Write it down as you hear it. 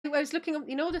I was looking up,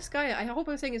 you know this guy, I hope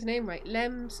I'm saying his name right,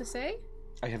 Lem Sisse?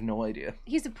 I have no idea.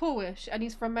 He's a poet, and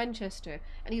he's from Manchester,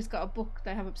 and he's got a book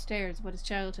that I have upstairs about his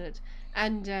childhood,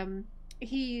 and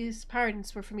his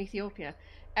parents were from Ethiopia,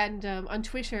 and on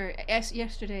Twitter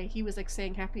yesterday he was like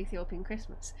saying Happy Ethiopian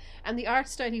Christmas, and the art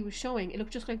style he was showing, it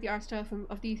looked just like the art style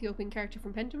of the Ethiopian character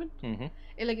from Pentiment.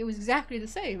 It was exactly the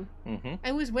same, and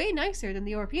it was way nicer than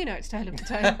the European art style of the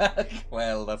time.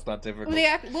 Well, that's not difficult.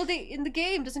 They in the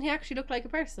game, doesn't he actually look like a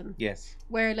person? Yes.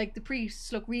 Where like the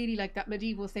priests look really like that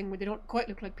medieval thing where they don't quite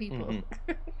look like people.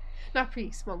 Not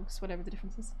priests, monks, whatever the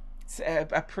difference is.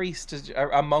 A priest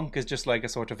a monk is just like a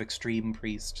sort of extreme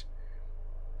priest.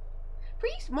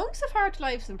 Monks have harder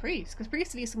lives than priests, because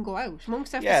priests at least can go out.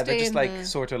 Monks have to stay Yeah, they're just in like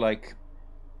sort of like,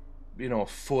 you know,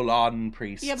 full-on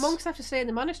priests. Yeah, monks have to stay in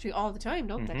the monastery all the time,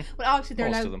 don't they? Well, obviously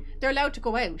they're allowed to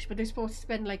go out, but they're supposed to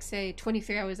spend like say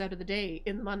 23 hours out of the day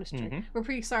in the monastery. Where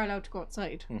priests are allowed to go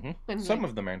outside. And, some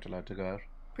of them aren't allowed to go out.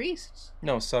 Priests?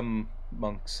 No, some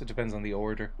monks. It depends on the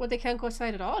order. Well, they can't go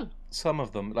outside at all. Some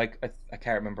of them, like I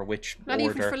can't remember which Not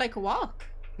order. even for like a walk.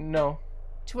 No.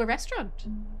 To a restaurant.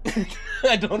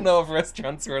 I don't know if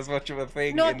restaurants were as much of a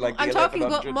thing in like the 1100s. I'm talking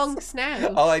about monks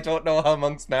now. Oh, I don't know how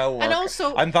monks now work. And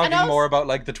also, I'm talking more about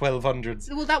like the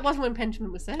 1200s. Well, that wasn't when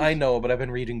Pentiment was said. I know, but I've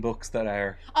been reading books that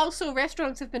are. Also,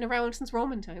 restaurants have been around since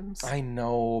Roman times. I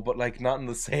know, but like not in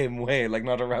the same way, like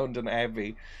not around an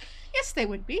abbey. Yes, they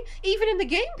would be. Even in the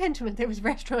game Pentiment, there was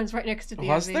restaurants right next to the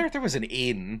Was abbey. there? There was an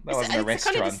inn. That wasn't a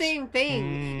restaurant. It's kind of the same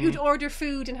thing. You'd order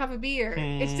food and have a beer.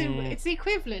 It's the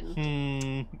equivalent.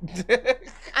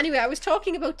 Anyway, I was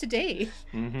talking about today.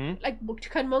 Like,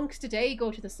 can monks today go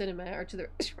to the cinema or to the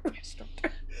restaurant?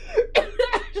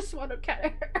 I just want to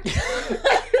cat her.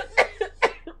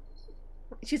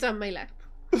 She's on my lap.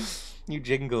 You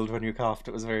jingled when you coughed.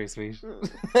 It was very sweet.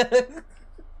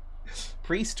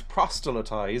 Priest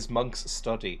proselytize, monks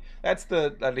study. That's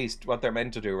at least what they're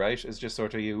meant to do, right? Is just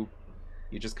sort of you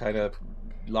just kind of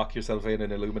lock yourself in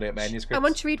and illuminate manuscripts. I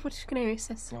want to read what Canary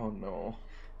says. Oh no.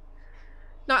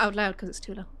 Not out loud because it's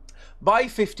too long. By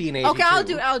 1582... Okay, I'll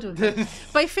do it.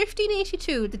 By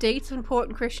 1582, the dates of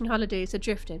important Christian holidays had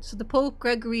drifted. So the Pope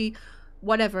Gregory,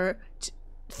 whatever,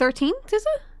 13th, is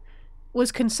it?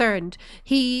 Was concerned.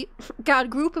 He got a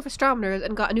group of astronomers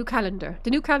and got a new calendar. The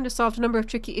new calendar solved a number of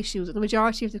tricky issues, and the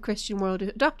majority of the Christian world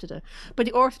adopted it. But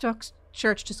the Orthodox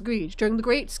Church disagreed. During the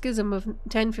Great Schism of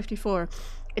 1054,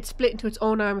 it split into its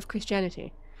own arm of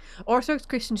Christianity. Orthodox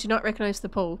Christians do not recognize the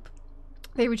Pope.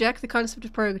 They reject the concept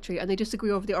of purgatory, and they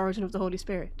disagree over the origin of the Holy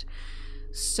Spirit.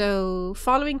 So,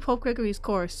 following Pope Gregory's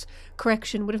course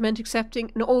correction would have meant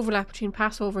accepting an overlap between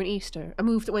Passover and Easter, a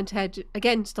move that went ahead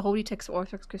against the holy text of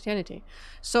Orthodox Christianity.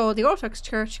 So, the Orthodox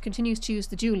Church continues to use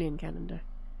the Julian calendar.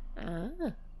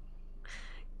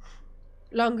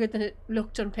 Longer than it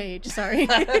looked on page, sorry.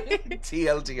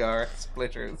 TLDR,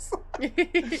 splitters.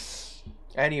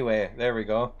 Anyway, there we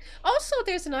go. Also,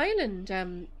 there's an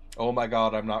island... Oh my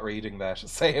god, I'm not reading that.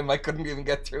 Same, I couldn't even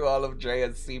get through all of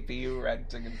Dreya's CPU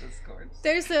ranting in Discord.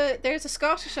 There's a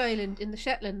Scottish island in the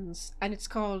Shetlands, and it's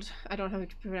called, I don't know how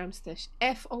to pronounce this,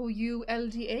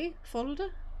 Foulda? Fulda?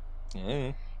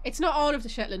 Yeah. It's not all of the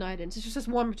Shetland Islands, it's just this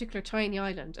one particular tiny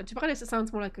island. And to be honest, it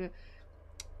sounds more like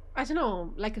I don't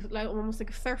know, like almost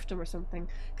like a serfdom or something.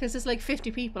 Because there's like 50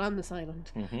 people on this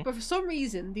island. But for some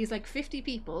reason, these like 50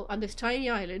 people on this tiny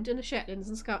island in the Shetlands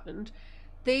in Scotland,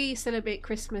 they celebrate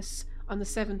Christmas on the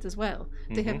 7th as well.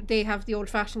 They have the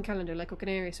old-fashioned calendar, like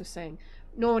O'Canarius was saying.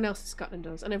 No one else in Scotland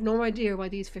does, and I have no idea why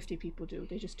these 50 people do.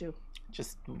 They just do.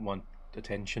 Just want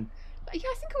attention. Yeah,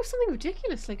 I think it was something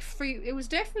ridiculous. Like it was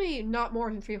definitely not more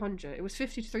than 300. It was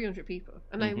 50 to 300 people,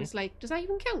 and I was like, does that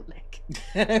even count? Like,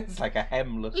 it's like a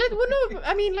Hamlet. Like, well, no,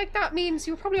 I mean, like that means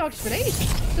you're probably all just related.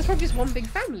 There's probably just one big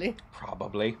family.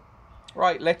 Probably.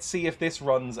 Right, let's see if this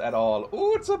runs at all.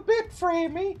 Oh, it's a bit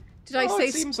framey.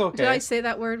 It seems okay. Did I say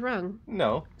that word wrong?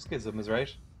 No, schism is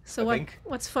right. So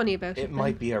what's funny about it? It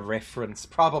might be a reference,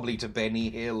 probably to Benny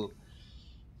Hill.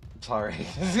 Sorry.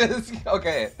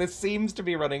 Okay, this seems to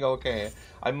be running okay.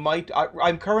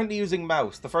 I'm currently using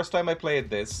mouse. The first time I played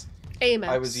this, a mouse.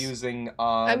 I was using...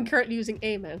 I'm currently using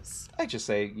a mouse. I just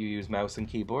say you use mouse and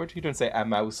keyboard. You don't say a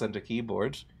mouse and a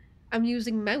keyboard. I'm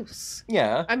using mouse.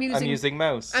 Yeah, I'm using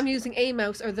mouse. I'm using a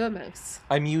mouse or the mouse.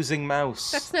 I'm using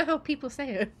mouse. That's not how people say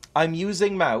it. I'm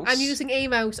using mouse. I'm using a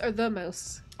mouse or the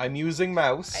mouse. I'm using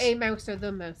mouse. A mouse or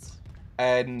the mouse.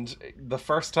 And the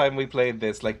first time we played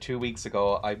this, like 2 weeks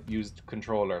ago, I used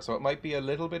controller. So it might be a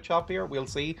little bit choppier. We'll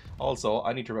see. Also,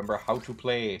 I need to remember how to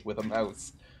play with a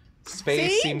mouse.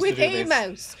 Space seems to do this. With a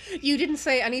mouse. You didn't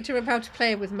say I need to remember how to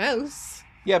play with mouse.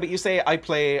 Yeah, but you say I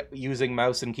play using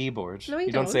mouse and keyboard. No,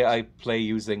 you don't say don't. I play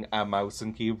using a mouse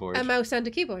and keyboard. A mouse and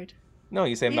a keyboard. No,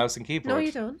 you say mouse and keyboard. No,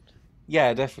 you don't.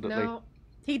 Yeah, definitely. No.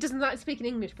 He does not speak in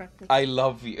English properly. I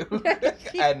love you.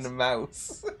 And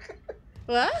mouse.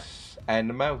 What?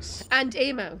 And mouse. And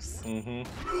a mouse.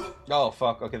 Oh,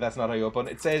 fuck. Okay, that's not how you open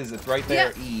it. It says it's right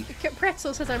there, Yeah. E.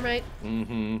 Pretzel says I'm right.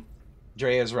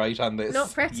 Dreya's right on this. No,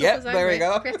 Pretzel says I'm there right. we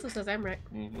go. Pretzel says I'm right.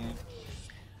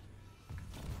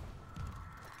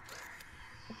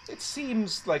 It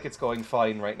seems like it's going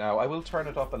fine right now. I will turn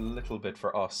it up a little bit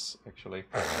for us, actually.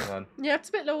 Hang on. Yeah, it's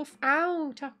a bit low.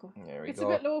 Ow, taco. There we It's go.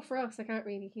 a bit low for us. I can't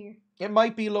really hear. It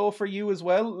might be low for you as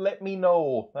well. Let me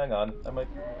know. Hang on. I might.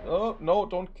 Oh no!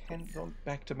 Don't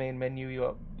back to main menu,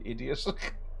 you idiot.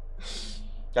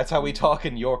 That's how we talk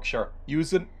in Yorkshire.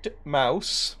 Using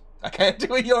mouse. I can't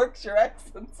do a Yorkshire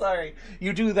accent. Sorry.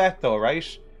 You do that though,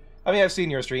 right? I mean, I've seen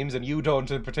your streams, and you don't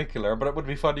in particular. But it would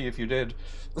be funny if you did.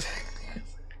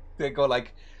 They go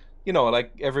like, you know,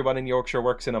 like everyone in Yorkshire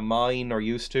works in a mine or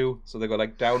used to, so they go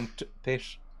like down to pit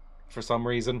for some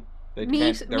reason. They're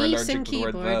Meat allergic and to the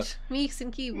word keyboard. the. Meat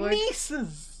and keyboard.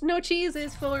 Nieces. No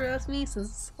cheeses for us,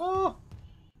 nieces. Oh,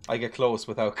 I get close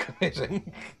without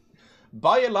committing.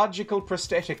 Biological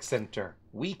Prosthetic Center.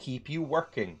 We keep you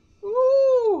working.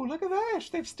 Ooh, look at that!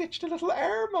 They've stitched a little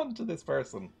arm onto this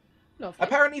person. Lovely.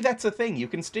 Apparently that's a thing. You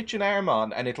can stitch an arm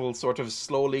on and it'll sort of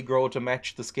slowly grow to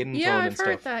match the skin tone and I've stuff.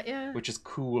 heard that, yeah. Which is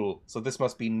cool. So this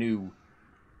must be new.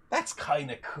 That's kind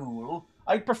of cool.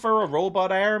 I'd prefer a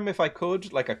robot arm if I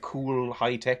could, like a cool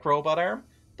high-tech robot arm.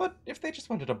 But if they just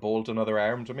wanted to bolt another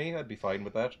arm to me, I'd be fine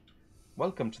with that.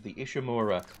 Welcome to the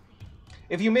Ishimura.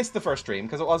 If you missed the first stream,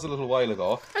 because it was a little while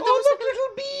ago... Oh, look,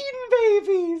 little bean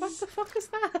babies! What the fuck is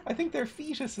that? I think they're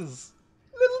fetuses.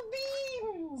 Little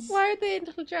beans! Why are they in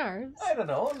little jars? I don't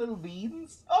know, little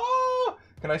beans. Oh!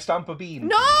 Can I stomp a bean?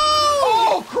 No!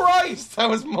 Oh, Christ! That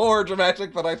was more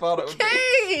dramatic than I thought it would be.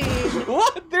 Hey!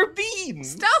 What? They're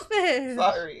beans! Stop it!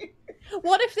 Sorry.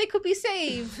 What if they could be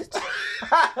saved?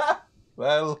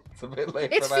 Well, it's a bit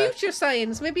late It's for that. future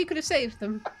science. Maybe you could have saved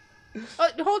them. Oh,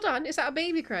 hold on. Is that a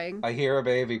baby crying? I hear a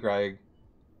baby crying.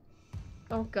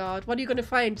 Oh god, what are you going to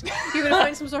find? You're going to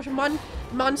find some sort of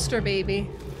monster baby.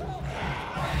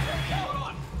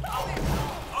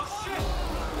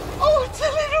 Oh, it's a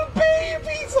little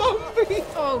baby zombie!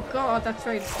 Oh god, that's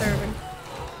very disturbing.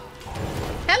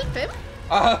 Help him!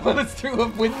 Well, it's through a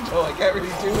window. I can't really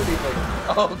do anything.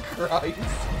 Oh,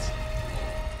 Christ.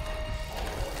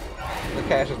 The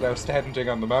cat is now standing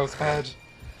on the mouse pad.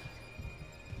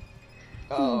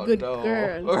 Oh, good no.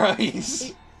 girl.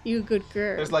 Right. You good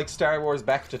girl. There's like Star Wars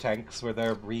Bacta tanks where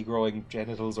they're regrowing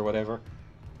genitals or whatever.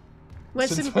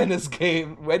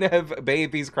 When have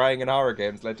babies crying in horror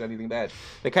games led to anything bad?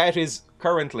 The cat is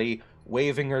currently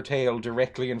waving her tail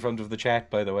directly in front of the chat,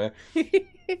 by the way.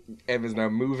 Emma's now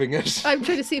moving it. I'm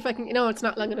trying to see if I can... No, it's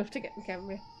not long enough to get in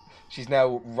camera. She's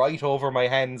now right over my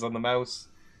hands on the mouse.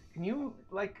 Can you,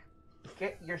 like,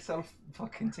 get yourself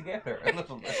fucking together a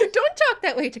little bit? Don't talk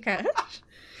that way to cat.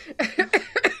 Can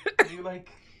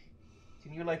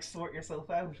you sort yourself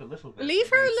out a little bit? Leave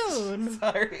her alone.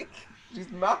 Sorry. She's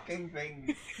mocking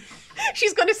things.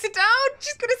 She's gonna sit down.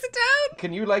 She's gonna sit down.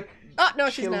 Can you, Oh, no,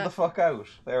 she's chill not. the fuck out?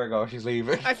 There we go, she's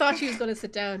leaving. I thought she was gonna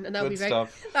sit down, and that'd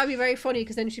be very funny,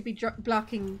 because then she'd be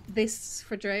blocking this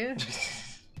for Dreya.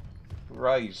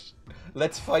 Right.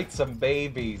 Let's fight some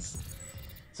babies.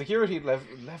 Security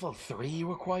level 3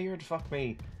 required? Fuck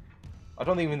me. I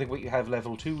don't even think we have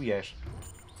level 2 yet.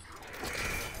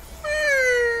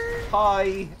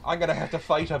 Hi, I'm gonna have to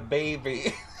fight a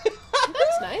baby.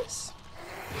 That's nice.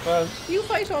 Well, You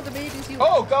fight all the babies you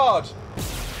oh god!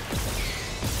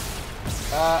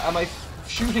 Am I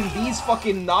shooting these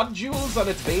fucking nodules on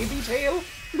its baby tail?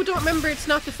 But don't remember, it's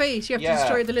not the face. You have to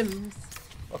destroy the limbs.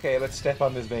 Okay, let's step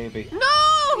on this baby.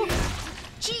 No!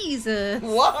 Jesus.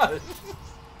 What?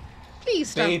 Please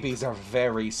stop. Babies are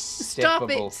very Stop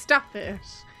steppable. it. Stop it.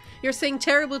 You're saying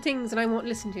terrible things and I won't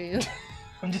listen to you.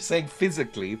 I'm just saying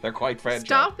physically, they're quite fragile.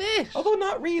 Stop it. Although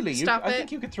not really. Stop I it.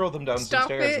 think you could throw them down Stop some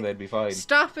stairs it. and they'd be fine.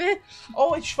 Stop it.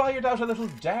 Oh, it fired out a little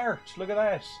dart. Look at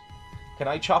that. Can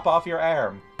I chop off your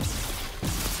arm?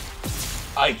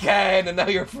 I can, and now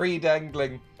you're free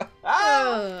dangling.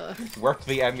 Worked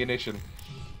the ammunition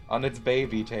on its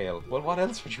baby tail. Well, what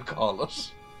else would you call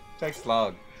it? Text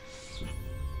log.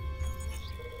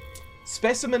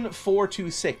 Specimen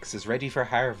 426 is ready for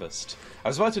harvest. I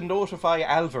was about to notify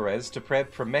Alvarez to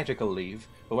prep for medical leave,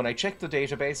 but when I checked the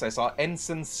database I saw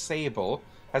Ensign Sable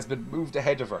has been moved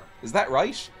ahead of her. Is that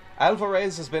right?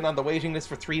 Alvarez has been on the waiting list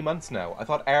for 3 months now. I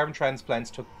thought arm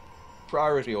transplants took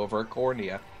priority over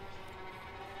cornea.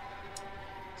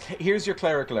 Here's your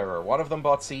clerical error. One of them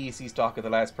bought CEC stock at the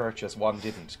last purchase, one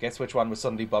didn't. Guess which one was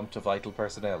suddenly bumped to vital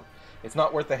personnel. It's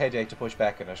not worth the headache to push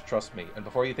back on it, trust me. And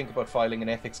before you think about filing an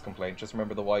ethics complaint, just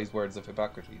remember the wise words of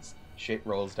Hippocrates. Shit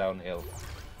rolls downhill.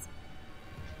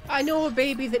 I know a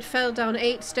baby that fell down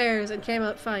 8 stairs and came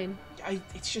out fine.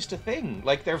 It's just a thing.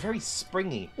 Like, they're very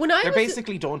springy. They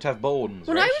basically don't have bones,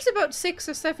 When right? I was about 6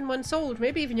 or 7 months old,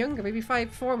 maybe even younger, maybe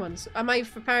 4 months, my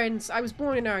parents, I was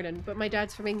born in Ireland, but my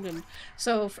dad's from England.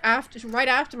 So right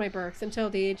after my birth, until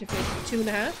the age of like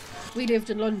 2.5, we lived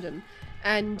in London.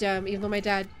 And even though my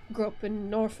dad grew up in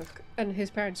Norfolk, and his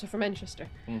parents are from Manchester.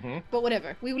 Mm-hmm. But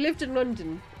whatever. We lived in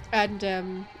London,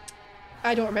 and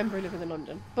I don't remember living in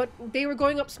London. But they were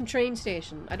going up some train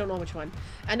station. I don't know which one.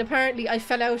 And apparently I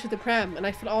fell out of the pram, and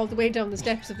I fell all the way down the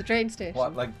steps of the train station.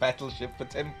 What, like Battleship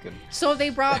Potemkin? So they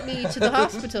brought me to the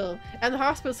hospital, and the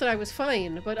hospital said I was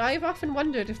fine. But I've often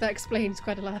wondered if that explains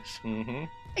quite a lot. Mm-hmm.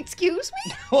 Excuse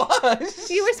me? What?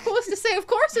 You were supposed to say, of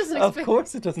course it doesn't explain. Of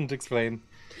course it doesn't explain.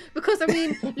 Because, I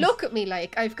mean, look at me,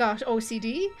 like, I've got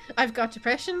OCD, I've got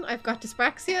depression, I've got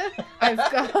dyspraxia, I've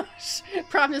got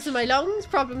problems with my lungs,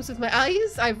 problems with my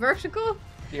eyes, I've vertigo.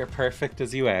 You're perfect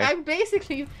as you are. I'm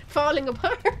basically falling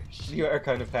apart. You are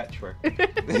kind of patchwork.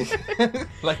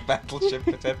 Like Battleship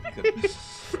Potemkin.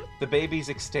 The baby's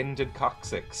extended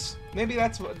coccyx. Maybe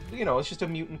that's what, it's just a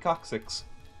mutant coccyx.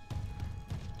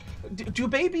 Do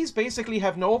babies basically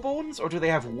have no bones, or do they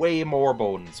have way more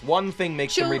bones? One thing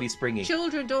makes them really springy.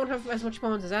 Children don't have as much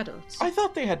bones as adults. I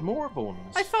thought they had more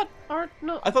bones. I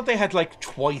thought they had like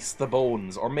twice the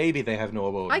bones, or maybe they have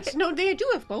no bones. No, they do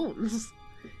have bones.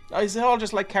 Is it all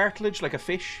just like cartilage, like a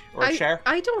fish or a shark?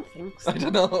 I don't think so. I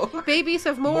don't know. Babies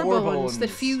have more bones that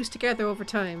fuse together over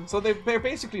time. So they're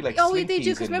basically like they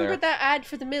do, because remember there. that ad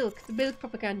for the milk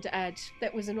propaganda ad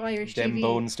that was an Irish Dem TV?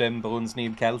 bones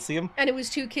need calcium. And it was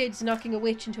 2 kids knocking a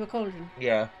witch into a cauldron.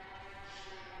 Yeah.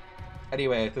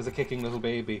 Anyway, there's a kicking little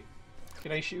baby.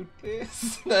 Can I shoot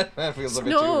this? That feels a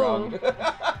bit too wrong.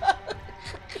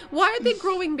 Why are they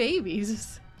growing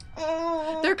babies?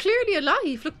 They're clearly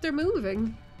alive. Look, they're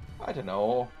moving. I don't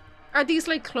know. Are these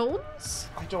like clones?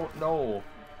 I don't know.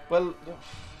 Well,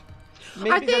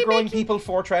 maybe they're growing people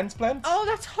for transplants. Oh,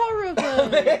 that's horrible.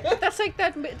 That's like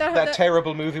that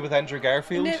terrible movie with Andrew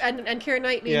Garfield and Keira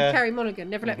Knightley and Carey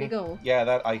Mulligan. Never Let Me Go.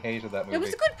 Yeah, I hated that movie. It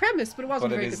was a good premise, but it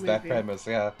wasn't a very good movie. But it is that premise,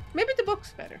 yeah. Maybe the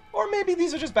book's better. Or maybe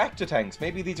these are just back-to tanks.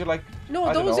 Maybe these are like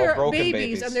those are broken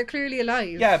babies, and they're clearly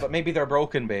alive. Yeah, but maybe they're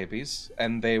broken babies,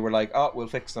 and they were like, "Oh, we'll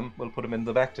fix them. We'll put them in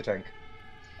the back-to tank,"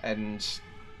 and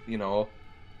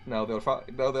now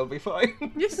they'll be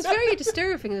fine. This is very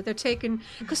disturbing that they're taking,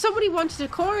 because somebody wanted a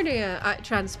cornea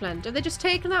transplant, and they're just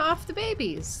taking that off the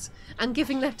babies and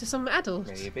giving that to some adult.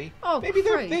 Maybe. Oh, maybe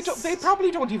Christ. they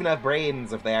probably don't even have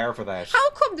brains if they are for that. How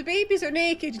come the babies are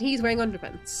naked and he's wearing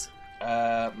underpants?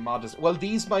 Modest. Well,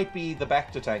 these might be the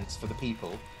back to tanks for the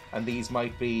people, and these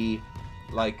might be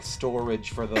like storage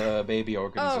for the baby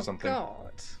organs or something. Oh, God.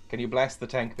 Can you blast the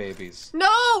tank babies?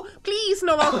 No! Please,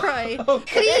 no, I'll cry.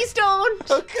 Okay. Please don't!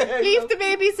 Okay. Leave the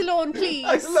babies alone, please.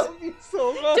 I love you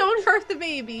so much. Don't hurt the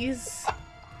babies.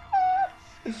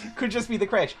 Could just be the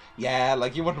creche. Yeah,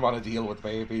 like you wouldn't want to deal with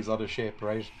babies on a ship,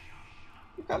 right?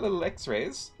 You've got little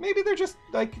x-rays. Maybe they're just,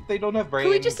 like, they don't have brains.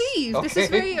 Can we just leave? Okay. This is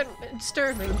very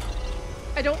disturbing.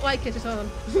 I don't like it at all.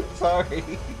 Sorry.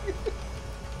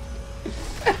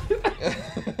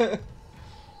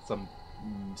 Some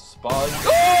sponge.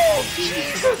 Oh,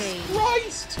 Jesus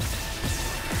Christ!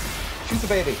 Shoot the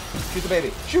baby. Shoot the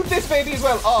baby. Shoot this baby as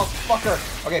well. Oh,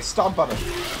 fucker. Okay, stomp on it.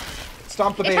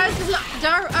 Stomp the baby. It has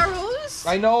arrows.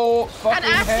 I know. Fucking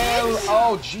hell.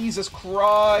 Oh, Jesus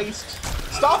Christ.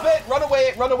 Stop it. Run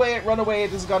away. Run away. Run away.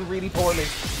 This has gone really poorly.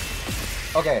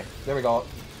 Okay, there we go.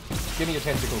 Give me your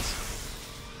tentacles.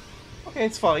 Okay,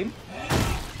 it's fine.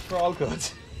 We're all good.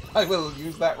 I will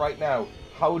use that right now.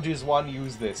 How does one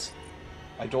use this?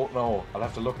 I don't know. I'll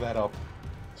have to look that up.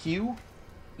 Q?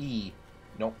 E.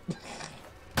 Nope.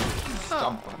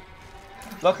 Stomp them.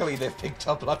 Luckily, they've picked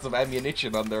up lots of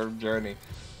ammunition on their journey.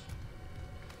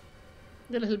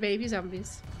 The little baby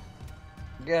zombies.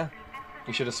 Yeah.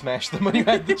 You should have smashed them when you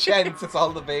had the chance. It's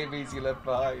all the babies you left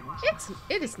behind.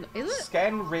 It is, is it?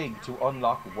 Scan rig to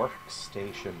unlock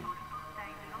workstation.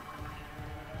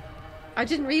 I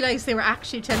didn't realise they were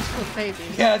actually tentacled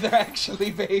babies. Yeah, they're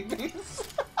actually babies.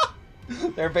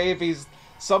 They're babies.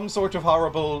 Some sort of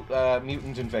horrible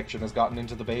mutant infection has gotten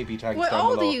into the baby tanks Well, down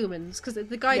all below. the humans, because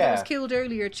the guy that was killed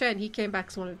earlier, Chen, he came back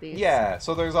as one of these. Yeah,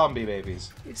 so they're zombie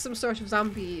babies. It's some sort of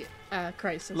zombie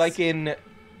crisis. Like in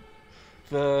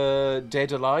the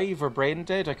Dead Alive or Brain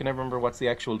Dead. I can never remember what's the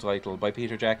actual title by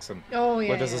Peter Jackson. Oh yeah.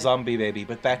 Where there's a zombie baby,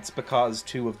 but that's because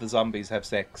 2 of the zombies have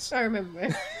sex. I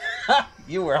remember.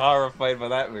 You were horrified by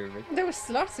that movie. There was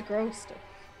lots of gross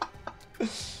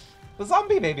stuff. The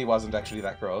zombie baby wasn't actually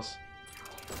that gross.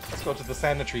 Let's go to the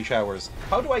sanitary showers.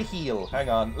 How do I heal? Hang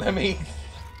on, let me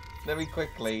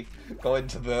quickly go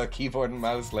into the keyboard and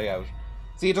mouse layout.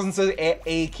 See, it doesn't say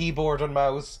a keyboard and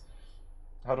mouse.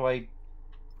 How do I...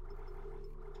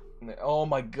 Oh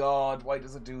my god, why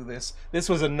does it do this? This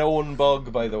was a known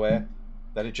bug, by the way,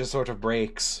 that it just sort of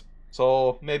breaks.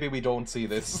 So, maybe we don't see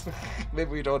this.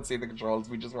 Maybe we don't see the controls,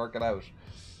 we just work it out.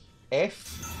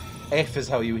 F? F is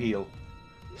how you heal.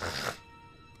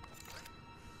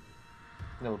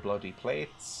 No bloody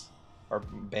plates. Or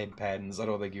bedpans, I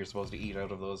don't think you're supposed to eat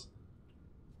out of those.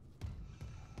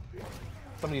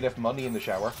 Somebody left money in the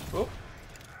shower. Oh.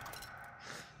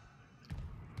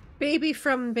 Baby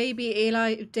from Baby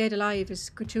Alive, Dead Alive is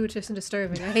gratuitous and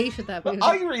disturbing. I hated that movie.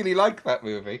 I really like that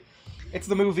movie. It's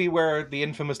the movie where the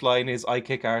infamous line is, I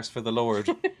kick arse for the Lord.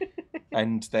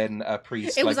 And then a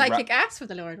priest... It was I kick ass for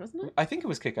the Lord, wasn't it? I think it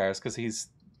was kick arse because he's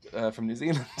from New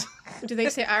Zealand. Do they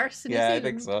say arse in New Zealand? Yeah, I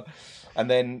think so. And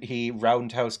then he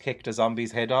roundhouse kicked a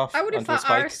zombie's head off. I would have onto a thought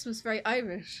spike. arse was very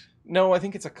Irish. No, I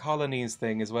think it's a colonies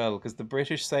thing as well, because the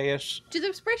British say it. Do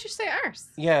the British say arse?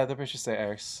 Yeah, the British say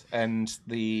arse. And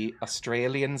the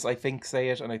Australians, I think, say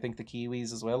it, and I think the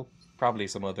Kiwis as well. Probably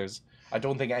some others. I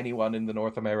don't think anyone in the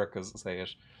North Americas say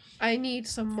it. I need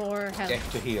some more help.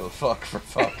 F to heal. Fuck for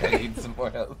fuck. I need some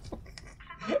more help.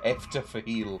 F to for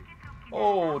heal.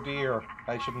 Oh dear.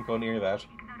 I shouldn't go near that.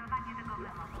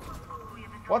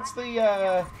 What's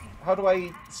the, how do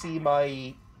I see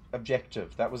my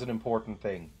objective? That was an important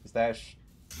thing. Is that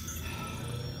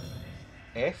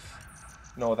F?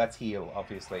 No, that's heal,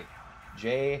 obviously.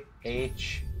 J,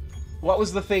 H. What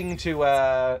was the thing to,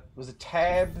 was it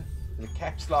tab? Was it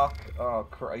caps lock? Oh,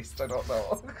 Christ, I don't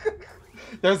know.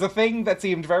 There's a thing that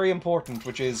seemed very important,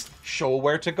 which is show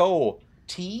where to go.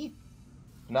 T?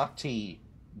 Not T.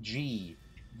 G.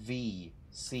 V.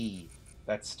 C.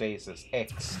 That's stasis.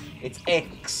 X. It's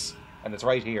X. And it's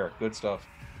right here. Good stuff.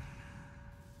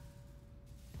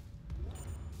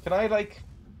 Can I, like...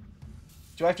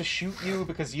 Do I have to shoot you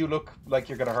because you look like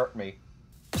you're gonna hurt me?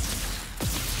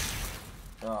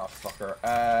 Oh, fucker.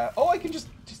 Oh, I can just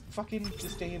fucking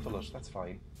disable it. That's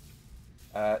fine.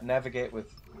 Navigate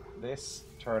with this.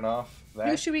 Turn off that.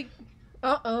 Who should we...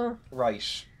 Uh-oh.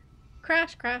 Right.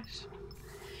 Crash.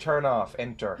 Turn off.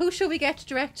 Enter. Who should we get to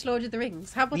direct Lord of the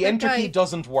Rings? How about The enter key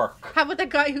doesn't work. How about the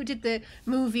guy who did the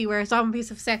movie where zombies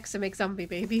have sex and make zombie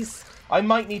babies? I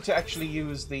might need to actually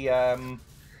use the,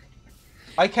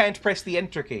 I can't press the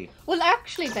enter key. Well,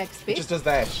 actually, Bexby. It just does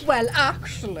that. Well,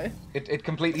 actually. It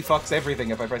completely fucks everything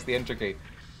if I press the enter key.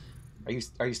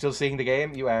 Are you still seeing the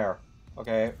game? You are.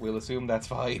 Okay, we'll assume that's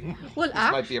fine. Well,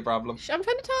 this might be a problem. I'm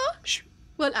trying to talk. Shh.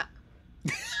 Well,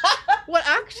 well,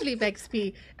 actually,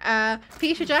 Bexby,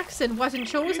 Peter Jackson wasn't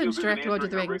chosen to direct Lord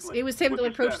of the Rings. It was him that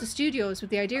approached the studios with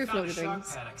the idea of Lord of the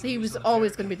Rings. So he was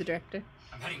always going to be the director.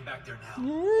 I'm heading back there now.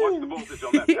 Watch the voltage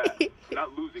on that pad.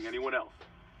 Not losing anyone else.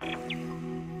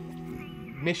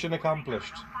 Mission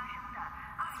accomplished.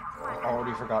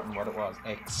 Already forgotten what it was.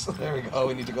 X. There we go.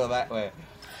 We need to go that way.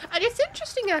 And it's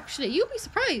interesting, actually. You'll be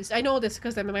surprised. I know this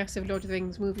because I'm a massive Lord of the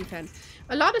Rings movie fan.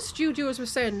 A lot of studios were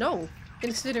saying no,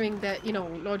 considering that, you know,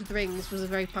 Lord of the Rings was a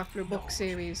very popular book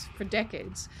series for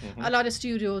decades. A lot of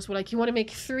studios were like, you want to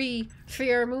make 3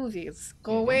 fair movies?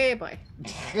 Go away, boy.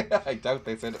 I doubt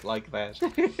they said it like that.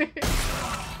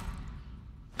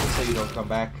 Just so you don't come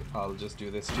back, I'll just do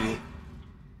this to you.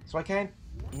 So I can't...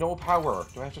 No power.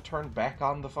 Do I have to turn back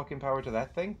on the fucking power to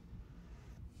that thing?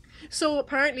 So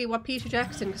apparently what Peter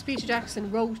Jackson, because Peter Jackson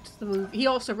wrote the movie, he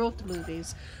also wrote the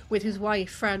movies with his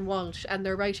wife Fran Walsh and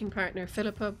their writing partner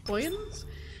Philippa Boyens,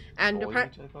 and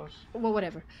well,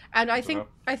 whatever. And I think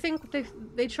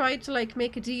they tried to like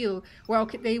make a deal where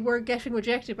they were getting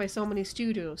rejected by so many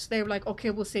studios. They were like,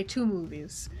 okay, we'll say 2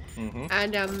 movies,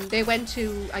 and they went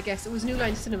to, I guess it was New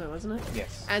Line Cinema, wasn't it?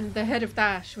 Yes. And the head of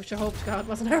that, which I hope to God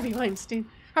wasn't Harvey Weinstein.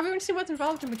 Harvey Weinstein was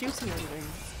involved in producing everything.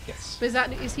 Yes.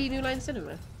 But is he New Line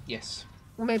Cinema? Yes.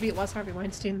 Well, maybe it was Harvey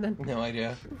Weinstein then. No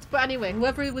idea. But anyway,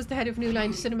 whoever was the head of New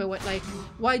Line Cinema went like,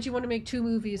 why do you want to make 2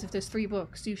 movies if there's 3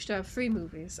 books? You should have 3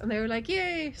 movies. And they were like,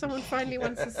 yay, someone finally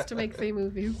wants us to make 3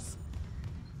 movies.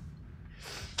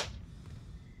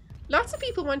 Lots of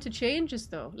people wanted changes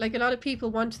though. Like a lot of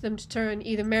people wanted them to turn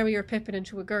either Merry or Pippin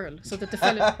into a girl, so that the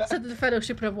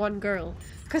fellowship would have 1 girl.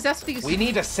 Because that's what they used We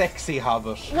need a sexy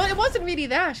hobbit. Well, it wasn't really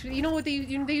that. You know what they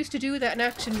used to do that in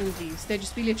action movies. They'd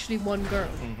just be literally 1 girl.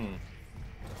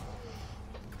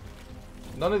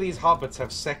 None of these hobbits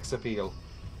have sex appeal.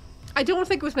 I don't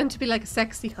think it was meant to be like a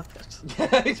sexy hobbit.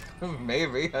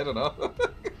 Maybe, I don't know.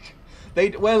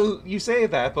 Well, you say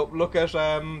that, but look at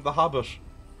the Hobbit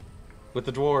with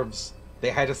the dwarves. They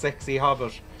had a sexy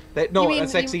hobbit. A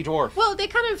sexy dwarf. Well, they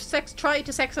kind of tried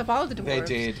to sex up all the dwarves. They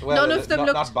did. Well, none of them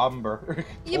looked. Not Bomber.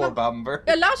 Poor Bomber.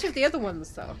 A lot of the other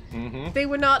ones, though, they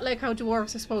were not like how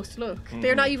dwarves are supposed to look.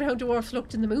 They're not even how dwarves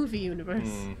looked in the movie universe.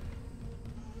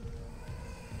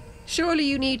 Surely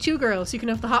you need two girls. You can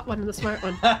have the hot one and the smart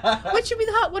one. Which would be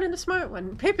the hot one and the smart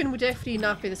one? Pippin would definitely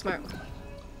not be the smart one.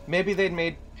 Maybe they'd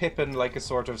made Pippin like a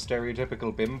sort of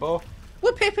stereotypical bimbo.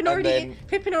 Well, Pippin already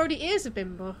is a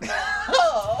bimbo.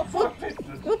 Well,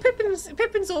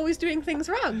 Pippin's always doing things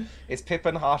wrong. Is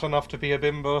Pippin hot enough to be a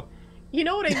bimbo? You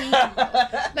know what I mean?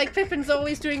 Like, Pippin's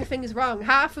always doing things wrong.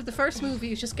 Half of the first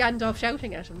movie is just Gandalf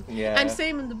shouting at him. Yeah. And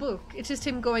same in the book. It's just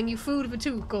him going, "You fool of a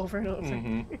tooth," over and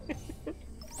over.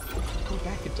 Go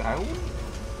back down?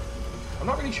 I'm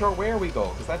not really sure where we go,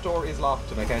 because that door is locked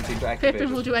and I can't seem to activate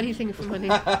Pippin will do anything for money.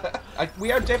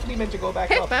 We are definitely meant to go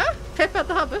back up. Pippa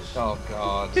the Hobbit. Oh,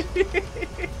 God.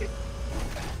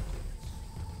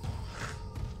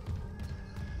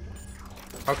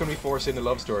 How can we force in a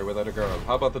love story without a girl?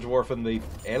 How about the dwarf and the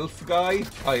elf guy?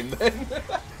 Fine, then.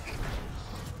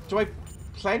 Do I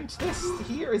plant this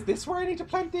here? Is this where I need to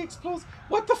plant the explosive?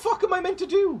 What the fuck am I meant to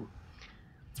do?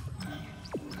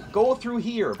 Go through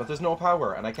here, but there's no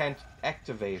power, and I can't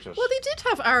activate it. Well, they did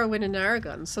have Arwen and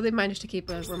Aragorn, so they managed to keep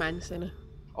a romance in it.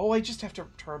 Oh, I just have to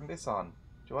turn this on.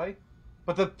 Do I?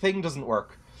 But the thing doesn't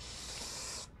work.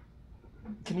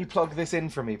 Can you plug this in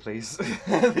for me, please?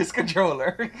 This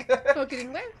controller. Plug it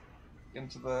in where?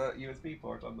 Into the USB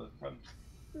port on the front.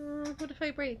 What if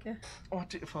I break it? Oh,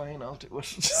 fine, I'll do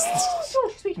it.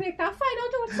 Don't speak like that. Fine,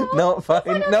 I'll do it so. No, fine.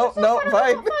 Fine, No, fine,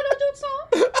 I'll do it so.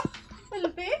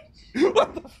 Little bitch.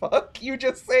 What the fuck? You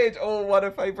just said, "Oh, what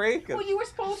if I break it?" Well, you were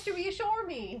supposed to reassure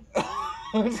me.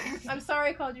 I'm sorry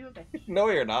I called you a bitch. No,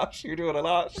 you're not. You're doing a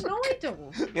lot. No, I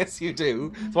don't. Yes, you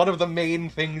do. It's one of the main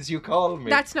things you call me.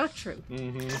 That's not true.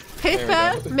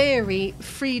 Pippa, Mary,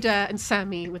 Frida, and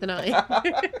Sammy with an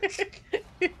I.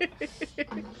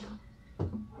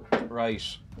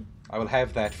 Right. I will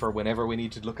have that for whenever we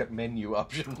need to look at menu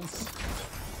options.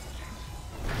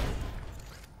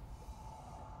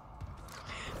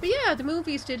 But yeah, the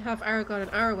movies did have Aragorn and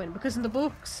Arwen, because in the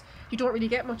books, you don't really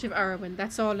get much of Arwen.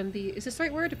 That's all in the... Is this the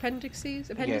right word?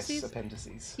 Appendices? Yes,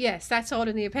 appendices. Yes, that's all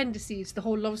in the appendices, the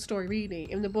whole love story, really.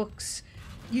 In the books,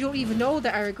 you don't even know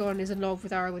that Aragorn is in love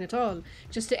with Arwen at all.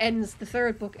 Just it ends, the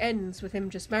third book ends with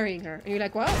him just marrying her. And you're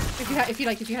like, what? If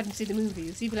you hadn't seen the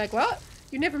movies, you'd be like, what?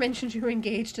 You never mentioned you were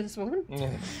engaged to this woman.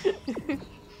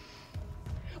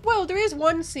 Well, there is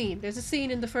one scene. There's a scene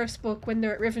in the first book when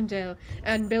they're at Rivendell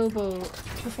and Bilbo,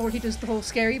 before he does the whole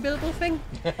scary Bilbo thing,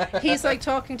 he's like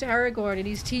talking to Aragorn and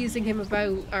he's teasing him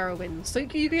about Arwen. So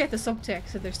you get the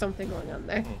subtext that there's something going on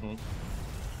there.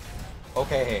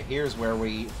 Okay, here's where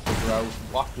we figure out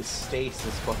what the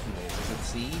stasis button is. Is it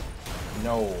C?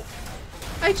 No.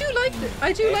 I do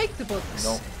like the books.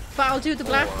 No. But I'll do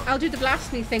the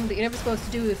blasphemy thing that you're never supposed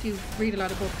to do if you read a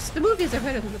lot of books. The movies are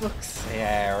better than the books. They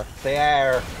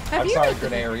are. I'm sorry,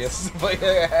 Grenarius.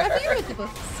 Have you read the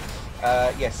books?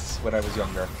 Yes, when I was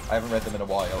younger. I haven't read them in a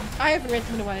while. I haven't read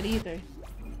them in a while either.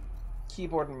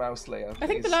 Keyboard and mouse layout. I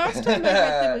think the last time I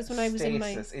read them was when I was in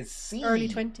my early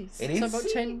 20s. It is so about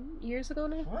C? 10 years ago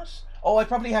now. What? Oh, I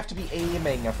probably have to be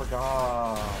aiming. I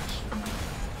forgot.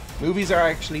 Movies are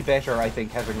actually better, I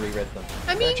think, having reread them.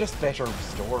 They're just better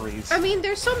stories. I mean,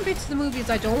 there's some bits of the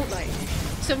movies I don't like.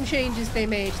 Some changes they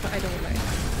made that I don't like.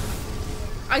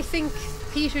 I think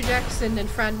Peter Jackson and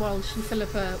Fran Walsh and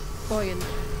Philippa Boyne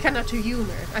cannot do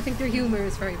humour. I think their humour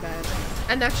is very bad.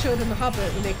 And that showed in The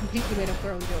Hobbit when they completely made up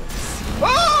their own jokes.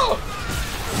 Oh!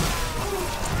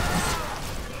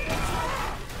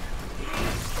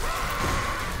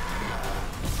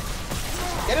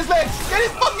 Get his legs! Get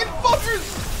his fucking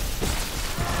fuckers!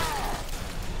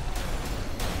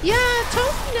 Yeah,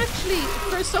 Tolkien actually,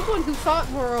 for someone who fought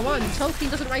World War I, Tolkien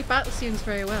doesn't write battle scenes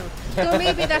very well. Though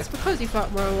maybe that's because he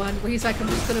fought World War I, where he's like, I'm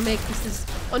just going to make this as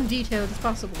undetailed as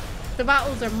possible. The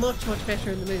battles are much, much better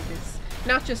in the movies.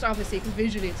 Not just obviously because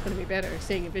visually it's going to be better,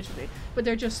 seeing it visually, but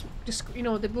they're just, you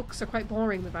know, the books are quite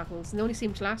boring, the battles, and they only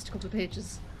seem to last a couple of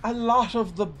pages. A lot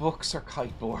of the books are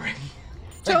quite boring.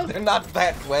 They're not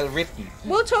that well written.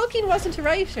 Well, Tolkien wasn't a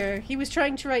writer. He was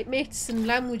trying to write myths and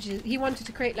languages. He wanted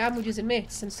to create languages and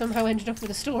myths, and somehow ended up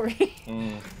with a story.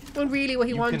 When really what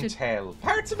he wanted... You can tell.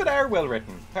 Parts of it are well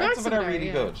written. Parts of it are really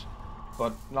good.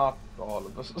 But not all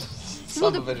of it.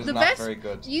 Some of it is not very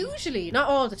good. Usually, not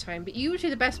all the time, but usually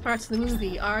the best parts of the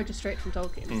movie are just straight from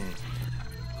Tolkien.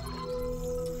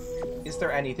 Is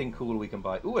there anything cool we can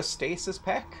buy? Ooh, a stasis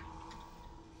pack?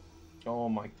 Oh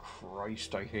my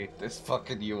Christ, I hate this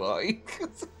fucking UI.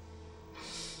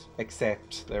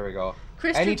 Except, there we go.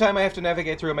 Anytime I have to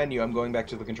navigate through a menu, I'm going back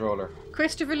to the controller.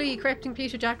 Christopher Lee correcting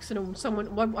Peter Jackson on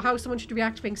how someone should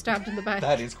react being stabbed in the back.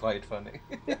 That is quite funny.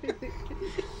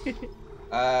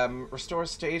 Restore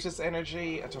status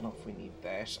energy. I don't know if we need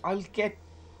that. I'll get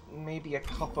maybe a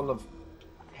couple of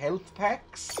health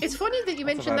packs. It's funny that you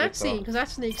mentioned that scene because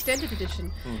that's in the extended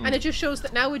edition, and it just shows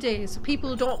that nowadays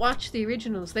people don't watch the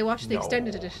originals; they watch the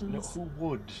extended editions. No, who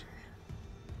would?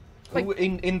 Like, who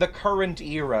in the current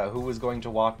era? Who is going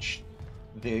to watch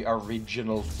the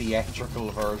original theatrical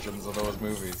versions of those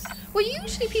movies? Well,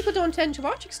 usually people don't tend to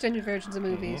watch extended versions of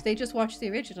movies; they just watch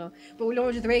the original. But with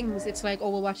Lord of the Rings, it's like, oh,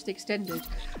 we'll watch the extended,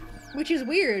 which is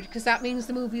weird because that means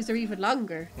the movies are even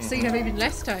longer, so you have even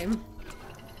less time.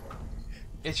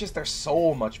 It's just they're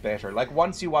so much better. Like,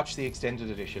 once you watch the extended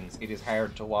editions, it is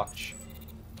hard to watch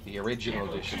the original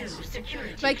editions.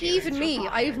 Like, even me,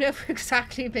 I've never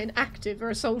exactly been active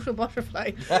or a social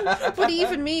butterfly. But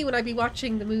even me, when I'd be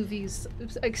watching the movies,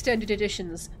 extended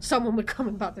editions, someone would come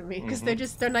and bother me. Because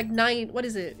they're like 9, what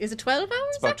is it? Is it 12 hours?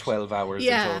 It's about 12 hours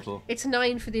in total. It's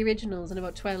 9 for the originals and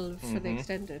about 12 for the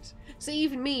extended. So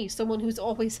even me, someone who's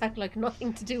always had like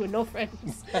nothing to do and no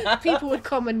friends, people would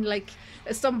come and like,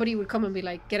 somebody would come and be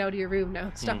like, get out of your room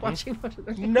now, stop watching Lord of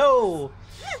the Rings. No!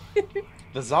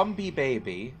 The zombie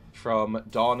baby from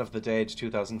Dawn of the Dead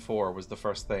 2004 was the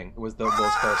first thing. It was the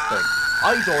most first thing.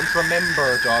 I don't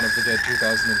remember Dawn of the Dead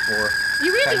 2004.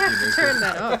 You really have to turn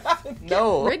that off.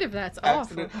 No. Get rid of that. It's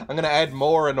awful. I'm going to add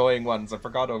more annoying ones. I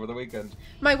forgot over the weekend.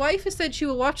 My wife has said she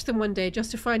will watch them one day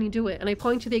just to finally do it, and I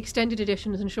point to the extended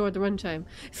editions and show her the runtime.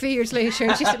 3 years later,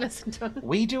 and she still hasn't done it.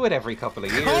 We do it every couple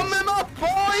of years. Coming up,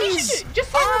 boys!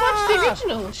 Just let her watch the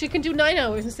original. She can do 9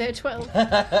 hours instead of 12.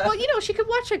 Well, you know, she could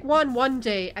watch like one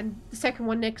day, and the second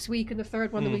one next week, and the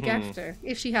third one the week after,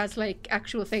 if she has like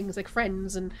actual things like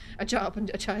friends and a job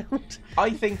and a child. I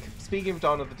think, speaking of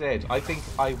Dawn of the Dead, I think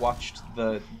I watched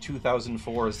the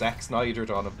 2004 Zack Snyder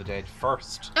Dawn of the Dead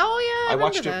first. Oh yeah, I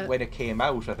watched that. it when it came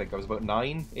out. I think I was about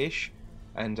 9-ish,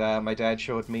 and my dad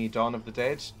showed me Dawn of the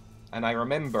Dead, and I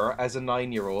remember as a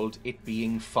 9-year-old it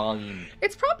being fine.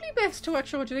 It's probably best to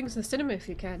watch Lord of the Rings in the cinema if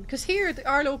you can, because here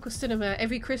our local cinema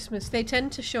every Christmas they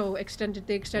tend to show the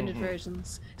extended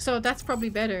versions. So that's probably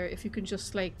better if you can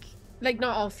just like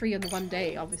not all 3 on the one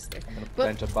day, obviously. I'm gonna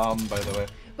plant a bomb, by the way.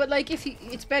 But like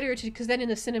it's better to, because then in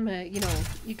the cinema, you know,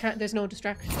 you can't. There's no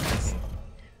distractions.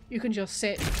 You can just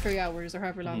sit 3 hours or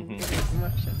however long you can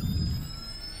watch it.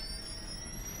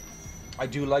 I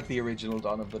do like the original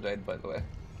Dawn of the Dead, by the way.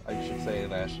 I should say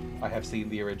that I have seen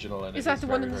the original, and Is it that is the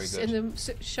very, one in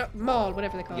the mall,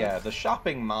 whatever they call it? Yeah, the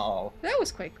shopping mall. That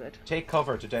was quite good. Take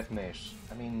cover to detonate.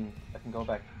 I mean, I can go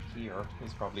back here.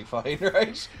 It's probably fine,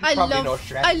 right? I Probably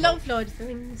love Lord of the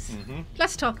Rings.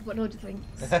 Let's talk about Lord of the Rings.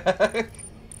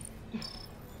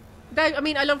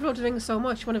 I love Lord of the Rings so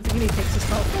much. One of the guinea pigs is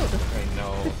called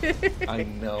Frodo. I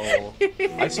know.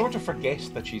 I sort of forget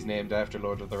that she's named after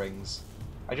Lord of the Rings.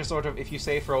 I just sort of, if you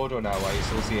say Frodo now, I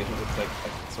associate it with like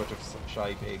a sort of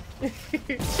shy pig.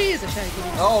 She is a shy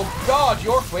pig. Oh God,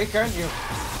 you're quick, aren't you?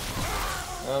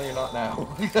 Well, you're not now.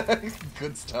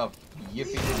 Good stuff.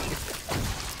 Yippee.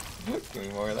 Give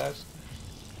me more of that.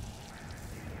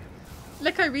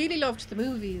 Like, I really loved the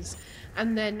movies,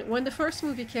 and then when the first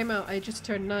movie came out, I just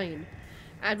turned 9,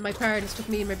 and my parents took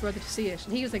me and my brother to see it,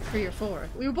 and he was like 3 or 4.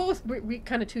 We were both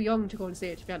kind of too young to go and see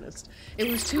it, to be honest. It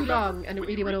was too long, and it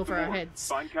really went over our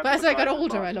heads. But as I got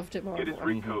older, I loved it more and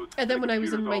more. And then when I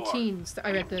was in my teens,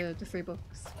 I read the 3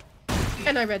 books.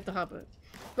 And I read The Hobbit.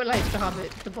 But like The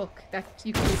Hobbit, the book, that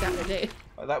you can read that in a day.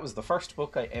 That was the first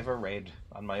book I ever read,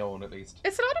 on my own at least.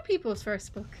 It's a lot of people's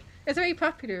first book. It's a very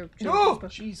popular Oh,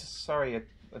 book. Jesus, sorry.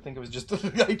 I think it was just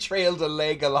I trailed a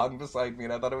leg along beside me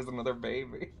and I thought it was another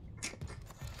baby.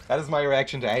 That is my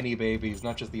reaction to any babies,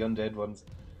 not just the undead ones.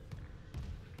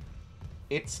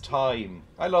 It's time.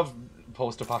 I love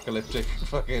post-apocalyptic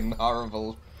fucking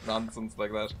horrible nonsense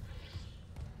like that.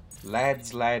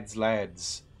 Lads, lads,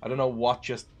 lads. I don't know what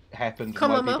just happened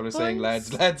and why people are saying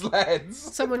lads, lads, lads.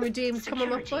 Someone redeemed Come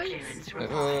On Up Boys.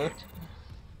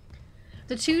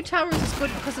 The 2 Towers is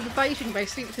good because of the fighting, but I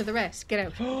sleep through the rest. Get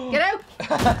out. Get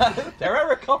out! There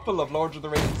are a couple of Lord of the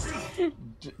Rings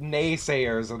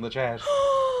naysayers in the chat.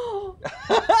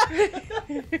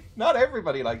 Not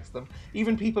everybody likes them.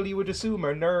 Even people you would assume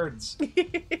are nerds.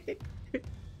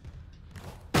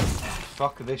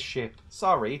 Fuck this ship.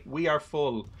 Sorry, we are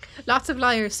full. Lots of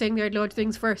liars saying they read Lord of the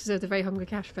Rings first is the Very Hungry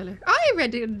Caterpillar. I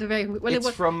read the Very Hungry... Well, It's it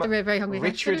was from the Very Hungry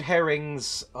Richard Caterpillar.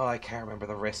 Herring's... Oh, I can't remember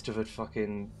the rest of it.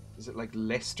 Fucking... Is it like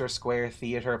Leicester Square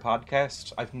Theatre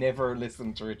podcast? I've never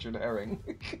listened to Richard Herring.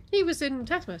 He was in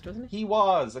Taskmaster, wasn't he? He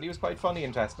was, and he was quite funny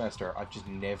in Taskmaster. I've just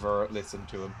never listened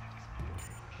to him.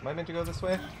 Am I meant to go this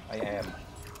way? I am.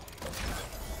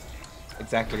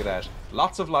 Exactly that.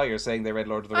 Lots of liars saying they read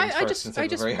Lord of the Rings first instead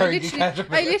of the Very Hungry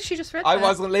Caterpillar. I literally just read that. I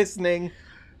wasn't listening.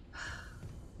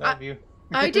 Love you.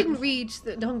 I didn't read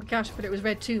the Hungry Caterpillar. It was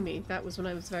read to me. That was when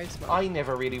I was very small. I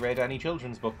never really read any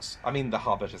children's books. I mean, The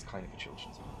Hobbit is kind of a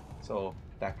children's book, so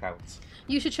that counts.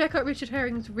 You should check out Richard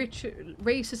Herring's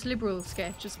Racist Liberal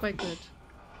sketch. It's quite good.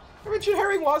 Richard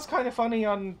Herring was kind of funny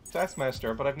on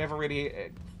Taskmaster, but I've never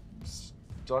really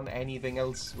done anything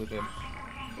else with him.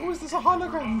 Oh, is this a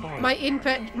hologram boy? My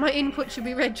input should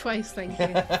be read twice, thank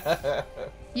you.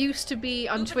 Used to be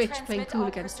on Twitch playing pool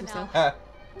against himself.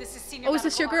 This is Senior Oh, is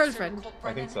this your Medical girlfriend? Officer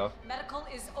I think so. Medical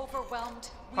is overwhelmed.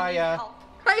 We Hiya. need help.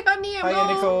 Hi, honey, I'm Hiya,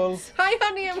 home. Nicole. Hi,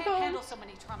 honey, We I'm can't home. handle so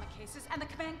many trauma cases, and the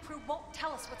command crew won't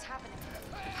tell us what's happening.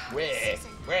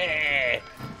 Where?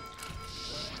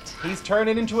 He's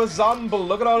turning into a zombie.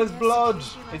 Look at all his blood.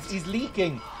 He's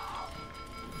leaking.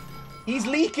 He's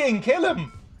leaking. Kill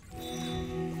him.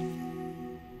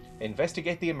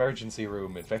 Investigate the emergency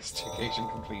room. Investigation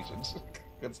completed.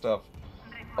 Good stuff.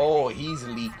 Oh, he's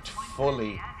leaked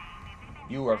fully.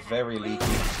 You are very leaky.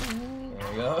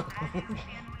 There we go.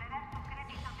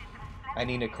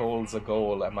 Annie Nicole's a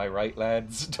goal. Am I right,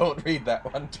 lads? Don't read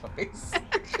that one twice.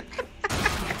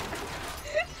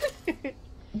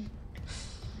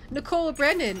 Nicole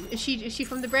Brennan. Is she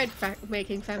from the bread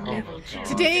making family? Oh my God.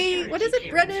 Today, what is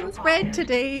it? Brennan's bread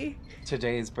today.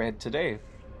 Today's bread today.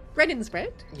 Brennan's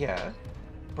bread? Yeah.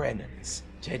 Brennan's.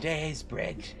 Today's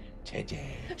bread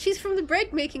today. She's from the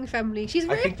bread making family. She's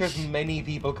I rich. think there's many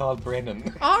people called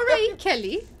Brennan. Alright,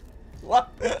 Kelly. What?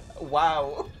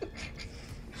 Wow.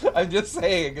 I'm just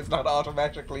saying it's not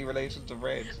automatically related to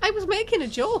bread. I was making a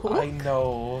joke. I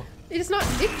know. It is not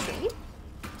literally.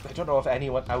 I don't know if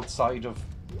anyone outside of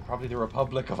probably the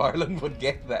Republic of Ireland would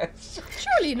get that.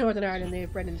 Surely in Northern Ireland they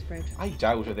have Brennan's bread. I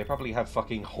doubt it. They probably have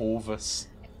fucking Hovis.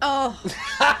 Oh,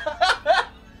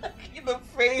 The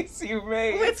face you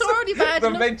made. Oh, it's already bad The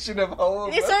enough. mention of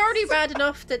Hovis. it's already bad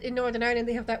enough that in Northern Ireland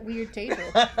they have that weird table.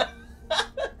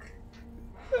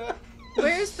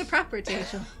 Where's the proper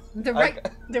table?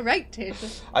 The right table.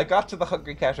 I got to the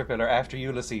Hungry Caterpillar after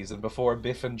Ulysses and before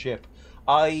Biff and Chip.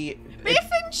 Biff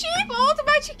and Chip, oh, the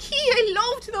Magic Key. I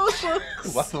loved those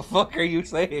books. What the fuck are you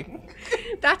saying?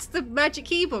 That's the Magic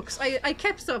Key books. I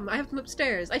kept some. I have them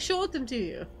upstairs. I showed them to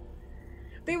you.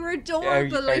 They were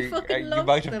adorable. I fucking loved them. You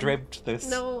might have dreamt this.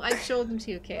 No, I showed them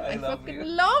to you, Kate. I love fucking you.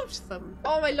 loved them.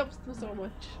 Oh, I loved them so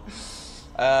much.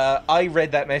 I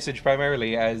read that message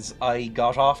primarily as I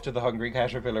got off to the Hungry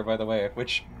Caterpillar, by the way,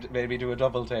 which made me do a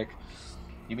double take.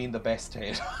 You mean the best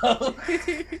tato?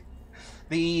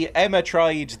 The Emma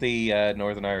tried the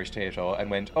Northern Irish tato and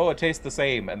went, "Oh, it tastes the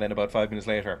same," and then about 5 minutes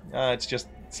later, it's just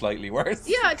slightly worse.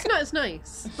 Yeah, it's not as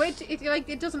nice, but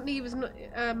it doesn't leave as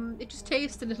it just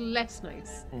tastes a little less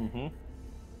nice. Mm-hmm.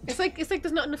 It's like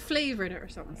there's not enough flavour in it or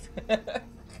something.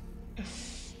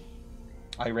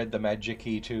 I read the Magic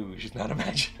Key too. She's not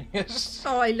imagining it.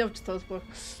 Oh, I loved those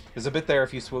books. There's a bit there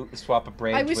if you swap a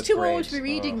bread. I was with too bread. old to be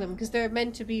reading them because they're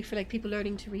meant to be for like people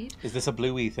learning to read. Is this a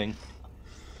Bluey thing?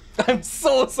 I'm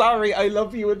so sorry. I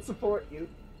love you and support you.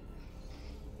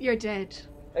 You're dead.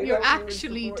 I You're love you and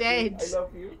actually support dead. you. I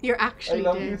love you. You're actually I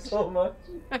love dead. you so much.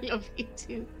 I love you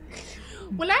too.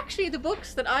 Well, actually, the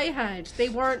books that I had, they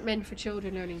weren't meant for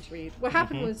children learning to read. What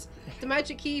happened was the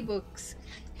Magic Key books,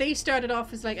 they started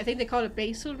off as like, I think they call it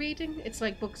basal reading. It's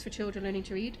like books for children learning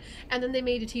to read. And then they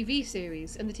made a TV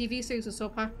series. And the TV series was so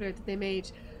popular that they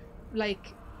made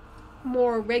like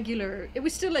more regular. It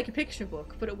was still like a picture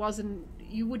book, but it wasn't,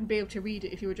 you wouldn't be able to read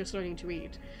it if you were just learning to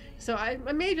read. So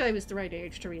maybe I was the right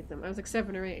age to read them. I was like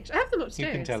 7 or 8. I have them upstairs.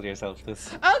 You can tell yourself this.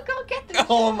 I'll go get them.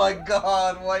 Oh my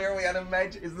god, why are we on a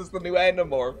magic? Is this the new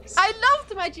Animorphs? I love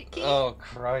the Magic Key. Oh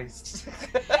Christ.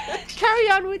 Carry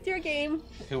on with your game.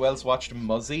 Who else watched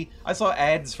Muzzy? I saw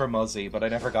ads for Muzzy, but I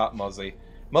never got Muzzy.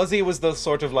 Muzzy was the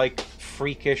sort of like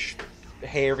freakish,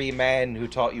 hairy man who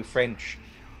taught you French.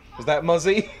 Was that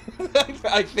Muzzy?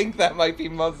 I think that might be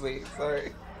Muzzy.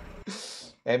 Sorry.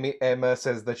 Emma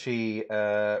says that she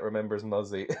remembers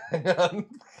Muzzy. Hang on.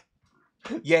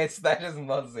 Yes, that is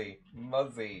Muzzy.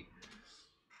 Muzzy.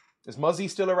 Is Muzzy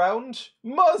still around?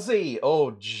 Muzzy!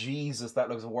 Oh, Jesus, that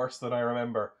looks worse than I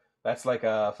remember. That's like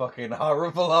a fucking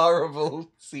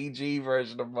horrible CG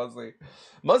version of Muzzy.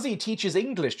 Muzzy teaches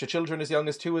English to children as young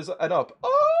as 2 and up.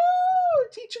 Oh,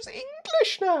 it teaches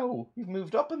English now. You've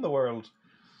moved up in the world.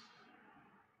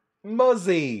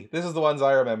 Muzzy. This is the ones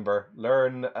I remember.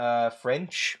 Learn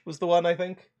French was the one, I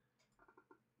think.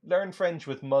 Learn French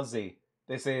with Muzzy.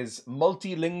 This is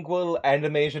multilingual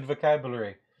animated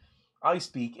vocabulary. I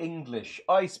speak English.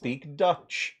 I speak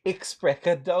Dutch. Ich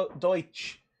spreche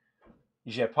Deutsch.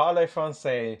 Je parle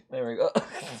français. There we go.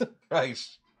 Right.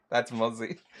 That's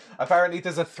Muzzy. Apparently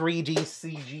there's a 3D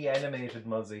CG animated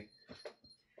Muzzy.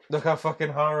 Look how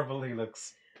fucking horrible he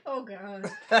looks. Oh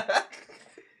god.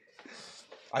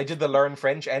 I did the Learn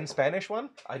French and Spanish one.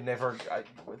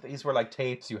 These were like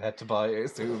tapes you had to buy, I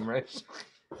assume, right?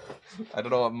 I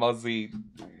don't know what Muzzy,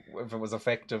 if it was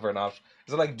effective or not.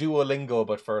 Is it like Duolingo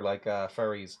but for like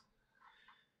furries?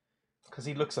 Because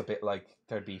he looks a bit like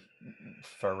there'd be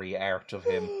furry art of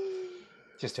him.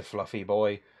 Just a fluffy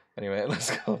boy. Anyway,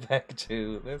 let's go back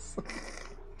to this.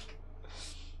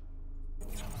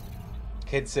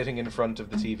 Kid sitting in front of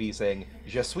the TV saying,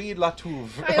 Je suis la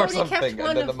touve, or something.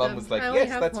 And then the mum was like,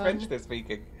 yes, that's French they're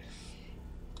speaking.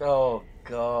 Oh,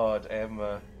 God,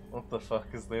 Emma. What the fuck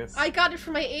is this? I got it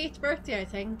for my 8th birthday, I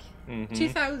think.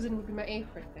 2000 would be my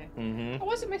 8th birthday. Or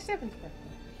was it my 7th birthday?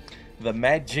 The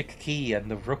Magic Key and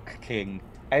the Rook King,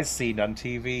 as seen on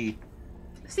TV.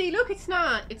 See, look, it's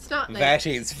not like... That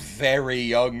is very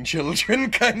young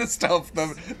children kind of stuff.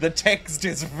 The text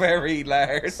is very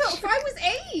large. So, if I was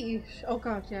 8... Oh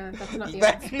god, yeah, that's not...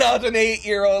 That's not an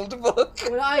 8-year-old book.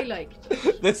 Well, I liked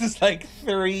it. This is like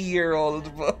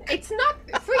 3-year-old book. It's not...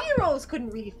 3-year-olds couldn't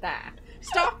read that.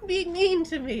 Stop being mean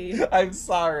to me. I'm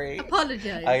sorry.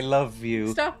 Apologise. I love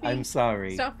you. Stop being... I'm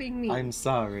sorry. Stop being mean. I'm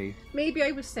sorry. Maybe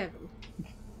I was 7.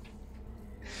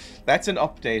 That's an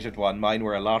updated one. Mine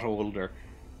were a lot older.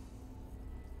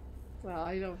 Well,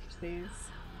 I loved these.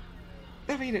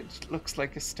 I mean, it looks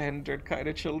like a standard kind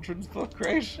of children's book,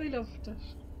 right? I loved it.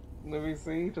 Let me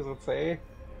see. Does it say?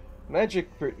 Magic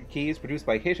Key is produced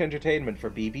by Hit Entertainment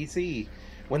for BBC.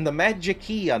 When the magic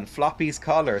key on Floppy's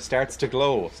collar starts to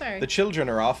glow, the children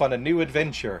are off on a new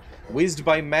adventure, whizzed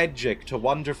by magic to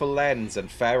wonderful lands and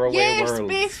faraway worlds. Yes,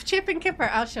 Biff, Chip and Kipper.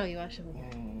 I'll show you.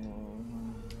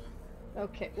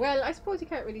 Okay. Well, I suppose you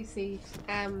can't really see.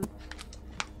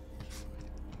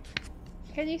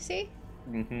 Can you see?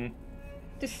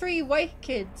 The 3 white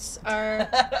kids are...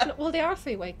 well, they are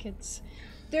 3 white kids.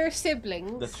 They're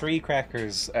siblings. The 3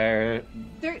 crackers are...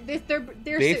 They're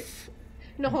Biff.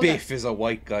 No, hold Biff on. is a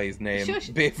white guy's name. Shush.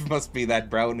 Biff must be that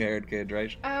brown-haired kid,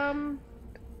 right? Oh.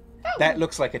 That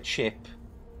looks like a chip.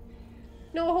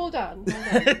 No, hold on.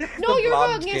 No, you're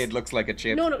wrong. The blonde kid looks like a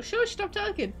chip. No, shush, stop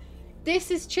talking.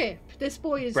 This is Chip. This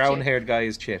boy is brown-haired guy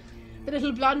is Chip. The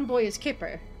little blonde boy is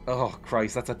Kipper. Oh,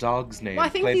 Christ, that's a dog's name. Well,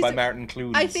 played by Martin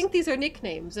Clunes. I think these are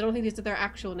nicknames. I don't think these are their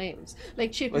actual names.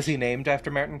 Like Chip. Was he named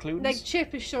after Martin Clunes? Like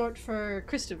Chip is short for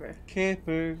Christopher.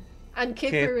 Kipper. And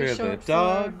Kipper is short the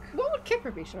dog. for... What would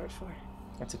Kipper be short for?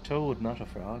 That's a toad, not a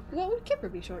frog. What would Kipper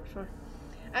be short for?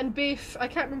 And Biff, I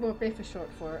can't remember what Biff is short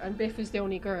for. And Biff is the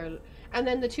only girl. And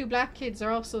then the 2 black kids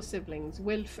are also siblings,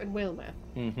 Wilf and Wilma.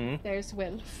 There's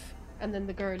Wilf. And then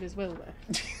the girl is Wilma.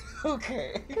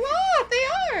 Okay. What?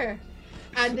 They are!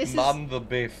 And this Mom the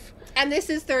Biff. And this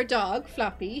is their dog,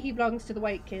 Floppy. He belongs to the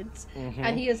white kids.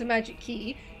 And he has a magic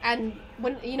key. And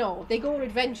when, they go on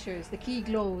adventures, the key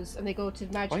glows and they go to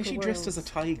magical worlds. Why is she dressed as a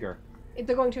tiger?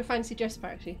 They're going to a fancy dress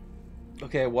party.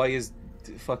 Okay, why is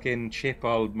fucking Chip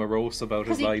all morose about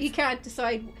his life? He can't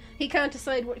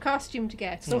decide what costume to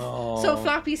get. So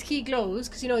Floppy's key glows,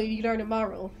 because you learn a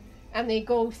moral. And they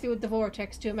go through the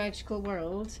vortex to a magical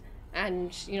world.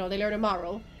 And, they learn a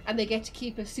moral. And they get to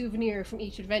keep a souvenir from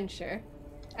each adventure.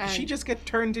 Did she just get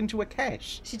turned into a cat?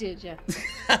 She did, yeah.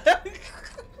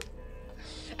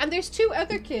 And there's 2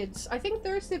 other kids. I think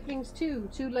they're siblings too.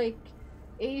 2 like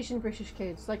Asian British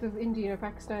kids, like of Indian or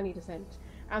Pakistani descent.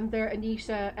 And they're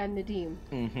Anisha and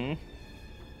Nadeem.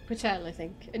 Patel, I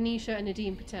think. Anisha and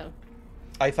Nadeem Patel.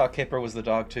 I thought Kipper was the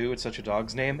dog too. It's such a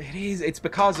dog's name. It is. It's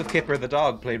because of Kipper the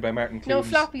dog, played by Martin Clunes. No,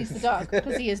 Floppy's the dog,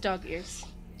 because he has dog ears.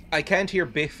 I can't hear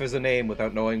Biff as a name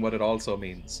without knowing what it also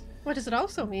means. What does it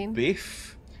also mean?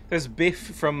 Biff. There's Biff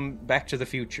from Back to the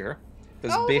Future.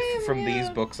 There's Biff from these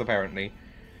books, apparently.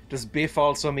 Does Biff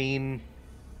also mean...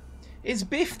 Is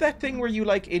Biff that thing where you,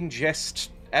 ingest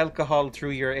alcohol through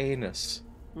your anus?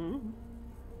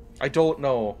 I don't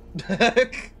know.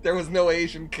 There was no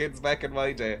Asian kids back in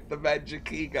my day. The magic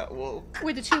key got woke.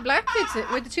 With the 2 black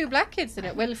kids in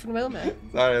it, Wilf and Wilma.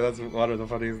 Sorry, that's one of the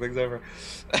funniest things ever.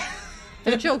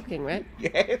 They're joking, right?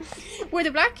 Yes. Were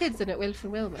the black kids in it, Wilf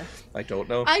and Wilma? I don't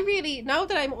know. Now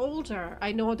that I'm older,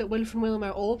 I know that Wilf and Wilma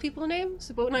are old people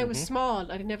names, but when I was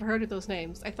small, I'd never heard of those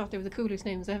names. I thought they were the coolest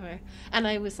names ever. And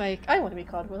I was like, I want to be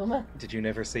called Wilma. Did you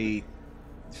never see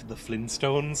the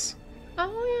Flintstones?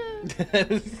 Oh, yeah.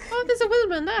 Oh, there's a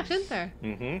Wilma in that, isn't there?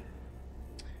 Mm-hmm.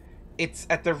 It's,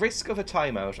 at the risk of a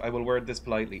timeout, I will word this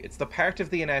politely, it's the part of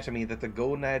the anatomy that the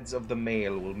gonads of the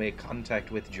male will make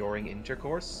contact with during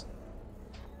intercourse.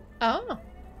 Oh.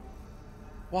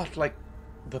 What, like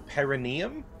the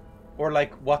perineum? Or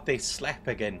like what they slap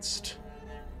against?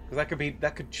 Because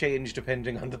that could change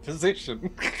depending on the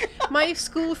position. My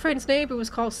school friend's neighbour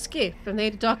was called Skip, and they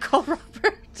had a dog called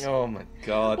Robert. Oh my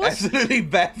god, What? absolutely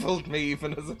baffled me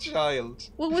even as a child.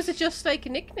 Well, was it just like a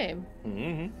nickname?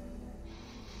 Mm-hmm.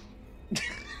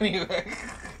 Anyway,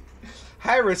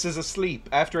 Harris is asleep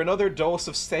after another dose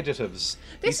of sedatives.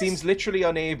 He seems literally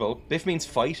unable. Biff means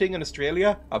fighting in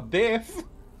Australia. A biff.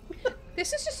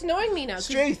 This is just annoying me now.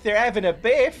 Straight, they're having a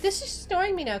biff. This is just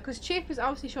annoying me now, because Chip is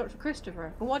obviously short for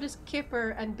Christopher. But what is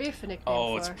Kipper and Biff a nickname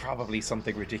Oh, for? it's probably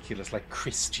something ridiculous like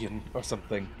Christian or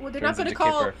something. Well, they're not Turns going to into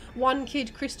call Kipper. one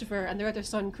kid Christopher and their other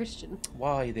son Christian.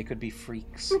 Why? They could be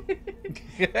freaks.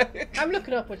 I'm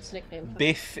looking up what its nickname for.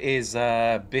 Biff is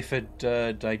Bifid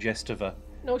digestiva.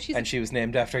 No, she's... And she was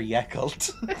named after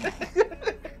Yakult.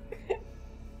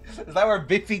 Is that where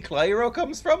Biffy Clyro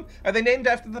comes from? Are they named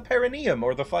after the perineum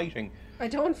or the fighting? I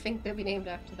don't think they'll be named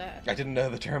after that. I didn't know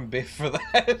the term Biff for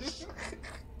that.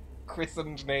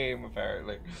 Christened name,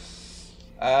 apparently.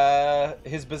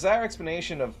 His bizarre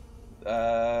explanation of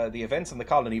the events in the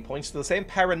colony points to the same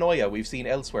paranoia we've seen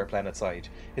elsewhere planetside.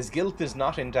 His guilt is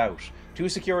not in doubt. 2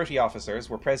 security officers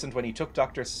were present when he took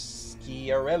Dr.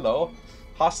 Schiarello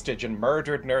hostage and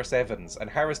murdered Nurse Evans, and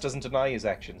Harris doesn't deny his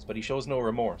actions, but he shows no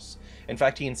remorse. In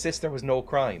fact, he insists there was no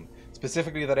crime,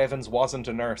 specifically that Evans wasn't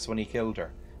a nurse when he killed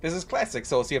her. This is classic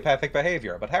sociopathic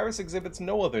behaviour, but Harris exhibits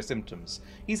no other symptoms.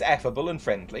 He's affable and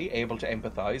friendly, able to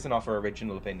empathise and offer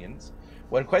original opinions.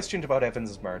 When questioned about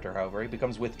Evans' murder, however, he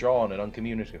becomes withdrawn and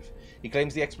uncommunicative. He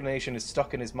claims the explanation is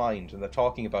stuck in his mind and that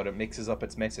talking about it mixes up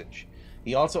its message.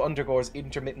 He also undergoes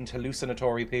intermittent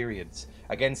hallucinatory periods,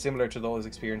 again similar to those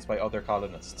experienced by other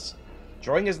colonists.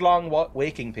 During his long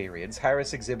waking periods,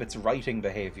 Harris exhibits writing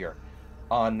behaviour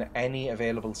on any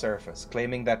available surface,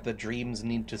 claiming that the dreams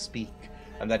need to speak,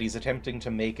 and that he's attempting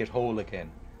to make it whole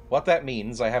again. What that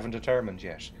means, I haven't determined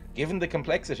yet. Given the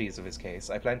complexities of his case,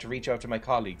 I plan to reach out to my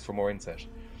colleagues for more insight.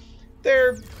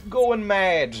 They're going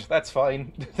mad. That's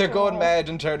fine. They're going mad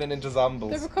and turning into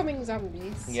zombies. They're becoming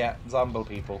zombies. Yeah, zombie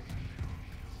people.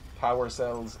 Power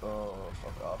cells. Oh,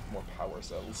 fuck off. More power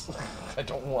cells. I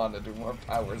don't want to do more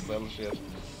power cell shit.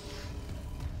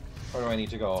 Where do I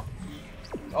need to go?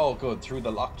 Oh, good. Through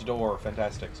the locked door.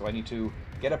 Fantastic. So I need to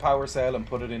get a power cell and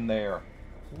put it in there.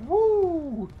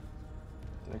 Woo!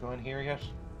 Did I go in here yet?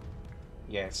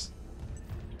 Yes.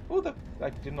 Oh, I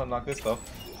didn't unlock this though.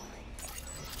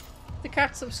 The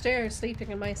cat's upstairs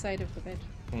sleeping on my side of the bed.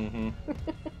 Mm-hmm.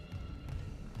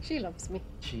 She loves me.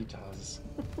 She does.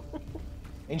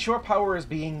 Ensure power is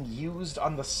being used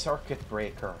on the circuit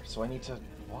breaker. So I need to...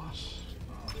 What?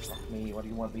 Oh, fuck me. What do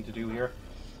you want me to do here?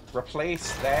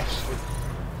 Replace that with...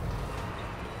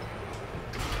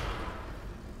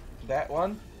 that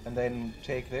one. And then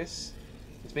take this.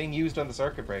 It's being used on the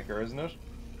circuit breaker, isn't it?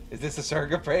 Is this a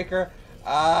circuit breaker?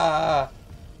 Ah!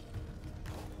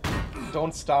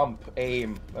 Don't stomp.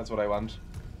 Aim. That's what I want.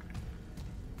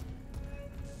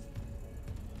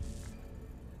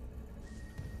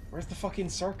 Where's the fucking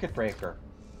circuit breaker?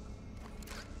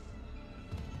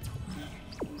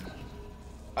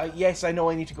 Yes, I know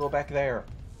I need to go back there.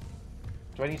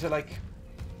 Do I need to, like,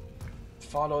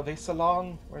 follow this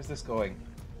along? Where's this going?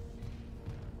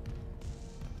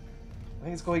 I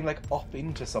think it's going, like, up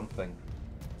into something.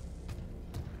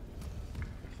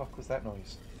 The fuck was that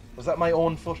noise? Was that my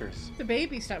own footers? The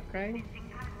baby stopped crying.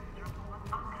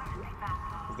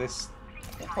 Is this...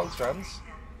 pulse strands?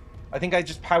 I think I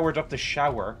just powered up the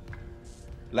shower.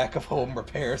 Lack of home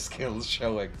repair skills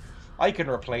showing. I can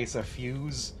replace a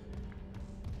fuse.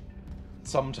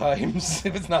 Sometimes,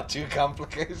 if it's not too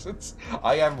complicated.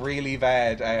 I am really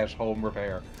bad at home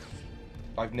repair.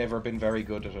 I've never been very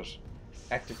good at it.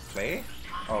 Active play?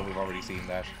 Oh, we've already seen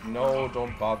that. No,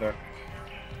 don't bother.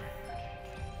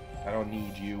 I don't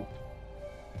need you.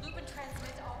 Lupin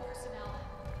transmit to all personnel.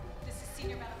 This is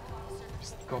Senior Medical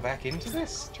Officer. Go back into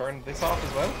this? Turn this off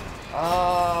as well?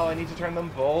 Oh, I need to turn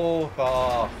them both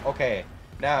off. Okay,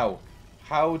 now,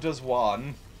 how does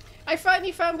one... I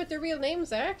finally found what their real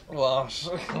names are. What?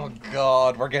 Oh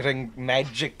god, we're getting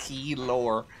magic key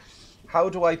lore. How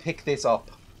do I pick this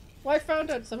up? Well, I found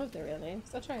out some of their real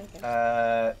names. I'll try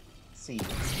again. C.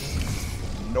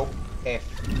 Nope. F.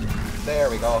 There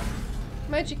we go.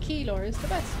 Magic Keylor is the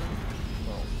best one.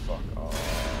 Oh, fuck off.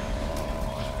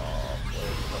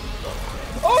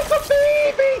 Oh, it's a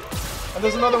baby! And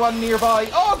there's another one nearby.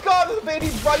 Oh god, there's a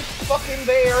baby right fucking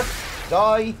there.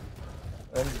 Die.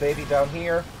 And the baby down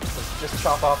here. Just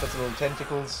chop off its little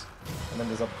tentacles. And then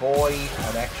there's a boy,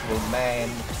 an actual man.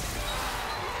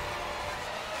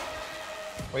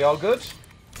 We all good?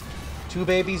 2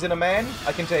 babies and a man?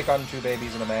 I can take on 2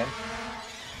 babies and a man.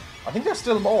 I think there's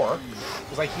still more.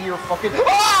 Because I hear fucking...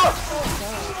 Ah!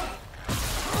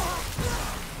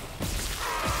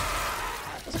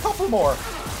 There's a couple more.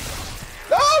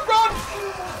 Oh, run!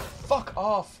 Fuck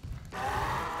off.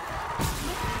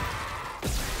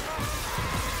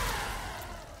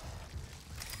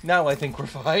 Now I think we're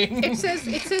fine. It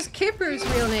says Kipper's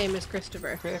real name is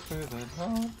Christopher.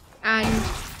 And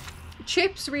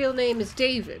Chip's real name is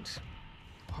David.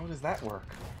 How does that work?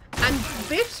 And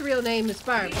Biff's real name is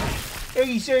Barbara.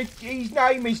 His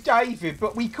name is David,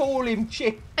 but we call him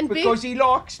Chip And because he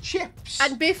likes chips.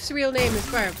 And Biff's real name is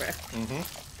Barbara. Mm-hmm.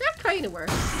 That kind of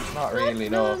works. Not really,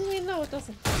 no. No, it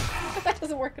doesn't. That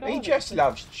doesn't work at all. He just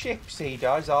loves chips, he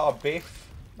does. Oh, Biff.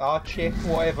 Oh, Chip,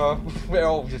 whatever. We're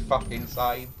all just fucking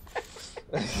same.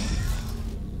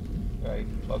 Right,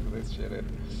 plug this shit in.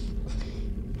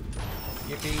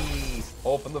 Yippee!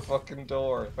 Open the fucking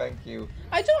door, thank you.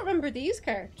 I don't remember these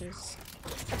characters.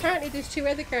 Apparently there's 2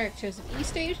 other characters of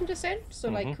East Asian descent, so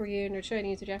like Korean or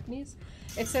Chinese or Japanese.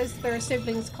 It says there are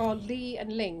siblings called Lee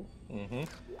and Ling.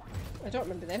 I don't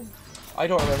remember them. I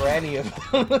don't remember any of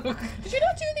them. Did you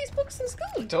not do these books in school?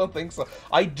 I don't think so.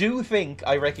 I do think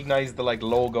I recognise the like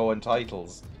logo and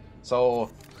titles. So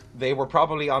they were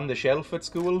probably on the shelf at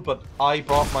school, but I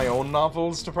brought my own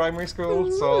novels to primary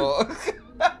school, so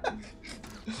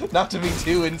not to be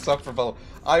too insufferable.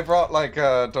 I brought like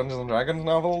Dungeons and Dragons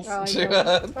novels. Oh,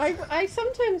 I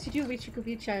sometimes do wish you could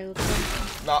be a child.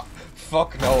 Not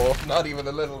fuck no, not even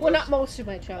a little. Well, bit. not most of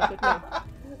my childhood, no.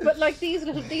 But like these,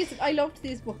 I loved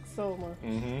these books so much.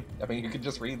 I mean, you can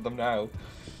just read them now.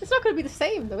 It's not going to be the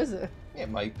same, though, is it? It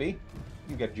might be.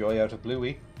 You get joy out of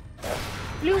Bluey.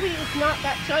 Bluey is not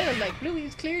that childlike. Bluey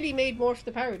is clearly made more for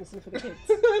the parents than for the kids.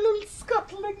 A little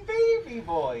scuttling baby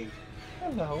boy.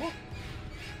 Hello.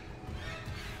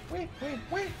 Wait.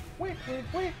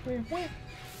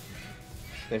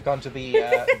 They've gone to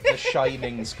the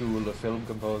Shining School of Film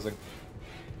Composing.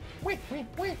 Wait.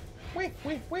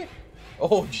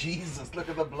 Oh Jesus! Look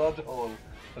at the blood hole.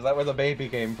 Is that where the baby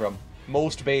came from?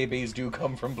 Most babies do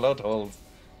come from blood holes.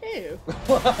 Ew.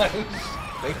 What?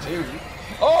 They do.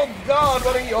 Oh God!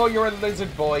 What are you? Oh, you're a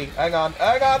lizard boy. Hang on.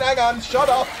 Shut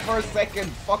up for a second.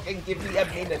 Fucking give me a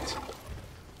minute.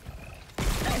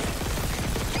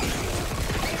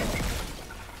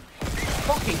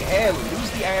 Fucking hell!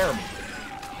 Lose the arm.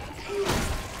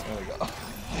 There we go.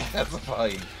 That's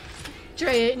fine.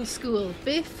 Dreya in school.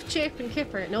 Biff, Chip, and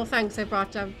Kipper. No thanks, I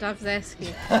brought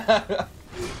Dostoevsky.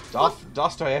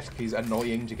 Dostoevsky's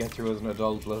annoying to get through as an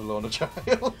adult, let alone a child.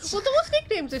 Well, those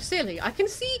nicknames are silly. I can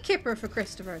see Kipper for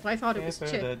Christopher. I thought it was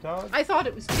Chip. I thought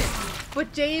it was Chip.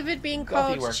 But David being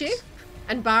called Chip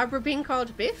and Barbara being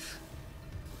called Biff?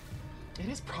 It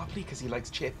is probably because he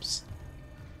likes chips.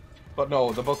 But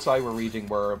no, the books I were reading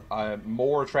were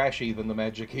more trashy than the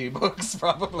Magic Key books,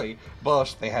 probably.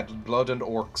 But they had blood and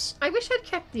orcs. I wish I'd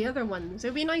kept the other ones. It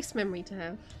would be a nice memory to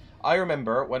have. I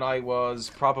remember when I was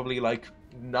probably like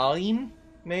 9,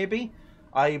 maybe,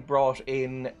 I brought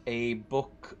in a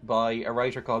book by a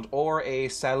writer called R.A.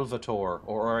 Salvatore,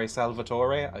 or R.A.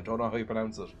 Salvatore, I don't know how you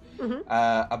pronounce it,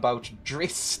 about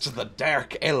Drist, the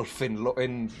dark elf in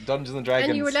Dungeons and Dragons.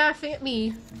 And you were laughing at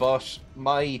me. But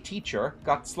my teacher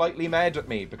got slightly mad at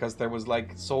me because there was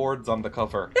like swords on the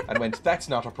cover and went, "That's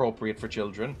not appropriate for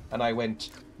children." And I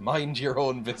went, "Mind your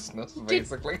own business,"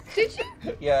 basically. Did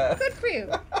you? Yeah. Good for you.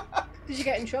 Did you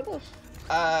get in trouble?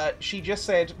 She just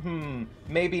said,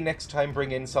 maybe next time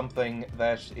bring in something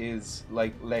that is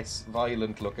like less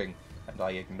violent looking. And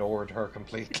I ignored her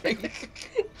completely.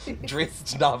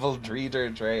 Drist novel reader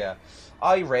Dreya.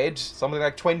 I read something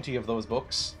like 20 of those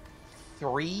books.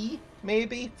 3,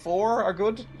 maybe? 4 are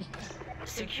good.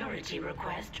 Security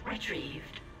request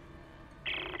retrieved.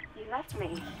 You left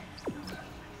me.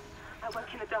 I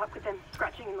woke in the dark with them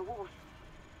scratching in the walls.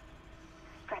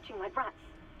 Scratching my brats.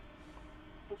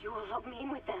 And you all locked me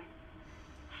in with them.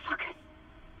 Fuckers.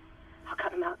 I'll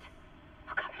cut them out.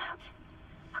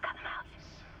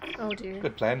 Oh dear.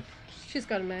 Good plan. She's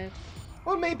got mad.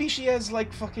 Well, maybe she has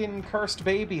like fucking cursed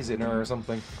babies in her or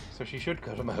something. So she should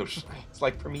cut them out. It's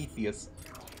like Prometheus.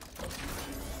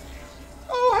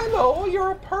 Oh, hello,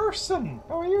 you're a person.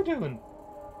 How are you doing?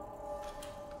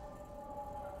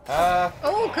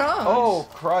 Oh God! Oh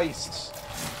Christ.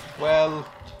 Well,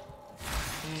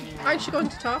 Aren't you going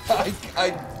to talk?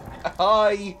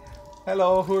 hi.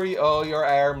 Hello, who are you? Oh, your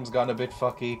arm's gone a bit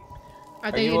fucky.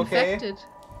 Are they you okay? infected?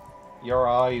 Your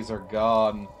eyes are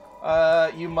gone.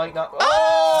 You might not.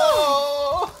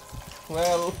 Oh!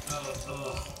 Well.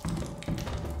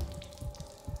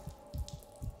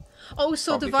 Oh,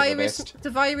 so the Probably for the virus, best. the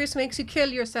virus makes you kill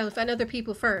yourself and other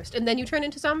people first, and then you turn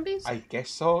into zombies. I guess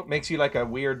so. It makes you like a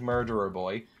weird murderer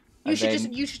boy. You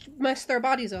should mess their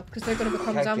bodies up because they're going to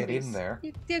become Can't zombies. get in there.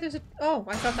 Yeah, there's a. Oh,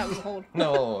 I thought that was a hole.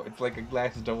 No, it's like a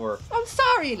glass door I'm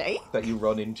sorry, Lee. that you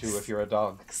run into if you're a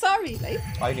dog. Sorry, Lee.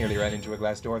 I nearly ran into a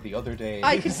glass door the other day.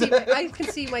 I can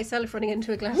see myself running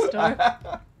into a glass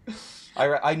door.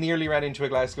 I nearly ran into a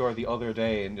glass door the other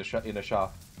day in a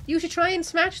shop. You should try and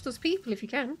smash those people if you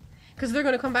can, because they're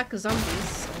going to come back as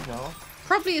zombies. No,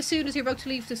 Probably as soon as you're about to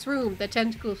leave this room, the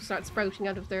tentacles will start sprouting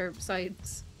out of their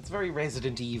sides. it's very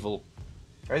Resident Evil.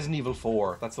 Resident Evil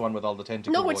 4. That's the one with all the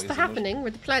tentacles. No, it's the Happening,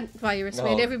 where the plant virus Oh,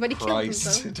 made everybody kill Christ.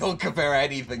 themselves. Don't compare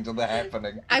anything to the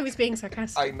Happening. I was being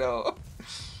sarcastic. I know.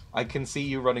 I can see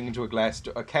you running into a glass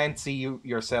door. I can't see you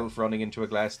yourself running into a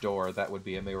glass door. That would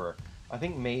be a mirror. I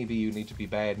think maybe you need to be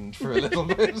banned for a little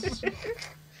bit.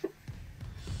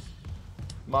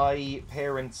 My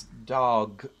parents'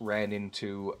 dog ran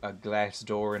into a glass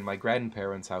door in my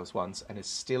grandparents' house once and is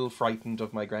still frightened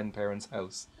of my grandparents'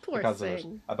 house Poor because of it.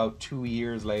 thing. About 2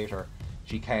 years later,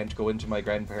 she can't go into my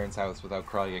grandparents' house without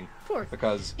crying. Poor.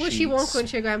 Because Well, she won't go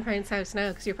into your grandparents' house now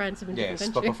because your parents have been Yes,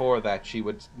 different but country. before that, she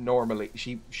would normally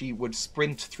she would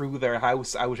sprint through their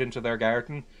house out into their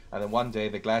garden, and then one day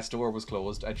the glass door was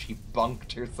closed and she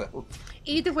bonked herself.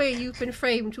 Either way, you've been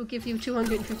framed. We'll give you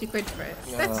 250 quid for it.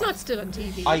 That's not still on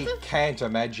TV. I is it? can't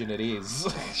imagine it is.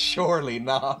 Surely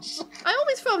not. I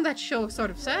always found that show sort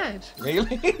of sad.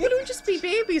 Really? But it would just be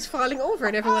babies falling over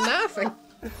and everyone laughing.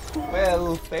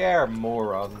 Well, they are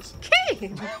morons. Okay.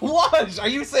 What? Are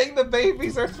you saying the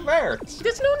babies are smart?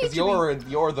 There's no need Because to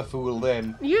you're the fool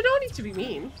then. be. You don't need to be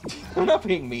mean. I'm not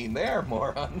being mean. They are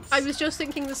morons. I was just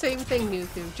thinking the same thing,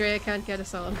 Nuku. Dreya can't get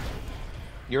us on.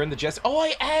 You're in the just. Oh,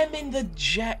 I am in the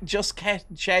just cat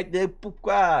chat.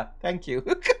 Thank you.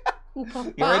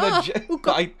 You're in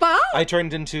a I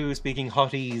turned into speaking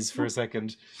hotties for a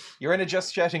second. You're in a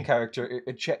just chatting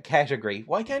category.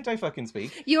 Why can't I fucking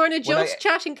speak? You're in a When just I-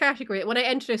 chatting category. When I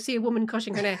entered, I see a woman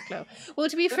cutting her neck now. Well,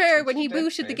 to be fair, when he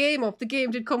boosted the game up, the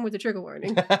game did come with a trigger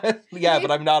warning. Yeah,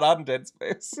 but I'm not on Dead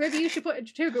Space. Maybe you should put a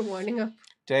trigger warning up.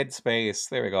 Dead Space.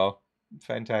 There we go.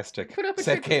 Fantastic. Put up a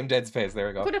Set trigger- game Dead Space. There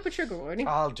we go. Put up a trigger warning.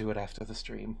 I'll do it after the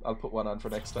stream. I'll put one on for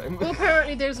next time. Well,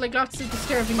 apparently there's like lots of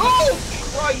disturbing Oh,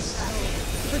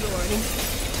 Christ! trigger warning.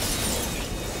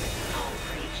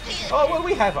 Oh, well,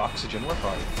 we have oxygen. We're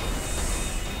fine.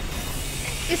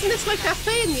 Isn't this like that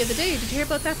plane the other day? Did you hear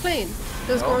about that plane?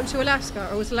 That was No. going to Alaska,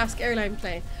 or was Alaska Airline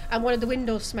plane, and one of the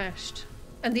windows smashed,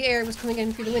 and the air was coming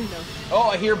in through the window. Oh,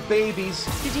 I hear babies.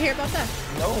 Did you hear about that?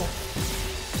 No.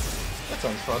 That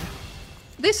sounds fun.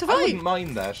 They I survived. wouldn't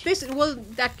mind that.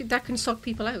 That can suck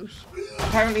people out.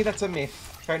 Apparently that's a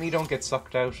myth. Apparently you don't get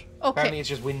sucked out. Okay. Apparently it's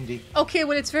just windy. Okay,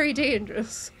 well it's very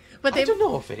dangerous. But I they don't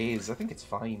know if it is. I think it's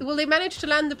fine. well they managed to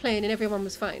land the plane and everyone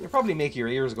was fine. Probably make your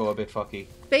ears go a bit fucky.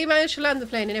 They managed to land the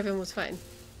plane and everyone was fine.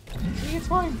 See, it's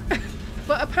fine.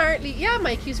 But apparently, yeah,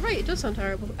 Mike, he's right. It does sound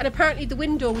horrible. And apparently, the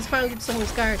window was found in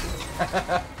someone's garden.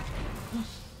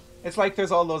 It's like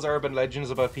there's all those urban legends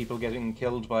about people getting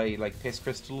killed by like piss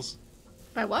crystals.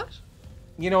 By what?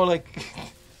 You know, like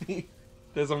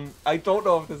I don't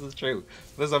know if this is true.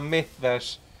 There's a myth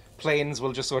that planes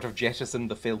will just sort of jettison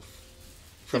the filth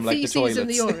from The like the feces toilets. and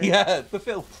the urine. Yeah, the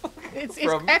filth. It's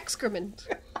From- excrement.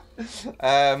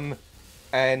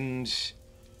 And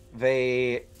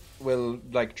they will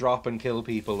like drop and kill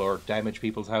people or damage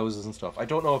people's houses and stuff. I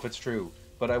don't know if it's true,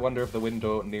 but I wonder if the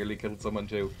window nearly killed someone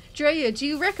too. Dreya, do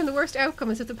you reckon the worst outcome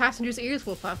is if the passenger's ears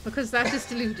will pop? Because that is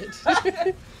deluded.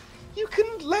 You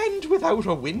can land without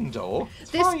a window.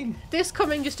 It's fine. This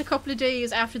coming just a couple of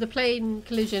days after the plane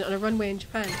collision on a runway in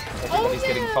Japan. Everybody's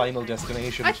getting Final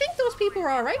Destination. I think those people were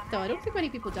alright though. I don't think many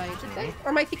people died, did they?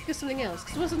 Or am I thinking of something else?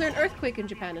 Because wasn't there an earthquake in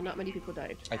Japan and not many people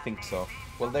died? I think so.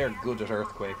 Well, they're good at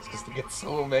earthquakes because they get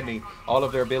so many. All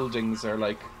of their buildings are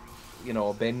like, you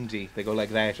know, bendy. They go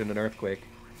like that in an earthquake.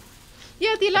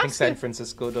 Yeah, the I think Alaska. San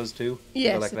Francisco does too. They go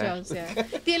Yes, like it that. does. Yeah,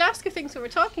 the Alaska things that we're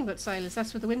talking about, Silas.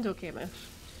 That's where the window came out.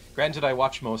 Granted, I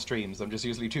watch most streams. I'm just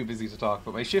usually too busy to talk.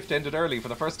 But my shift ended early for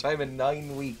the first time in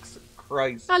 9 weeks.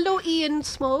 Christ. Hello, Ian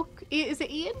Smoke. Is it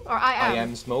Ian? Or I am? I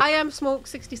am Smoke. I am Smoke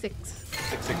 66.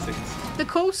 666. The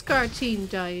Coast Guard team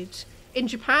died. In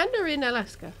Japan or in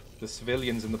Alaska? The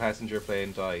civilians in the passenger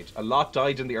plane died. A lot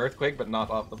died in the earthquake, but not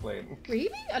off the plane. Really?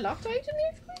 A lot died in the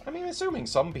earthquake? I mean, assuming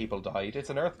some people died, it's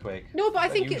an earthquake. No, but I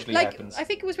That think usually happens. I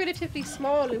think it was relatively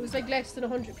small. It was like less than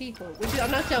 100 people. Which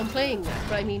I'm not downplaying that,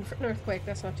 but I mean for an earthquake,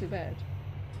 that's not too bad.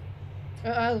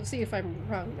 I'll see if I'm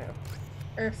wrong now.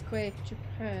 Earthquake,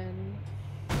 Japan.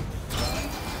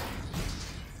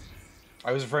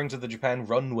 I was referring to the Japan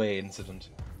runway incident.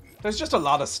 There's just a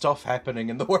lot of stuff happening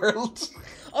in the world.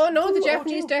 Oh no, the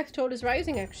Japanese death toll is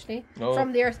rising actually Oh.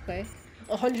 from the earthquake.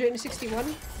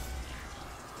 161.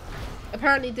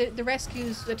 Apparently the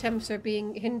rescues attempts are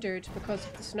being hindered because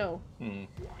of the snow.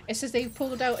 It says they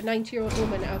pulled out a 90-year-old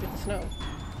woman out of the snow.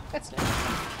 That's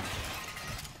nice.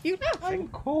 You laughing? I'm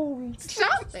cold.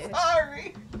 Stop it.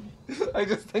 Sorry. I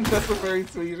just think that's a very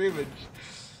sweet image.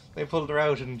 They pulled her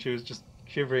out and she was just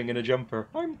shivering in a jumper.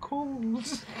 I'm cold.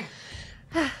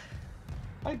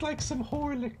 I'd like some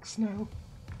Horlicks now.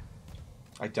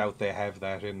 I doubt they have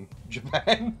that in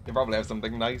Japan. They probably have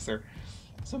something nicer.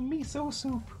 Some miso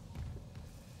soup.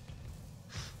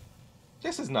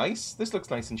 This is nice. This looks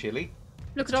nice and chilly.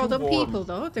 Look It's at all too them warm. people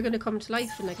though. They're going to come to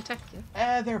life and like attack you.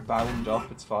 They're bound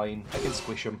up. It's fine. I can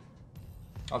squish them.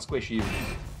 I'll squish you.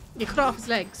 You cut off his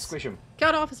legs. Squish him.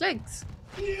 Cut off his legs.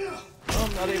 Oh,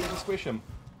 I'm not able to squish him.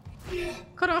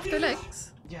 Cut off their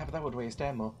legs. Yeah, but that would waste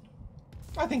ammo.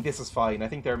 I think this is fine. I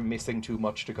think they're missing too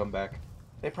much to come back.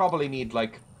 They probably need,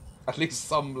 like, at least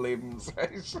some limbs,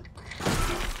 right?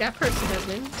 That person has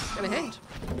limbs and a head.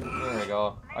 There we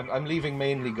go. I'm leaving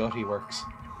mainly gutty works.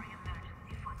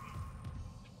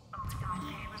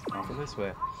 Over this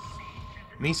way.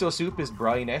 Miso soup is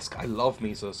brine-esque. I love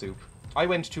miso soup. I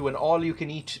went to an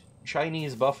all-you-can-eat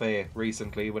Chinese buffet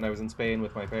recently when I was in Spain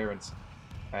with my parents.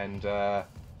 And,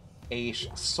 ate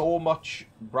so much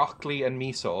broccoli and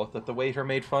miso that the waiter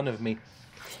made fun of me.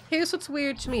 Here's what's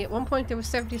weird to me. At one point there was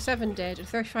 77 dead and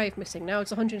 35 missing. Now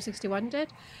it's 161 dead.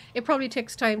 It probably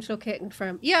takes time to locate and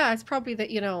confirm. Yeah, it's probably that,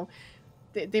 you know,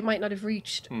 they might not have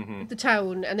reached the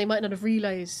town and they might not have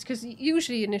realised. Because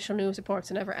usually initial news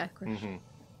reports are never accurate.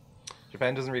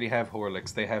 Japan doesn't really have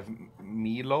Horlicks. They have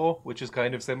Milo, which is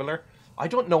kind of similar. I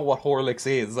don't know what Horlicks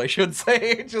is, I should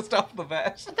say, just off the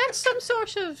bat. That's some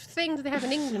sort of thing that they have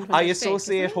in England. when I they're sick,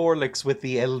 associate isn't it? Horlicks with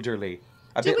the elderly.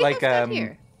 A Do bit we like have that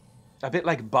here? a bit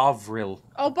like Bovril.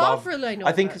 Oh, Bovril, I know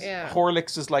I think that, yeah.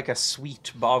 Horlicks is like a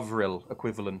sweet Bovril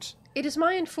equivalent. It is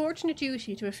my unfortunate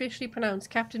duty to officially pronounce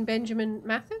Captain Benjamin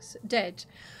Mathis dead.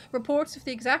 Reports of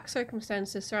the exact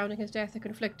circumstances surrounding his death are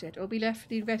conflicted. It will be left for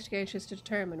the investigators to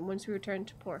determine once we return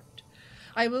to port.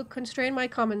 I will constrain my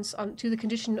comments to the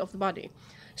condition of the body.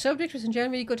 Subject was in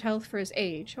generally good health for his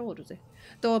age. How old was he?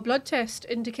 Though a blood test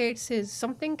indicates his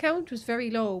something count was very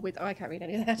low with... Oh, I can't read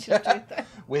any of that.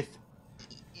 With...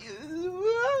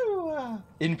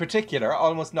 In particular,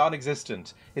 almost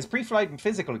non-existent. His pre-flight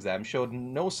physical exam showed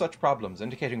no such problems,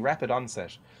 indicating rapid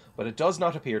onset, but it does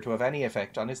not appear to have any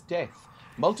effect on his death.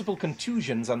 Multiple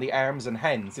contusions on the arms and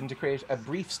hands indicate a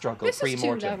brief struggle This is too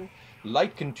pre-mortem. long.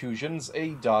 Light contusions,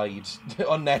 he died.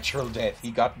 Unnatural death.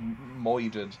 He got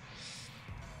moided.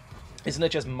 Isn't it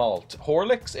just malt?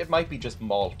 Horlicks? It might be just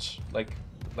malt. Like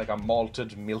a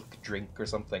malted milk drink or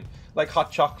something. Like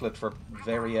hot chocolate for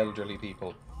very elderly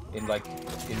people. In like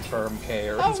infirm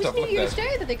care Oh, and it was stuff New like Year's that.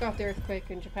 Day that they got the earthquake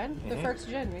in Japan. The 1st of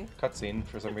January. Cutscene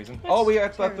for some reason. That's Oh, we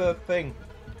got the terrible. thing.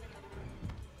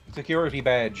 Security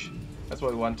badge. That's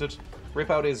what we wanted. Rip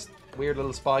out his weird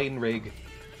little spine rig.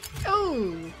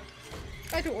 Oh!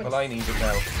 I don't want Well, I need it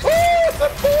now. Oh, it's a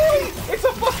boy! It's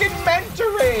a fucking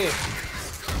manta ray!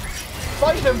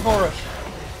 Fight him for it!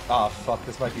 Ah, fuck,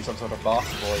 this might be some sort of boss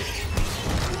boy.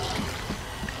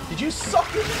 Did you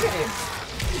suck into him?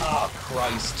 Ah,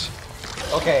 Christ.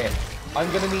 Okay,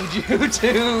 I'm gonna need you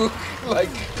to, like,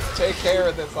 take care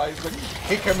of this Isaac.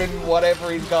 Kick him in whatever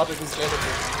he's got in his genitals.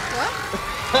 What?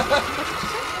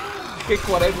 Kick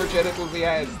whatever genitals he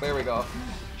has. There we go.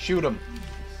 Shoot him.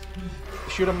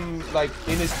 Shoot him, like,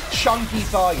 in his chunky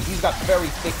thighs. He's got very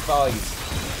thick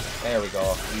thighs. There we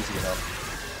go. Easy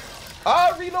enough.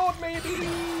 Ah, reload maybe!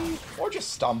 Or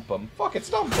just stomp him. Fuck it,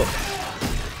 stomp him.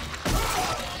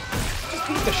 Just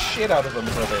beat the shit out of him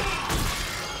for a bit.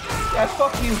 Yeah,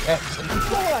 fuck you, Captain.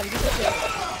 Go on, do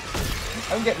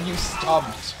it. I'm getting you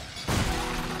stomped.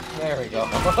 There we go.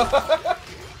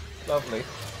 Lovely.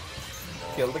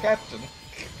 Kill the captain.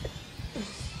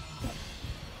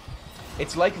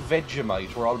 It's like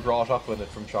Vegemite. We're all brought up with it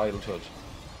from childhood.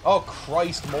 Oh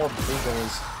Christ, more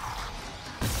boogers.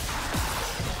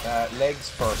 Legs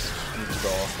first need to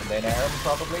go, and then arm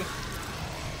probably.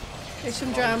 There's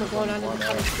some drama going on in the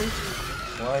comic book.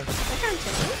 Why? I can't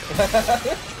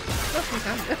say it. Nothing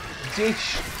can.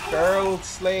 Dish, girl,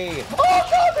 slay. Oh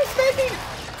god, there's baby!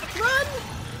 Run!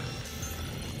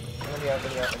 Let me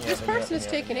out. This person is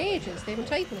taking ages. They've been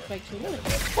typing it for like 2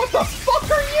 minutes. What the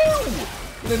fuck are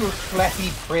you? Little flappy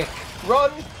prick.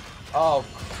 Run! Oh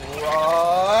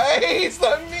Christ!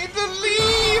 I need to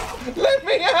leave! Let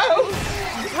me out!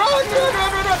 Run!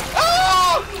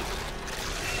 Oh!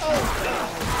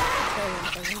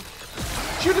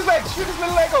 Shoot his legs! Shoot his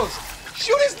little Legos!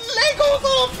 Shoot his Legos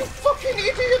off, you fucking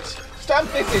idiot!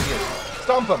 Stamp this idiot!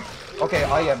 Stomp him! Okay,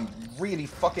 I am really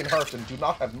fucking hurt and do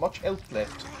not have much health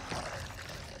left.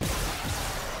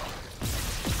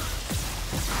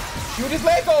 Shoot his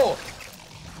Lego!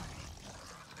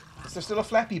 Is there still a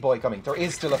flappy boy coming? There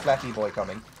is still a flappy boy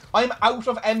coming. I'm out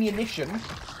of ammunition.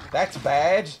 That's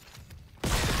bad.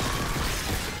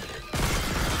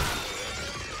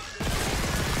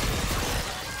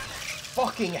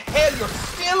 Fucking hell, you're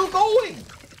still going!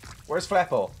 Where's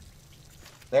Flappo?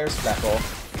 There's Flappo.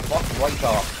 Fuck right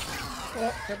off.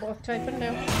 Oh, they're both typing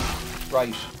now.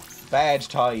 Right. Bad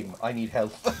time. I need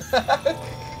help.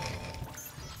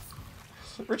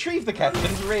 Retrieve the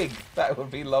captain's rig. That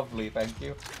would be lovely, thank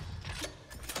you.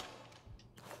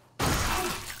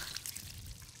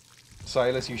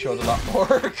 Silas, you showed a lot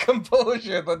more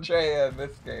composure than Dreya in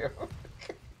this game.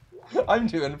 I'm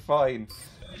doing fine.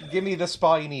 Give me the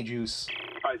spiny juice.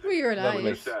 Isaac, Well, you're Lovely.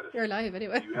 alive. status. You're alive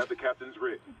anyway. You have the captain's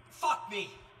rig. Fuck me!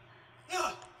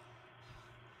 Ugh.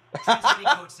 Transmitting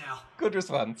codes now. Good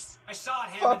response. I saw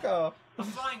it Fuck happen. off. A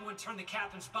flying one turned the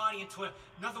captain's body into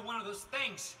another one of those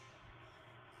things.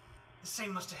 The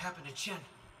same must have happened to Chen.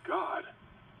 God.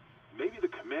 Maybe the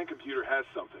command computer has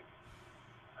something.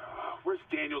 Where's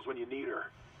Daniels when you need her?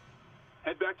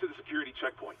 Head back to the security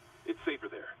checkpoint. It's safer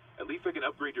there. At least I can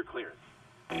upgrade your clearance.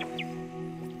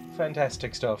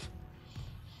 Fantastic stuff.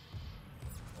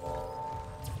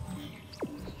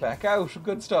 Back out.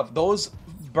 Good stuff. Those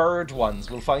bird ones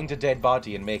will find a dead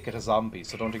body and make it a zombie,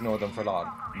 so don't ignore them for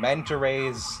long. Manta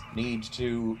rays need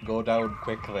to go down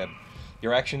quick then.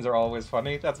 Your actions are always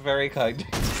funny. That's very kind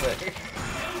to say.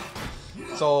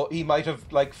 So he might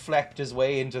have, like, flapped his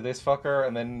way into this fucker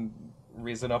and then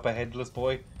risen up a headless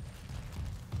boy.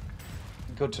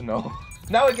 Good to know.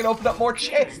 Now I can open up more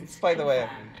chests, by the way.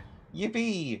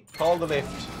 Yippee! Call the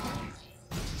lift.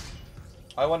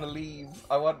 I want to leave.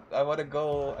 I want to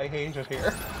go. I hate it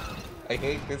here. I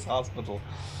hate this hospital.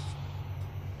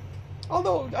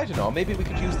 Although, I don't know, maybe we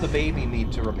could use the baby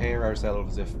meat to repair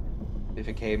ourselves if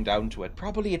it came down to it.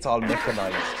 Probably it's all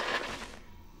mechanized.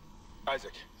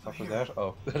 Isaac, What was that?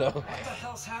 Oh, no. What the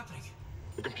hell's happening?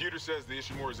 the computer says the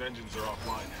Ishimura's engines are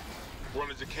offline. We're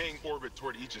on a decaying orbit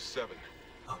toward Aegis 7.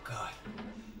 Oh god.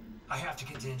 I have to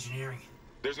get to engineering.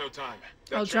 There's no time.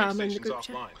 I'll That training drama in the station's group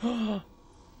chat. offline.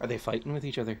 Are they fighting with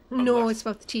each other? No, it's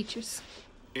about the teachers.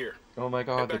 Here. Oh my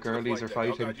god, head the back to girlies are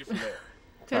flight deck. I'll fighting. guide you from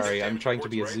there. Sorry, I'm trying to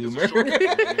be a Port's right, zoomer. there's a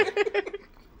shortcut.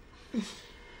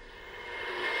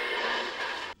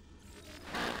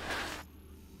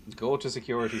 Go to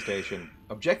security station.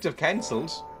 Objective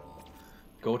cancelled.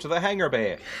 Go to the hangar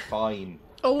bay. Fine.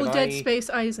 Oh, Can Dead I- Space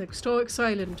Isaac, stoic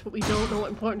silent, but we don't know what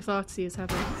important thoughts he is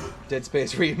having. Dead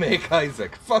Space remake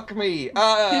Isaac. Fuck me.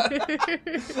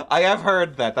 I have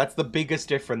heard that. That's the biggest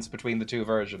difference between the two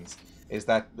versions. Is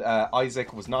that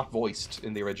Isaac was not voiced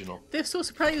in the original. This so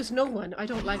surprised no one. I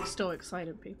don't like stoic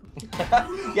silent people.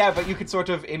 Yeah, but you could sort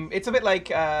of... it's a bit like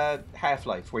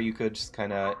Half-Life, where you could just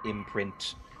kind of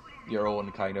imprint your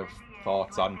own kind of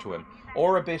thoughts onto him.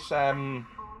 Or a bit...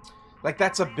 like,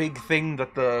 that's a big thing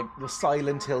that the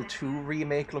Silent Hill 2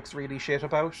 remake looks really shit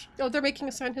about. Oh, they're making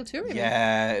a Silent Hill 2 remake?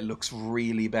 Yeah, it looks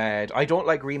really bad. I don't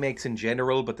like remakes in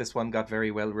general, but this one got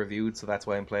very well reviewed, so that's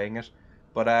why I'm playing it.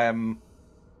 But,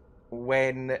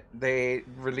 when they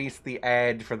released the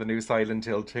ad for the new Silent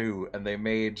Hill 2, and they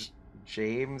made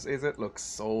James, look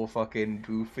so fucking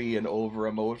goofy and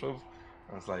over-emotive,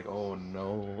 I was like, oh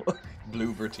no,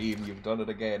 Bloober team, you've done it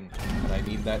again. And I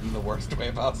mean that in the worst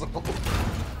way possible.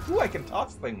 Ooh, I can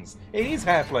toss things. It is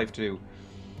Half-Life 2.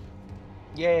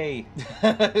 Yay.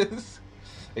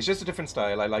 It's just a different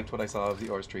style. I liked what I saw of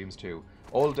your streams too.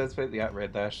 Old Dead Space, yeah,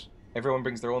 read that. Everyone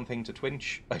brings their own thing to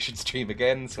Twinch. I should stream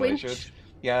again, so Twinch? I should.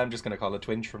 Yeah, I'm just going to call it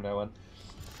Twinch from now on.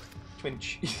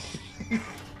 Twinch.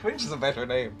 Twinch is a better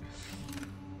name.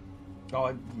 Oh,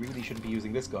 I really shouldn't be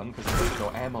using this gun because there's no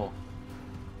ammo.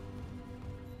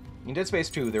 In Dead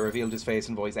Space 2, they revealed his face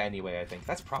and voice anyway, I think.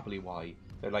 That's probably why.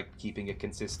 They're, like, keeping it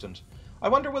consistent. I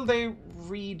wonder, will they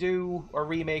redo or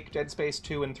remake Dead Space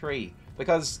 2 and 3?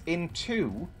 Because in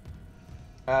 2,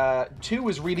 2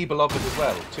 is really beloved as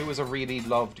well. 2 is a really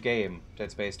loved game,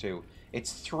 Dead Space 2.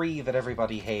 It's 3 that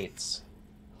everybody hates.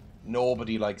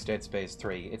 Nobody likes Dead Space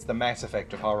 3. It's the Mass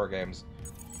Effect of horror games.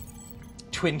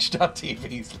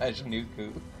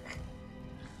 Twinch.tv/Nuku.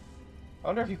 I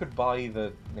wonder if you could buy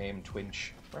the name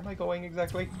Twinch. Where am I going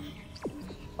exactly?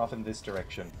 Off in this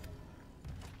direction.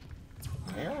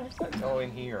 Where is that? Oh,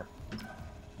 in here.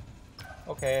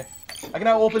 Okay. I can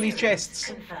now open these chests.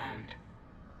 Confirmed.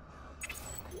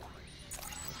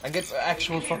 And get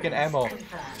actual fucking ammo.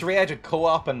 3-edged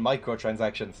co-op and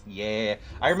microtransactions. Yeah.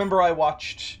 I remember I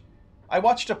watched a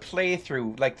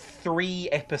playthrough, like 3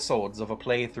 episodes of a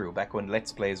playthrough back when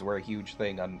Let's Plays were a huge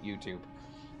thing on YouTube.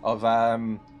 Of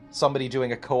somebody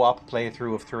doing a co-op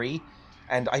playthrough of 3.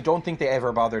 And I don't think they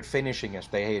ever bothered finishing it.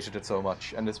 They hated it so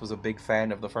much. And this was a big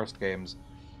fan of the first games.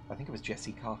 I think it was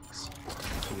Jesse Cox,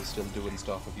 who is still doing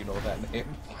stuff, if you know that name.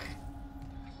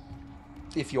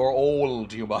 If you're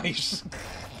old, you might.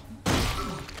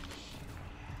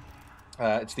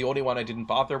 It's the only one I didn't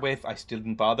bother with. I still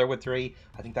didn't bother with 3.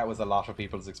 I think that was a lot of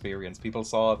people's experience. People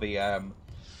saw the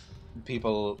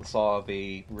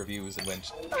reviews and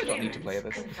went, I don't need to play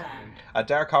this. A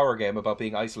dark horror game about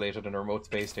being isolated in a remote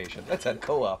space station. That's a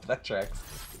co-op. That tracks.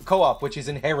 Co-op, which is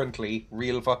inherently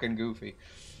real fucking goofy.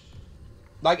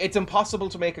 Like, it's impossible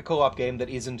to make a co-op game that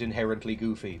isn't inherently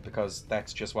goofy, because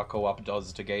that's just what co-op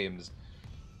does to games.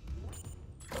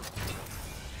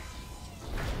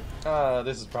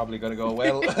 This is probably going to go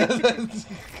well.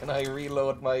 Can I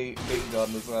reload my big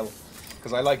gun as well?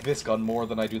 Because I like this gun more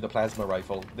than I do the plasma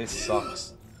rifle. This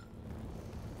sucks.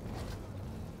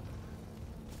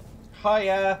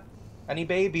 Hiya! Any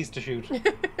babies to shoot?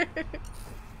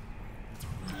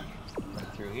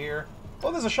 Through here.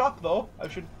 Oh, there's a shop though. I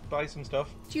should buy some stuff.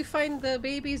 Do you find the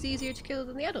babies easier to kill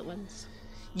than the adult ones?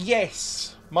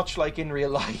 Yes, much like in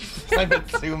real life, I'm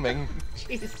assuming.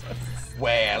 Jesus.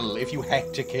 Well, if you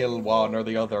had to kill one or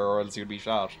the other, or else you'd be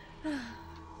shot.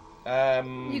 I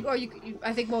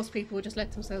think most people would just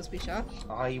let themselves be shot.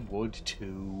 I would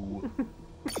too.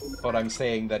 But I'm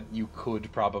saying that you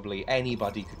could probably,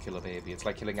 anybody could kill a baby. It's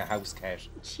like killing a house cat.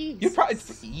 Jeez.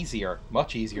 It's easier,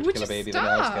 much easier to kill a baby than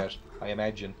a house cat, I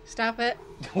imagine. Stop it.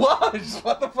 What?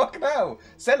 What the fuck now?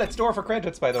 Sell it, store for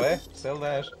credits, by the way. Sell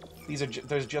that.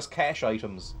 There's just cash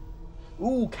items.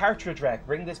 Ooh, cartridge rack.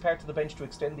 Bring this part to the bench to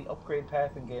extend the upgrade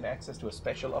path and gain access to a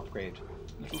special upgrade.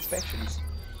 Little specials.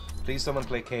 Please someone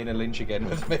play Kane and Lynch again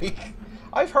with me.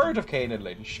 I've heard of Kane and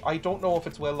Lynch. I don't know if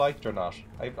it's well liked or not.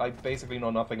 I basically know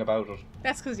nothing about it.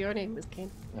 That's because your name is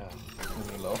Kane. Oh,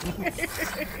 leave me alone.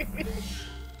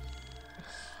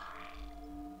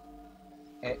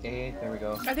 There we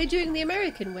go. Are they doing the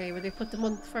American way where they put the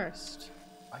month first?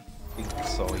 I think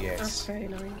so, yes. That's very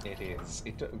annoying. It is.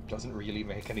 It doesn't really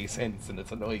make any sense and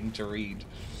it's annoying to read.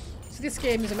 So this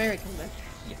game is American then?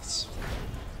 Yes.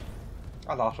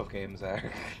 A lot of games are.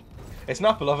 It's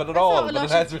not beloved at all, but it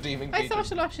has redeeming features. I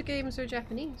thought a lot of games were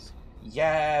Japanese.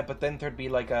 Yeah, but then there'd be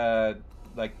like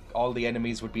all the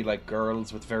enemies would be like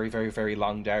girls with very, very, very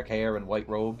long dark hair and white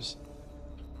robes.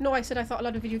 No, I said I thought a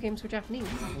lot of video games were Japanese.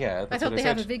 Yeah, that's I thought what they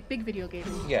said. have a big video game.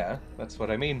 Yeah, that's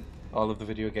what I mean. All of the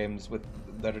video games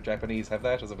that are Japanese have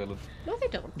that as a villain. No, they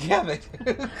don't. Yeah, they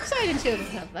do. Silent Hill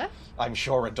doesn't have that. I'm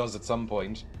sure it does at some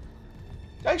point.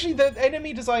 Actually, the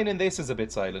enemy design in this is a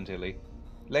bit Silent Hill-y.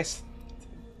 Less...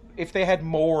 If they had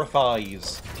more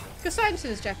thighs. Because Silent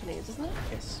Hill is Japanese, isn't it?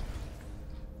 Yes.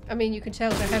 I mean, you can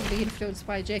tell they're heavily influenced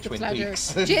by Jacob's Twin Ladder.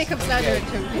 Peaks. Jacob's Ladder Yeah. and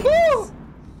Twin Peaks. Woo!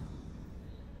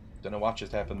 Don't know what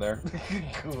just happened there.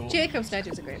 Cool. Jacob's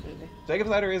Ladder is a great movie. Jacob's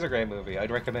Ladder is a great movie.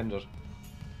 I'd recommend it.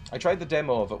 I tried the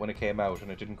demo of it when it came out and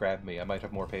it didn't grab me. I might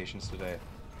have more patience today.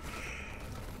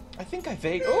 I think I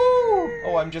Oh,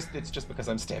 it's just because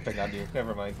I'm stepping on you.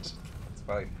 Never mind. It's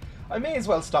fine. I may as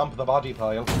well stomp the body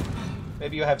pile.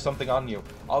 Maybe you have something on you.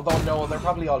 Although no, they're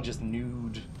probably all just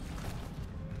nude.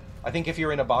 I think if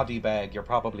you're in a body bag, you're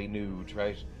probably nude,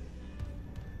 right?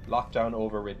 Lockdown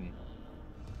overridden.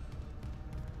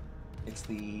 It's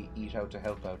the eat out to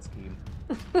help out scheme.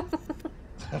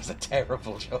 That was a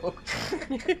terrible joke.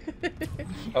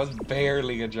 That was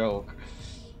barely a joke.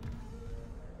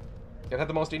 It had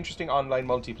the most interesting online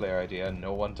multiplayer idea and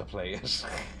no one to play it.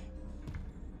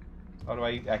 How do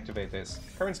I activate this?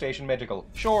 Current station medical.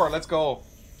 Sure, let's go.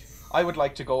 I would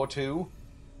like to go to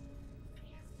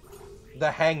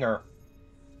the hangar.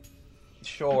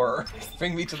 Sure.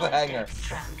 Bring me to the hangar.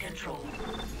 Tram control.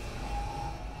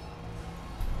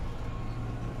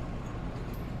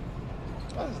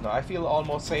 I feel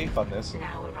almost safe on this.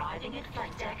 Now arriving at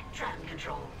flight deck tram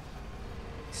control.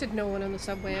 Said no one on the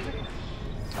subway ever.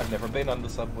 I've never been on the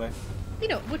subway. You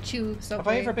know, what tube subway? Have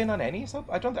I ever been on any sub?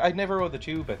 I never rode the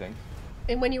tube, I think.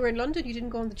 And when you were in London, you didn't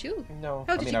go on the tube? No.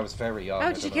 I was very young.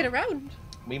 How did you get around?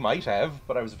 We might have,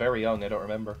 but I was very young, I don't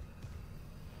remember.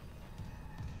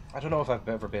 I don't know if I've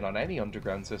ever been on any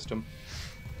underground system.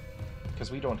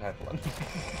 Because we don't have one.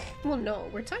 Well, no,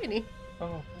 we're tiny.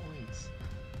 Oh, please.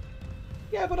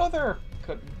 Yeah, but other,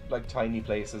 like, tiny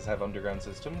places have underground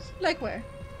systems. Like where?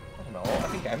 I don't know. I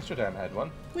think Amsterdam had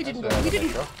one. We didn't go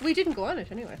on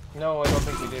it anyway. No, I don't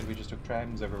think we did. We just took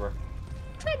trams everywhere.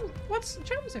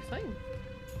 Trams are fine.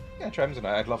 Yeah, trams are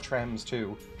nice. I'd love trams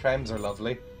too. Trams are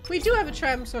lovely. We do have a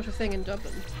tram sort of thing in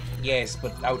Dublin. Yes,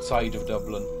 but outside of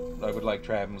Dublin, I would like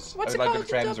trams. What's I would it like called the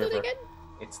trams in Dublin river. again?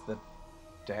 It's the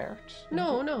Dart.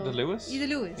 No. The Lewis. The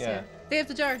Lewis. Yeah. They have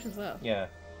the Dart as well. Yeah.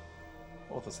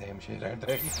 All the same shit, aren't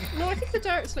they? No, I think the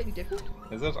Dart is slightly different.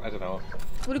 Is it? I don't know.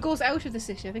 Well, it goes out of the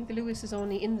city. I think the Lewis is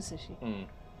only in the city.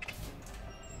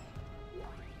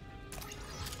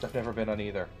 I've never been on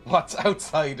either. What's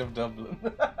outside of Dublin?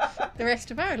 The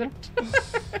rest of Ireland.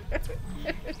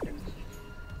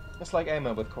 It's like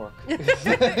Emma with Cork. No,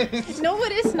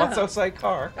 it is not. What's outside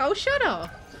Cork? Oh, shut up.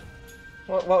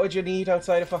 What would you need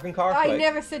outside of fucking Cork? I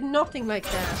never said nothing like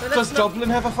that. Does Dublin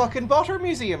have a fucking butter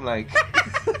museum, like?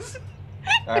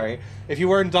 Sorry. If you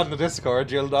weren't on the Discord,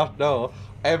 you'll not know.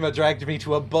 Emma dragged me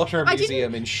to a butter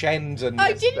museum in Shendon.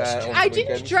 I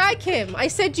didn't drag him. I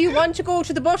said, do you want to go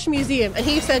to the butter museum? And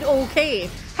he said, okay.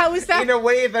 How is that? In a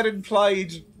way that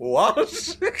implied,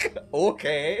 what?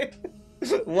 Okay.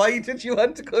 Why did you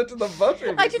want to go to the butter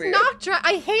museum? I did not drag.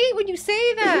 I hate when you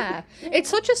say that.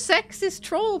 It's such a sexist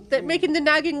trope that making the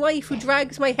nagging wife who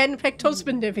drags my henpecked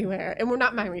husband everywhere, and we're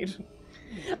not married.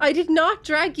 I did not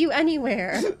drag you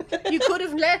anywhere. You could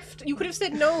have left. You could have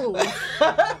said no.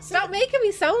 Stop making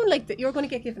me sound like that. You're going to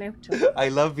get given out to. I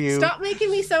love you. Stop making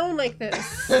me sound like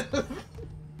this.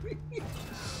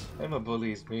 Emma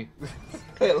bullies me.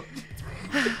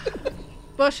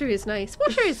 Butter is nice.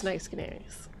 Butter is nice,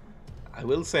 Canaries. I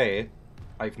will say,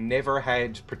 I've never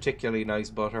had particularly nice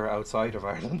butter outside of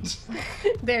Ireland.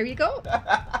 There you go.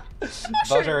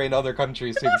 Butter in other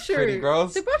countries seems pretty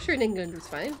gross. The butter in England was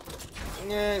fine.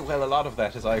 Yeah, well, a lot of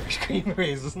that is Irish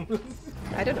creameries, isn't it?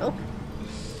 I don't know.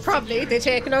 Probably. They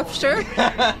take enough, sure.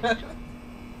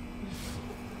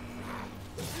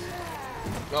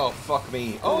 Oh, fuck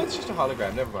me. Oh, it's just a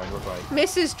hologram. Never mind, we're fine.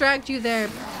 Mrs. dragged you there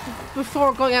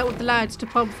before going out with the lads to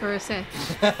pub for a set.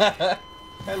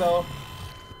 Hello.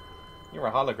 You're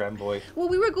a hologram boy. Well,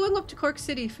 we were going up to Cork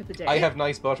City for the day. I have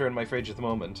nice butter in my fridge at the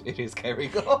moment. It is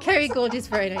Kerrygold. Kerrygold is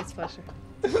very nice butter.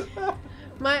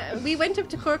 We went up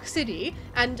to Cork City,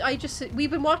 and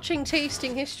we've been watching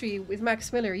Tasting History with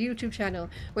Max Miller, YouTube channel,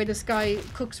 where this guy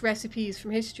cooks recipes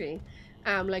from history.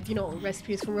 Like, you know,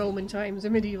 recipes from Roman times or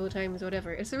medieval times or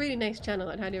whatever. It's a really nice channel.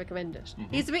 I'd highly recommend it.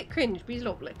 Mm-hmm. He's a bit cringe, but he's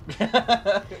lovely.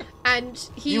 And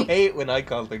You hate when I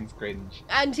call things cringe.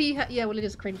 And yeah, well, it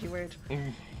is a cringy word.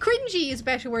 Cringy is a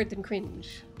better word than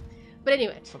cringe. But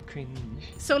anyway. So cringe.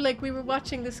 So, like, we were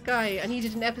watching this guy, and he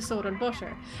did an episode on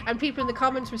butter. And people in the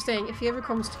comments were saying, if he ever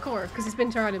comes to Cork, because he's been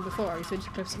to Ireland before, he's been to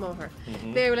Cliffs of Moher.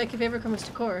 Mm-hmm. They were like, if he ever comes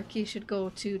to Cork, he should go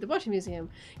to the Butter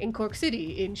Museum in Cork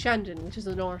City, in Shandon, which is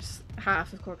the north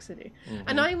half of Cork City. Mm-hmm.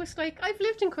 And I was like, I've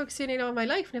lived in Cork City all my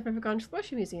life, and I've never gone to the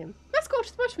Butter Museum. Let's go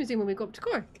to the Butter Museum when we go up to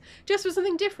Cork. Just for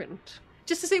something different.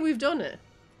 Just to say we've done it.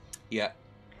 Yeah.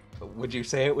 Would you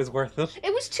say it was worth it?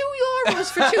 It was €2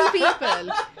 for 2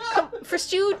 people. For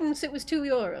students, it was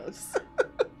 €2.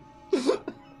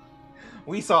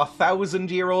 We saw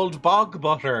 1,000-year-old bog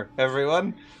butter,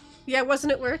 everyone. Yeah,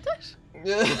 wasn't it worth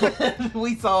it?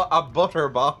 We saw a butter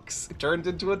box turned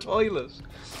into a toilet.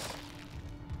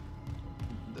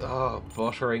 Oh,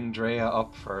 buttering Dreya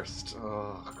up first.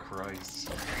 Oh,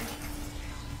 Christ.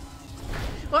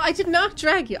 Well, I did not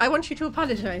drag you. I want you to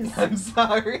apologise. I'm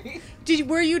sorry.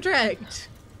 Were you dragged?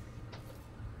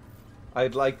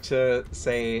 I'd like to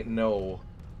say no,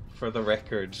 for the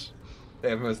record.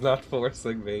 Emma's not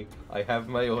forcing me. I have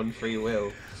my own free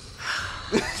will.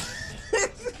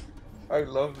 I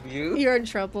love you. You're in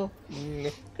trouble.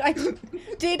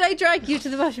 Did I drag you to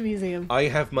the Butter Museum? I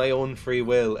have my own free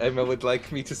will. Emma would like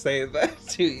me to say that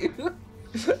to you.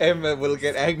 Emma will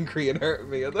get angry and hurt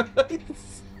me otherwise.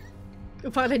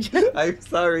 Apologize. I'm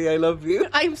sorry, I love you.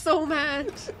 I'm so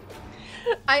mad.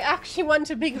 I actually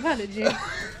want a big apology.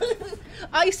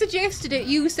 I suggested it,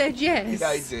 you said yes.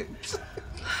 I did.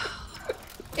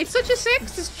 It's such a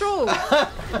sexist trope.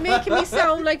 Making me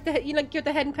sound like you're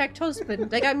the henpecked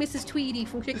husband. Like I'm Mrs. Tweedy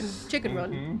from Chicken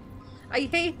Run. I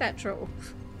hate that trope.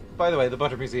 By the way, the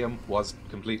Butter Museum was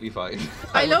completely fine.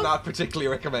 I would not particularly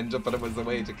recommend it, but it was a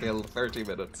way to kill 30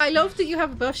 minutes. I love that you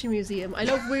have a Butter Museum. I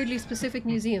love weirdly specific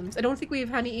museums. I don't think we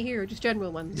have any here, just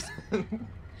general ones.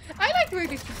 I like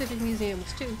weirdly specific museums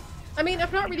too. I mean,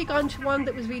 I've not really gone to one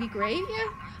that was really great yet.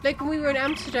 Like when we were in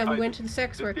Amsterdam, we went to the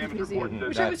Sex Workers Museum,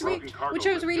 which I was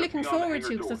really looking forward to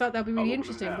because I thought that'd be really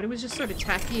interesting. But it was just sort of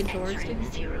tacky and touristy.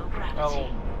 Oh.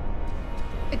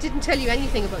 It didn't tell you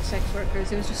anything about sex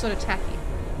workers. It was just sort of tacky.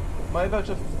 Am I about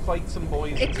to fight some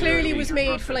boys? It clearly was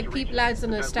made for like lads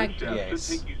on a stag do.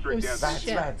 Yes. Lads.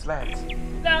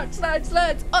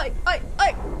 Oi.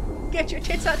 Get your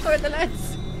tits out for the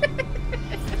lads.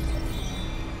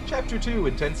 Chapter 2,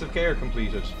 Intensive Care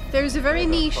completed. There's a very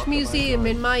niche museum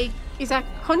in my... Is that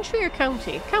country or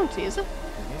county? County, is it?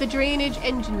 The Drainage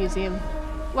Engine Museum.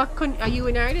 Are you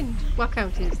in Ireland? What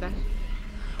county is that?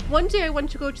 One day I want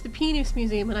to go to the Penis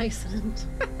Museum in Iceland.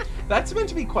 That's meant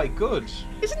to be quite good.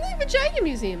 Isn't there a Vagina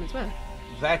Museum as well?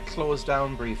 That closed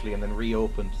down briefly and then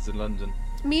reopened. It's in London.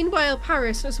 Meanwhile,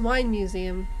 Paris has Wine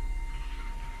Museum.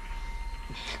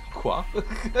 What?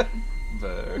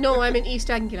 No, I'm in East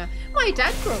Anglia. My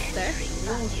dad grew up there.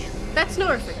 That's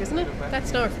Norfolk, isn't it?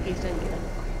 That's Norfolk, East Anglia. I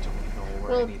don't know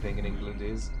where anything in England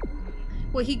is.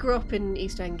 Well, he grew up in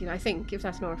East Anglia, I think, if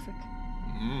that's Norfolk.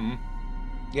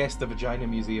 Yes, the Vagina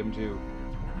Museum too.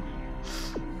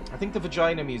 I think the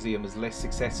Vagina Museum is less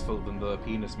successful than the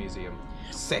Penis Museum.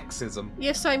 Sexism.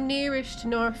 Yes, I'm nearish to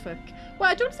Norfolk. Well,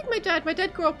 I don't think my dad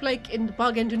grew up like in the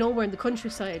bog end of nowhere in the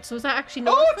countryside. So is that actually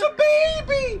Norfolk? Oh, it's a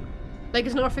baby! Like,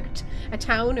 is Norfolk a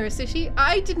town or a city?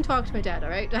 I didn't talk to my dad,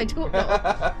 alright? I don't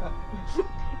know.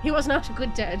 He was not a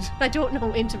good dad. I don't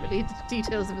know intimately the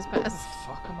details of his past. Where the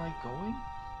fuck am I going?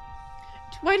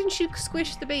 Why didn't you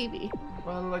squish the baby?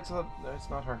 Well, it's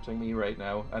not hurting me right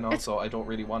now, and also I don't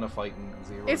really want to fight in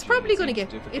zero. It's probably going to get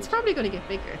bigger. What the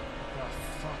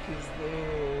fuck is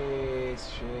this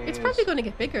shit? It's probably going to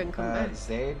get bigger and come back.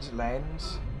 Z land.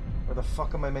 Where the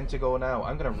fuck am I meant to go now?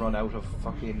 I'm gonna run out of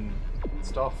fucking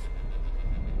stuff.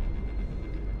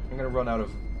 I'm gonna run out of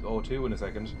O2 in a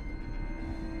second.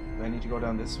 Do I need to go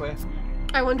down this way?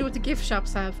 I wonder what the gift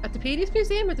shops have at the Penis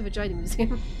Museum or the Vagina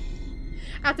Museum.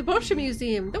 At the Butter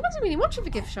Museum, there wasn't really much of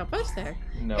a gift shop, was there?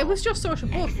 No. It was just sort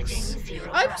of books.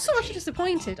 I'm sort of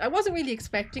disappointed. I wasn't really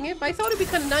expecting it, but I thought it'd be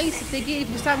kind of nice if they gave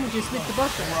you sandwiches with the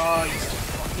butter.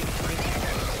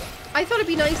 I thought it'd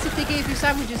be nice if they gave you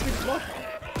sandwiches with the butter.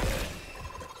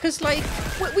 Because, like,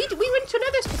 we went to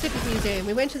another specific museum.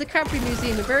 We went to the Cadbury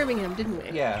Museum in Birmingham, didn't we?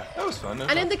 Yeah, that was fun.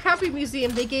 And in the Cadbury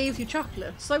Museum, they gave you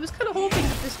chocolate. So I was kind of hoping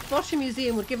that this Butter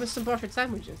Museum would give us some buttered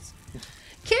sandwiches.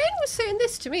 Kane was saying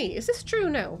this to me. Is this true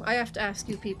now? I have to ask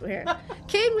you people here.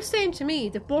 Kane was saying to me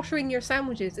that buttering your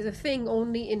sandwiches is a thing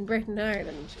only in Britain and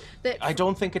Ireland. That I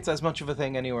don't think it's as much of a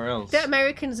thing anywhere else. That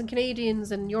Americans and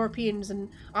Canadians and Europeans and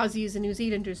Aussies and New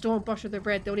Zealanders don't butter their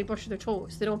bread. They only butter their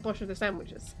toast. They don't butter their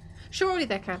sandwiches. Surely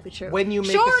that can't be true. When you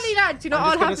make surely, lads, you're not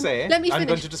all having... Let me finish. I'm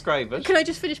going to describe it. Can I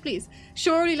just finish, please?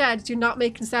 Surely, lads, you're not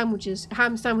making sandwiches,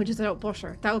 ham sandwiches without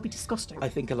butter. That would be disgusting. I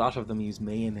think a lot of them use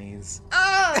mayonnaise.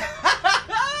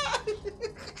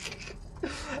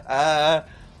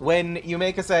 When you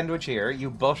make a sandwich here, you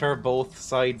butter both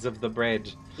sides of the bread.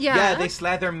 Yeah, they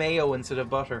slather mayo instead of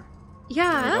butter.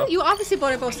 Yeah, you obviously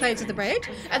butter both sides of the bread,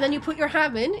 and then you put your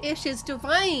ham in. It is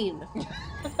divine.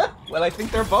 Well, I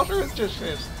think their butter is just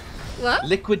shit. What?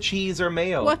 Liquid cheese or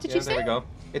mayo. What did you say? There we go.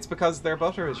 It's because their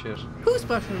butter is shit. Whose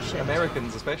butter is shit?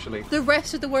 Americans, especially. The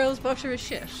rest of the world's butter is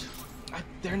shit.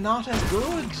 They're not as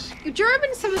good.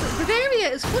 Germans, Bavaria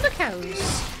is full of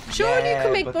cows. Surely you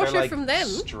can make butter from them.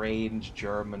 Strange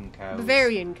German cows.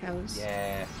 Bavarian cows.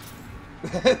 Yeah.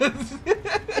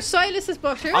 Silas's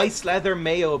butter. I slather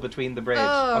mayo between the bread.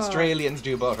 Oh. Australians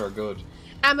do butter good.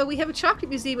 Emma, we have a chocolate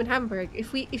museum in Hamburg.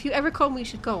 If you ever come, we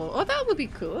should go. Oh, that would be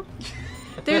cool.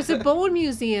 There's a bone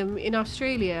museum in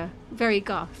Australia. Very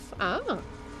goth. Ah.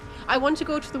 I want to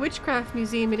go to the Witchcraft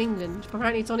Museum in England, but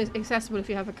apparently it's only accessible if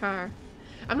you have a car.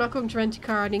 I'm not going to rent a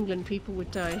car in England, people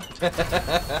would die.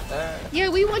 Yeah,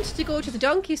 we wanted to go to the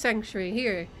Donkey Sanctuary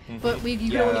here, but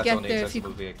you can only get there if you...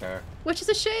 via car. Which is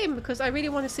a shame, because I really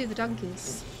want to see the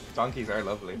donkeys. Donkeys are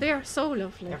lovely. They are so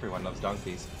lovely. Everyone loves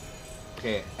donkeys.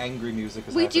 Okay, angry music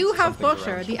is We do have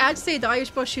butter. Around. The ads say the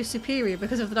Irish butter is superior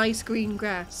because of the nice green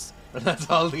grass. And that's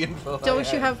all the info.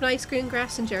 Don't you have nice green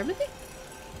grass in Germany?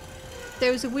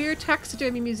 There's a weird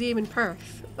taxidermy museum in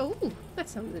Perth. Oh, that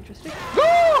sounds interesting.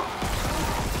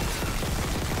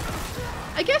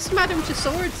 I guess Madame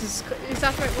Tussauds is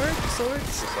that the right word?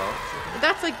 Swords?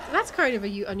 That's kind of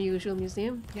a unusual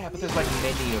museum. Yeah, but there's like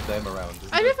many of them around.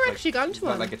 I've never actually gone to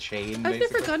one. Like a chain. I've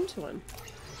never gone to one.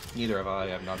 Neither have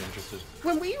I. I'm not interested.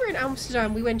 When we were in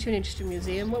Amsterdam, we went to an interesting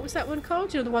museum. What was that one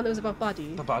called? You know, the one that was about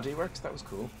bodies? The Body Works, that was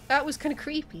cool. That was kind of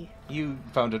creepy. You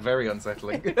found it very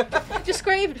unsettling.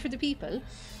 Describe it for the people.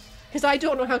 Because I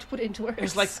don't know how to put it into words. It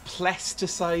was like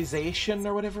plasticization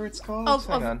or whatever it's called.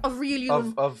 Of real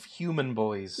human... Of human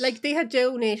boys. Like, they had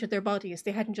donated their bodies.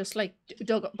 They hadn't just, like,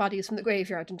 dug up bodies from the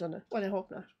graveyard and done it. Well, I hope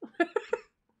not.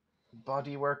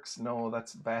 Body Works? No,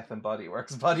 that's Bath and Body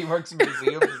Works. Body Works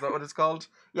Museum, is that what it's called?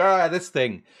 Yeah, this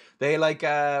thing. They, like,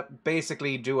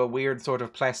 basically do a weird sort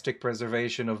of plastic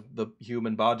preservation of the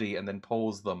human body and then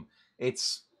pose them.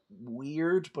 It's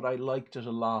weird, but I liked it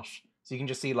a lot. So you can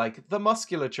just see, like, the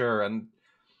musculature and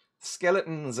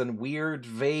skeletons and weird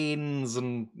veins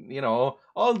and, you know,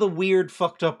 all the weird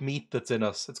fucked up meat that's in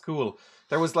us. It's cool.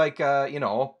 There was, like, you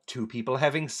know, two people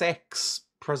having sex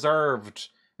preserved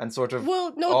and sort of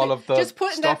all of the just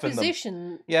put in that stuff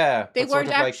position. Yeah. They weren't sort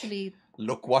of actually... Like,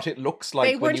 look what it looks like.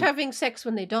 They weren't having sex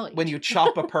when they died. When you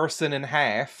chop a person in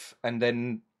half and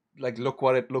then... Like, look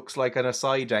what it looks like on a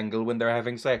side angle when they're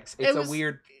having sex. It's a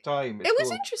weird time. It was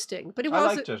interesting, but it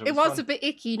was a bit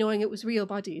icky knowing it was real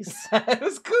bodies. It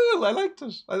was cool. I liked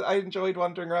it. I enjoyed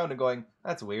wandering around and going,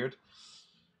 that's weird.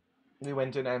 We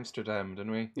went in Amsterdam,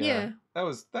 didn't we? Yeah. That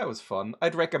was fun.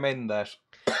 I'd recommend that.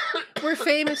 We're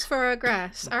famous for our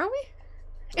grass, are we?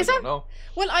 I don't know.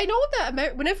 Well, I know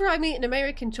that whenever I meet an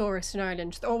American tourist in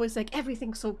Ireland, they're always like,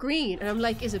 everything's so green. And I'm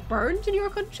like, is it burned in your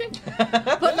country?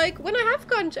 But like, when I have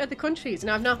gone to other countries, and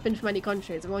I've not been to many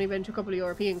countries, I've only been to a couple of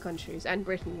European countries, and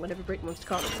Britain, whatever Britain wants to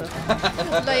call it.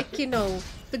 So, like, you know,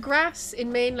 the grass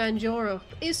in mainland Europe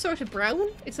is sort of brown.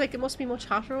 It's like, it must be much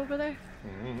hotter over there.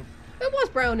 Mm-hmm. It was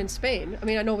brown in Spain. I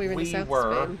mean, I know we were in the south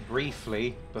of Spain.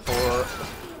 Briefly, before...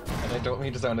 And I don't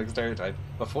mean to sound like a stereotype.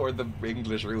 Before the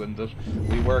English ruined it,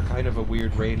 we were kind of a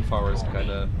weird rainforest kind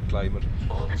of climate.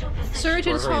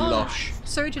 Surgeons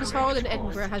Hall in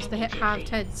Edinburgh has the halved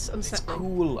heads unsettling. It's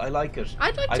cool. I like it.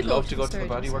 I'd love to go to the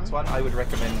Bodyworks one. I would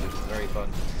recommend it. It's very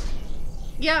fun.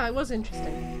 Yeah, it was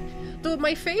interesting. Though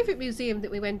my favourite museum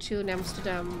that we went to in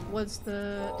Amsterdam was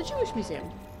the Jewish Museum.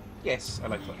 Yes, I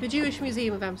like that. The Jewish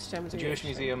Museum of Amsterdam was the Jewish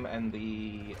Museum and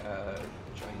the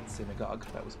giant synagogue.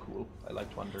 That was cool. I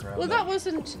liked wandering around. Well,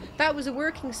 that was a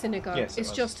working synagogue. Yes,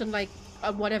 it's just on like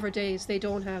on whatever days they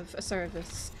don't have a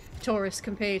service, tourists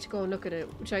can pay to go and look at it,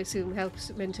 which I assume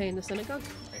helps maintain the synagogue.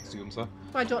 I assume so.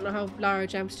 I don't know how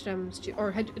large Amsterdam's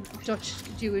Dutch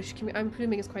Jewish community. I'm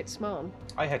presuming it's quite small.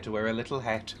 I had to wear a little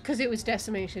hat because it was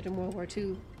decimated in World War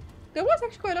II. There was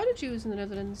actually quite a lot of Jews in the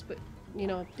Netherlands, but you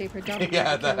know they predominantly.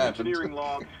 Yeah, that happened. Engineering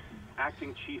log.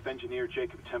 Acting Chief Engineer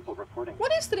Jacob Temple reporting.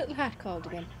 What is the little hat called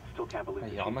again? Still can't believe a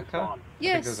yarmulke?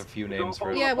 Yes. I think there's a few names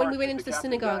for it. Yeah, when we went into the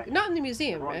synagogue. Not in the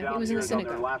museum, right? It was in the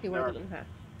synagogue. He wore the little hat.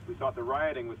 We thought the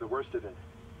rioting was the worst of it.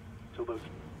 Till those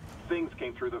things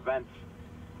came through the vents.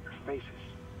 Their faces.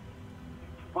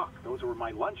 Fuck, those were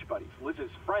my lunch buddies.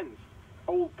 Liz's friends.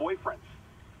 Old boyfriends.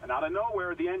 And out of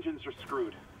nowhere, the engines are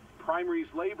screwed. Primary's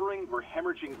laboring, we're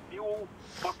hemorrhaging fuel.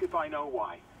 Fuck if I know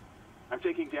why. I'm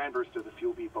taking Danvers to the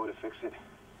fuel depot to fix it.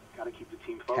 Gotta keep the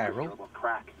team focused or it'll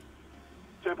crack.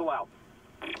 Temple out.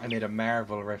 I made a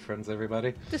Marvel reference,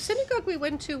 everybody. The synagogue we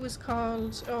went to was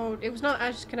called... Oh, it was not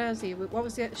Ashkenazi. What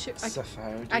was it?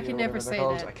 Sephardi. I can never say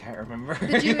that. I can't remember.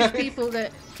 The Jewish people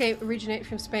that originated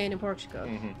from Spain and Portugal.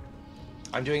 Mm-hmm.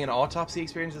 I'm doing an autopsy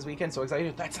experience this weekend, so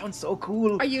excited. That sounds so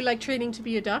cool. Are you like training to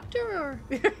be a doctor or?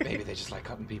 Maybe they just like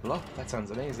cutting people up. That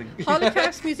sounds amazing.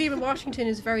 Holocaust Museum in Washington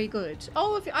is very good.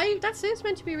 Oh, that's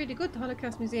meant to be really good, the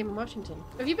Holocaust Museum in Washington.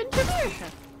 Have you been to America?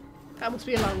 That must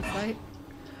be a long flight.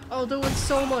 Although it's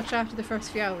so much after the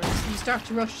first few hours, you start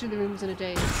to rush through the rooms in a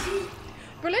daze.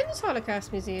 Berlin's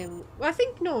Holocaust Museum, well, I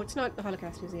think, no, it's not the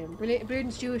Holocaust Museum.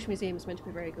 Berlin's Jewish Museum is meant to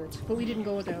be very good, but we didn't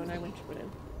go there when I went to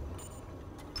Berlin.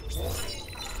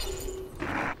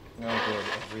 Oh good,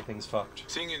 everything's fucked.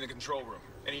 Seeing you in the control room.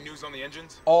 Any news on the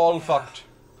engines? All fucked.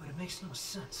 But it makes no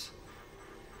sense.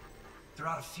 They're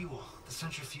out of fuel. The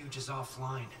centrifuge is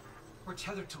offline. We're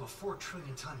tethered to a 4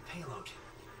 trillion ton payload.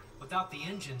 Without the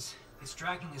engines, it's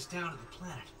dragging us down to the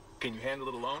planet. Can you handle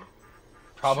it alone?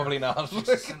 Probably not. Use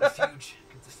the centrifuge,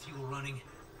 get the fuel running,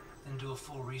 then do a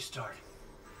full restart.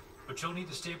 But you'll need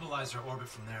to stabilize our orbit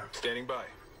from there. Standing by.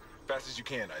 Fast as you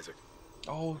can, Isaac.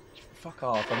 Oh, fuck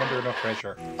off. I'm under enough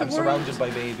pressure. I'm surrounded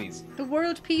by babies. The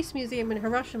World Peace Museum in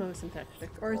Hiroshima was fantastic.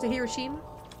 Or is it Hiroshima?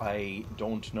 I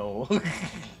don't know.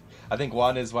 I think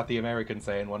one is what the Americans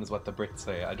say and one is what the Brits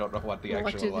say. I don't know what the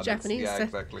actual one is. Japanese Yeah, say?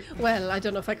 exactly. Well, I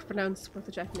don't know if I can pronounce what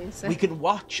the Japanese say. We can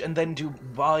watch and then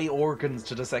buy organs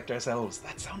to dissect ourselves.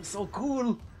 That sounds so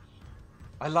cool.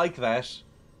 I like that.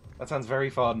 That sounds very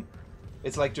fun.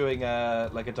 It's like doing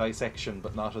a dissection,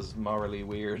 but not as morally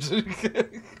weird.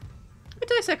 A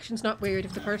dissection's not weird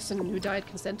if the person who died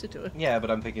consented to it. Yeah,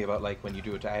 but I'm thinking about like when you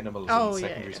do it to animals in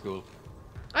secondary school.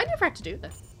 I never had to do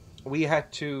that. We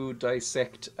had to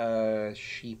dissect a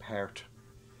sheep heart.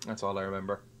 That's all I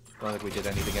remember. I don't think we did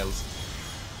anything else.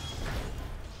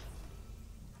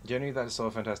 Generally, that is so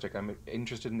fantastic. I'm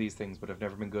interested in these things, but I've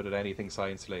never been good at anything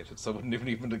science-related, so I wouldn't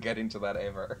even get into that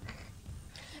ever.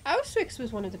 Auschwitz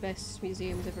was one of the best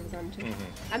museums I've ever gone to.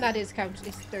 And that is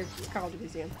it's called a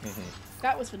museum.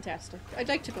 That was fantastic. I'd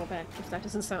like to go back, if that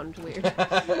doesn't sound weird.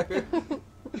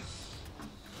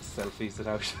 Selfies at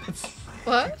Auschwitz.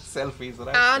 What? Selfies at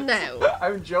Auschwitz. Ah, no.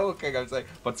 I'm joking, I'm saying,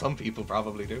 but some people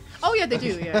probably do. Oh, yeah, they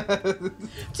do, yeah.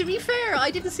 To be fair,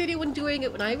 I didn't see anyone doing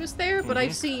it when I was there, but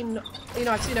I've seen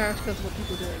articles about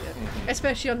people doing it.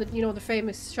 Especially on the, the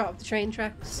famous shot of the train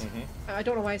tracks. I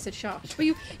don't know why I said shot. But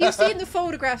you've seen the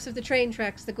photographs of the train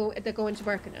tracks that go into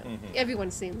Birkenau.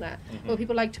 Everyone's seen that. Well,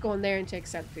 people like to go in there and take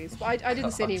selfies. But I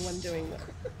didn't see anyone doing that.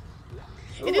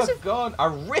 Oh my god, a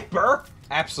ripper?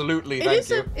 Absolutely, thank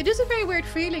you. It is a very weird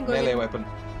feeling going melee weapon.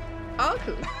 Oh,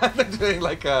 cool. They're doing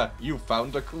like a, you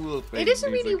found a cool thing. It is a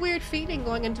music. really weird feeling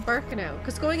going into Birkenau,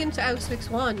 because going into Auschwitz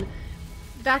 1,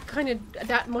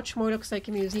 that much more looks like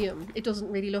a museum. It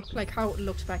doesn't really look like how it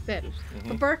looked back then.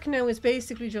 But Birkenau is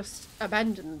basically just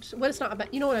abandoned. Well, it's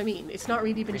not you know what I mean? It's not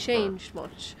really been changed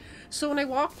much. So when I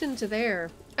walked into there,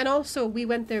 and also we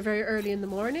went there very early in the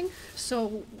morning,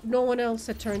 so no one else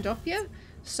had turned up yet.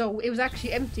 So it was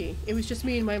actually empty. It was just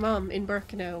me and my mum in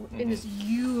Birkenau in this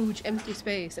huge empty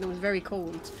space, and it was very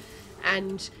cold.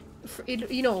 And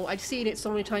I'd seen it so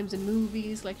many times in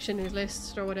movies like Schindler's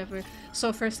List or whatever.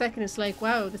 So for a second, it's like,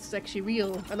 wow, this is actually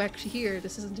real. I'm actually here.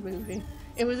 This isn't a movie.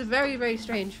 It was a very, very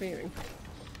strange feeling.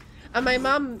 And my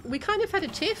mum, we kind of had a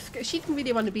tiff. She didn't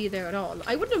really want to be there at all.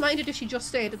 I wouldn't have minded if she just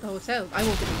stayed at the hotel. I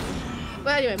won't believe it.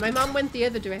 But anyway, my mum went the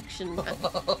other direction,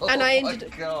 and I ended. Oh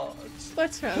my god!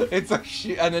 What's wrong? It's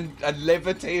a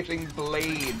levitating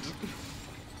blade.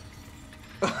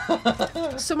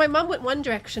 So my mum went one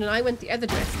direction, and I went the other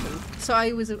direction. So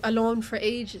I was alone for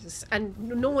ages, and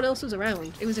no one else was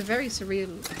around. It was a very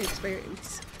surreal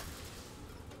experience.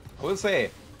 I will say,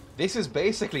 this is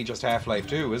basically just Half-Life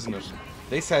 2, isn't it?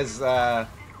 This has,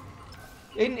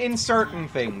 in certain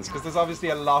things, because there's obviously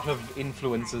a lot of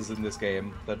influences in this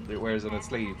game that it wears on its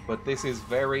sleeve, but this is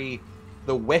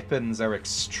the weapons are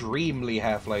extremely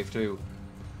Half-Life 2.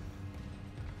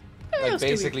 Like,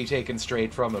 basically taken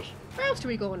straight from it. Where else do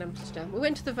we go in Amsterdam? We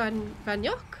went to the Van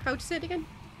Joch. How do you say it again?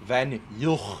 Van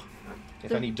Joch.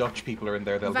 If any Dutch people are in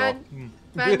there, they'll go.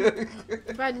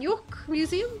 Van Joch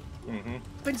Museum?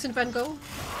 Vincent van Gogh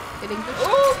in English.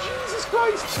 Oh, Jesus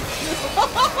Christ!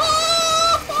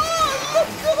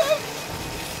 Look at him!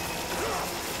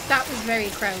 That was very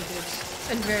crowded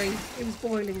and it was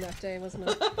boiling that day, wasn't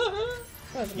it?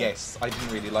 Yes, I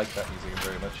didn't really like that museum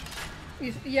very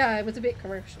much. Yeah, it was a bit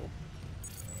commercial.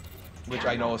 Which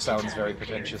I know sounds very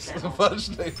pretentious, but it was.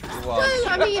 Well,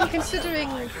 I mean,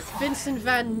 considering Vincent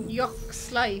van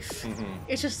Joch's life,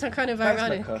 it's just kind of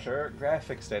ironic. Plasma cutter, graph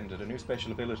extended, a new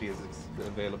special ability is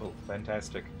available.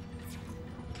 Fantastic.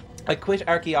 I quit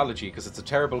archaeology because it's a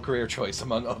terrible career choice,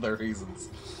 among other reasons.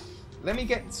 Let me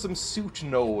get some suit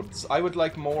nodes. I would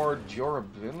like more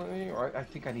durability, or I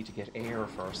think I need to get air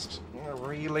first.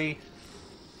 Really?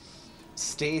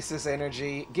 Stasis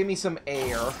energy. Give me some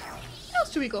air. Where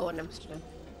else do we go in Amsterdam?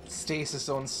 Stasis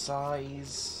on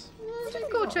size. We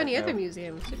didn't go to any other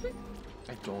museums, did we?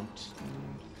 I don't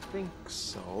think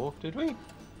so. Did we?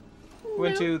 We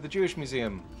went to the Jewish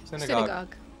Museum.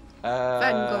 Synagogue.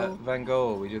 Van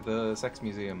Gogh. We did the Sex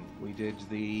Museum. We did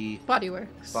the...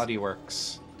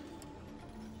 Bodyworks.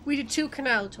 We did 2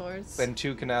 canal tours. Then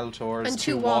 2 canal tours. And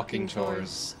 2 walking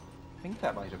tours. I think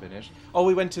that might have been it. Oh,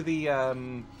 we went to the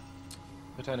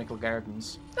Botanical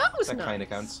Gardens. That was nice. That kind of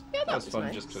counts. Yeah, that was fun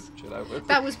nice. just to chill out with.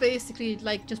 That was basically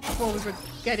like just before we were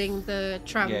getting the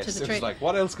tram to the train. Yes, it was like,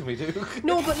 what else can we do?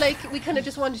 No, but like we kind of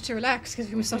just wanted to relax because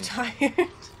we were so tired.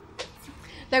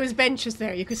 There was benches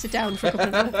there. You could sit down for a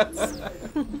couple of minutes.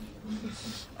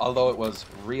 Although it was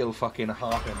real fucking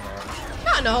hot in there.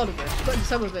 Not in all of it, but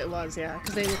some of it was, yeah.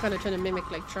 Because they were kind of trying to mimic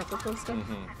like tropical stuff.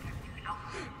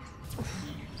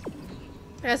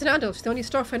 As an adult, the only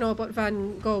stuff I know about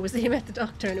Van Gogh was that he met the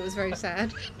doctor and it was very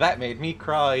sad. That made me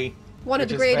cry. One of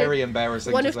the very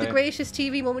embarrassing. One of the greatest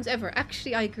TV moments ever.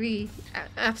 Actually, I agree.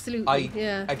 Absolutely.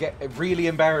 I get really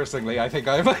embarrassingly. I think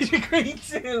I might agree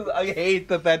too. I hate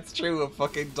that that's true of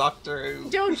fucking Doctor Who.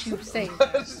 Don't you say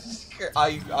that.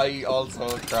 I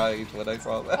also cried when I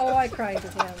saw that. Oh, I cried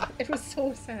as well. It was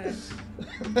so sad.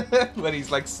 When he's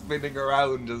like spinning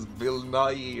around as Bill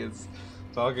Nye is.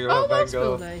 talking about Van what's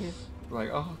Gogh. going on here? Like,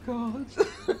 oh god.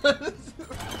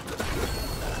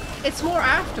 It's more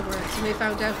afterwards when they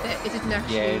found out that it didn't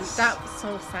actually. Yes. That was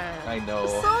so sad. I know.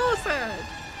 So sad.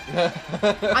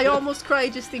 I almost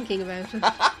cried just thinking about it.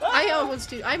 I almost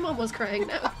do. I'm almost crying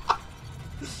now.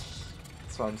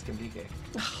 Swans can be gay.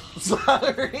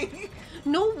 Sorry.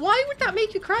 No, why would that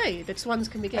make you cry? That swans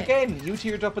can be gay. Again, you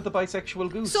teared up at the bisexual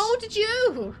goose. So did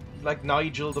you. Like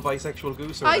Nigel, the bisexual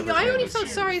goose. Or I whatever his name only is. felt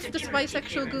sorry for this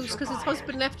bisexual goose because his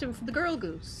husband left him for the girl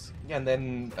goose. Yeah, and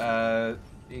then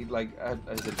he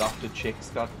his adopted chicks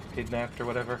got kidnapped or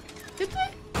whatever. Did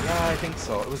they? Yeah, I think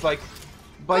so. It was like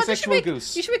God, bisexual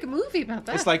goose. You should make a movie about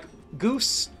that. It's like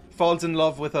goose falls in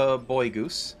love with a boy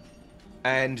goose,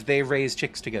 and they raise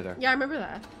chicks together. Yeah, I remember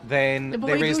that. Then The boy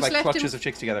they raise goose like left clutches him- of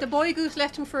chicks together. The boy goose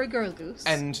left him for a girl goose.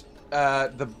 And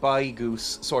the bi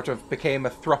goose sort of became a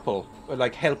thruple,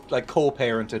 like helped, like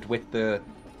co-parented with the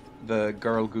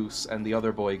girl goose and the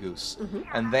other boy goose. Mm-hmm.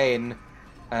 And then,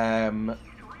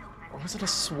 or was it a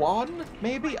swan?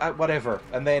 Maybe whatever.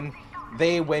 And then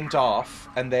they went off,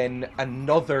 and then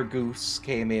another goose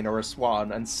came in, or a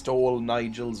swan, and stole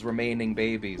Nigel's remaining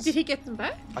babies. Did he get them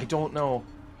back? I don't know.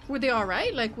 Were they all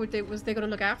right? Like, was they going to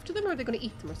look after them, or were they going to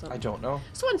eat them or something? I don't know.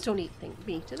 Swans don't eat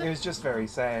meat, do It they? was just very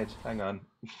sad. Hang on.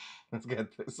 Let's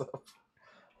get this up.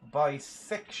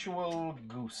 Bisexual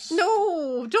goose.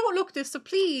 No, don't look this up,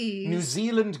 please. New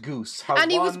Zealand goose. How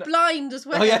And he was one- blind as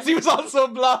well. Oh yes, he was also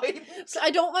blind. So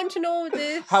I don't want to know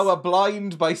this. How a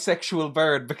blind bisexual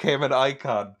bird became an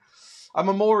icon. A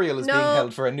memorial is being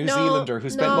held for a New Zealander who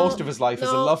spent most of his life as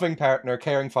a loving partner,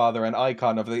 caring father, and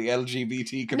icon of the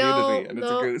LGBT community, and it's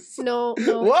a goose. No.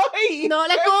 Why? No,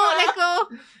 let go.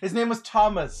 His name was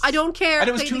Thomas. I don't care. And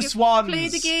it was Play two the game. swans. Play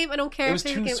the game. I don't care. It was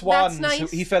Play the two game. swans. That's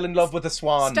nice. He fell in love with a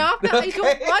swan. Stop that. I Okay?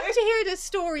 don't want to hear this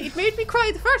story. It made me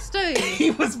cry the first time.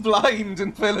 He was blind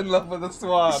and fell in love with a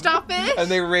swan. Stop it.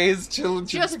 And they raised children.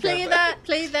 Just play that.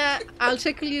 Play that. I'll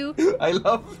tickle you. I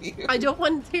love you. I don't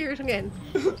want to hear it again.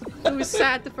 It was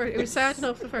sad It was sad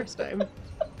enough the first time.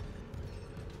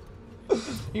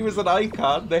 He was an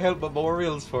icon. They held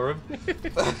memorials for him.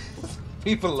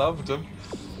 People loved him.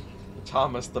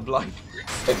 Thomas the blind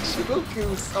sexual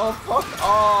goose. Oh, fuck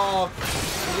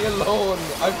off. Leave me alone.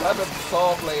 I've got a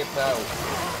saw blade now.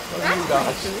 Oh, you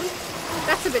gosh.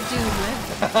 That's a bit Doom,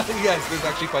 man. Yes, this is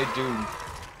actually quite Doom.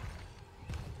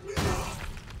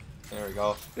 There we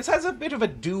go. This has a bit of a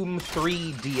Doom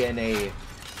 3 DNA.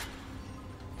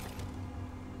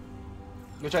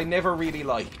 Which I never really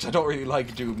liked. I don't really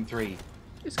like Doom 3.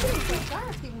 It's going to be so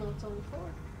dark even though it's only 4.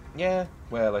 Yeah,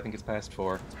 well, I think it's past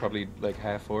 4. It's probably like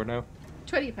half 4 now.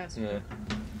 20 past 4. Yeah.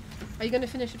 Are you going to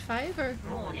finish at 5 or?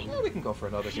 Warning. Well, we can go for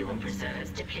another few Fuel minutes.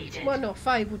 reserves depleted. Well, no,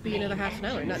 5 would be another half an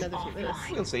hour, not another few minutes.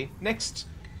 We'll see.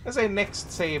 Let's say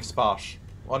next save spot.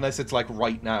 Unless it's like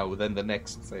right now, then the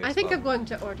next save I think spot. I'm going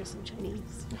to order some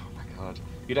Chinese. Oh my god.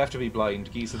 You'd have to be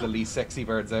blind. Geese are the least sexy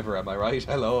birds ever, am I right?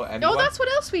 Hello, anyone? No, that's what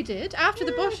else we did. After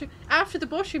the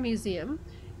Butcher Museum,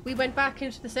 we went back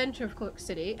into the centre of Cork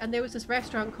City, and there was this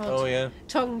restaurant called Oh, yeah.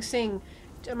 Tung Sing.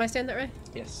 Am I saying that right?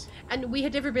 Yes. And we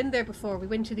had never been there before. We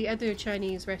went to the other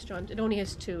Chinese restaurant. It only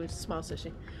has 2. It's a small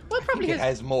city. Well, it I probably think it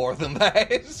has more than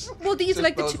that. Well, these are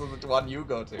like the Those two. are the one you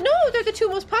go to. No, they're the 2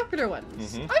 most popular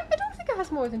ones. Mhm. I don't think it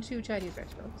has more than 2 Chinese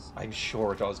restaurants. I'm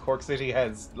sure it does. Cork City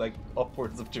has like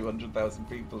upwards of 200,000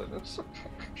 people in it.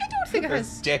 I don't think it There's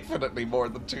has. definitely more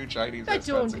than 2 Chinese I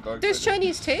restaurants in don't. Cork There's City.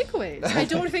 Chinese takeaways. I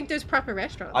don't think there's proper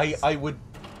restaurants.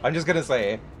 I'm just gonna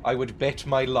say, I would bet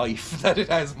my life that it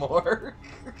has more.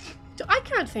 I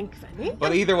can't think of any.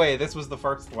 But either way, this was the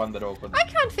first one that opened. I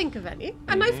can't think of any.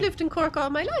 And I've Mhm. lived in Cork all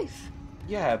my life.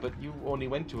 Yeah, but you only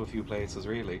went to a few places,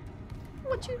 really.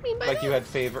 What do you mean by Like, that? you had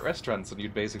favourite restaurants, and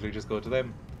you'd basically just go to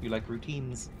them. You like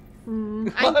routines.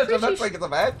 I'm I'm pretty not saying it's a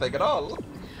bad thing at all.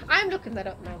 I'm looking that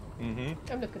up now. Mm-hmm.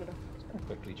 I'm looking it up. I'll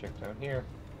quickly check down here.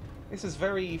 This is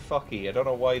very fucky. I don't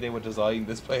know why they would design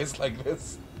this place like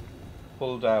this.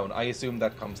 Pull down. I assume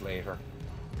that comes later.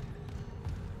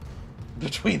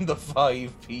 Between the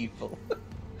 5 people.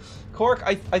 Cork,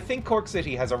 I think Cork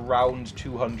City has around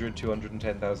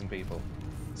 210,000 people.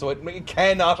 So it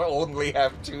cannot only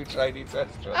have 2 Chinese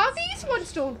restaurants. Oh, these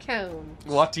ones don't count.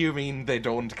 What do you mean they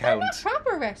don't They're count? not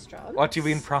proper restaurants. What do you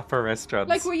mean proper restaurants?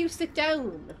 Like where you sit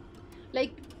down.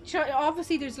 Like,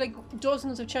 obviously there's like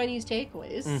dozens of Chinese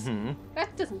takeaways. Mm-hmm.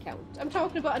 That doesn't count. I'm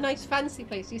talking about a nice fancy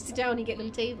place. You sit down, you get a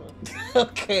little table.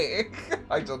 Okay.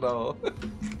 I don't know.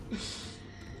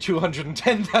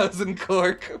 210,000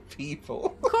 Cork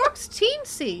people. Cork's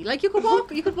teensy. Like you could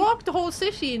walk the whole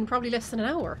city in probably less than an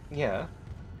hour. Yeah.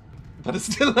 But it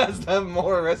still has to have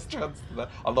more restaurants than that.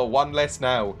 Although one less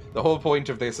now. The whole point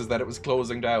of this is that it was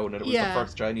closing down and it was the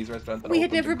first Chinese restaurant that we had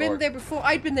opened never in been Cork. there before.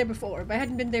 I'd been there before, but I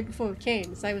hadn't been there before with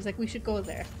Kane, so I was like, we should go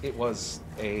there. It was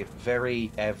a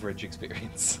very average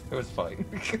experience. It was fine.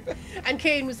 And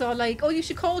Kane was all like, oh, you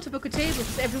should call to book a table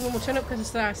because everyone will turn up because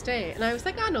it's the last day. And I was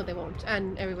like, oh, no, they won't.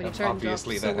 And everybody turned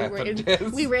obviously up. that So happened, yes.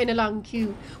 we were in a long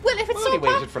queue. Well, if it's We only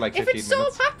waited for like if 15 it's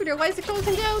minutes. so popular, why is it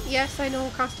closing down? Yes, I know,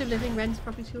 cost of living, rent's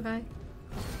probably too high.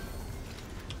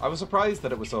 I was surprised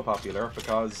that it was so popular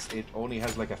because it only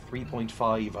has like a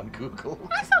 3.5 on Google.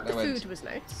 I thought the And I went, food was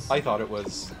nice. I thought it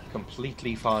was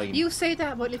completely fine. You say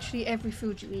that about literally every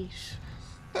food you eat.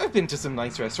 I've been to some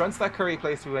nice restaurants. That curry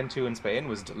place we went to in Spain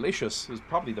was delicious. It was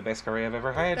probably the best curry I've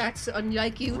ever had. That's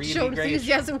unlike you to Really show great.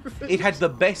 enthusiasm for food. It had the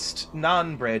best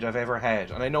naan bread I've ever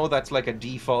had. And I know that's like a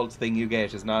default thing you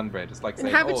get is naan bread. It's like saying, oh,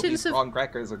 Inhabitants these of- prawn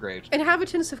crackers are great.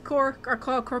 Inhabitants of Cork are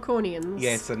called Corkonians.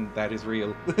 Yes, and that is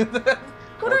real.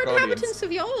 What are inhabitants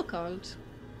of Youghal called?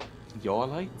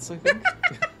 Yawlites, I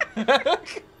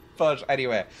think. But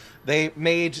anyway, they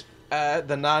made the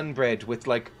naan bread with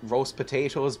like roast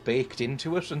potatoes baked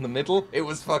into it in the middle. It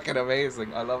was fucking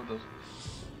amazing. I loved it.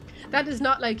 That is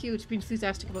not like you to be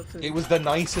enthusiastic about food. It was the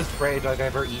nicest bread I've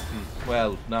ever eaten.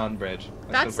 Well, naan bread.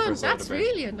 I still prefer soda That's bread.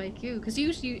 really unlike you, because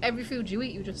usually every food you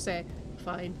eat, you just say,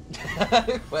 fine.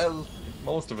 Well,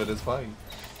 most of it is fine.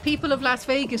 People of Las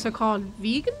Vegas are called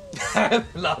vegan?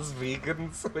 Las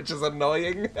Vegans, which is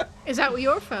annoying. Is that where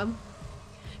you're from?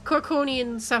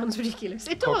 Corkonian sounds ridiculous.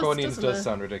 It does, Corkonians doesn't does it?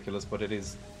 sound ridiculous, but it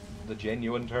is the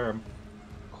genuine term.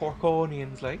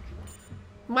 Corkonians, like.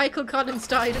 Michael Collins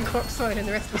died in Cork soil and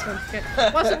the rest of us won't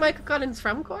forget. Wasn't Michael Collins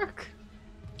from Cork?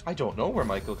 I don't know where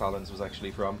Michael Collins was actually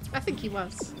from. I think he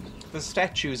was. There's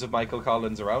statues of Michael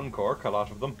Collins around Cork, a lot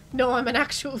of them. No, I'm an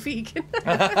actual vegan.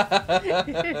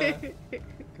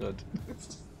 Good.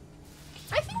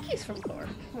 I think he's from Cork,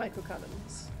 Michael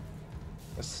Collins.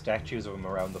 There's statues of him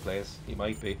around the place. He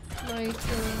might be. Michael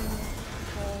Collins.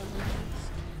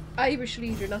 Irish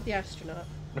leader, not the astronaut.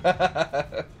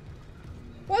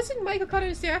 Wasn't Michael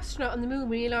Collins the astronaut on the moon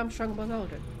when Neil Armstrong was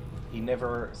older? He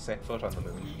never set foot on the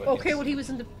moon. But Okay, yes. well he was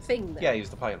in the thing then. Yeah, he was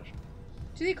the pilot.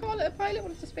 Do they call it a pilot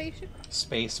when it's a spaceship?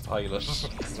 Space pilot.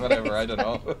 Whatever, I don't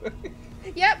know.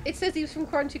 Yep, it says he was from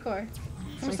County Cork.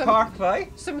 From Cork,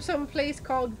 right? Some place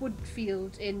called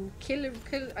Woodfield in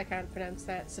I can't pronounce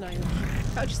that, it's an island.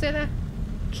 How'd you say that?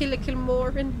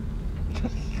 Kilmoran?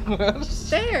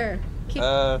 There!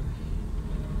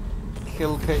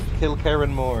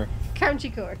 Karen Moore. County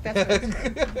Cork, that's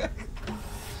right.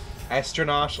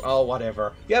 Astronaut, oh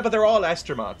whatever. Yeah, but they're all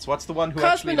astronauts. What's the one who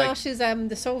actually like? Cosmonaut is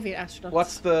the Soviet astronaut.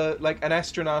 What's the like? An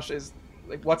astronaut is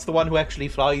like. What's the one who actually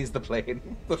flies the plane?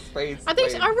 The space. I think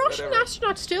plane, are Russian whatever.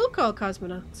 astronauts still called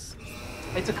cosmonauts?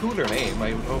 It's a cooler name.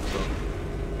 I would hope so.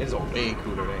 It is a way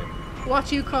cooler name. What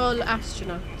do you call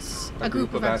astronauts? A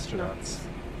group of astronauts.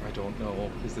 I don't know.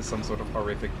 Is this some sort of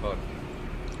horrific pun?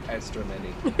 Astra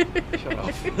many. Shut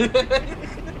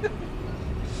up.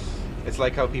 It's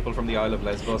like how people from the Isle of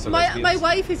Lesbos are lesbians. My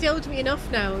wife has yelled at me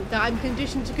enough now that I'm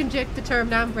conditioned to conject the term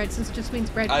naan bread since it just means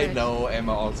bread. I know,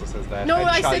 Emma also says that. No, And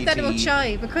I chai said that about tea.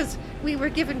 chai because we were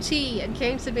given tea and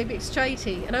Kane said maybe it's chai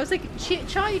tea. And I was like,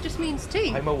 chai just means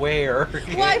tea. I'm aware.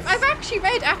 Well, I've actually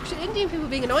read Indian people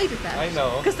being annoyed at that. I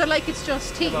know. Because they're like, it's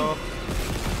just tea. Hello.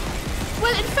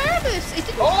 Well, in fairness, it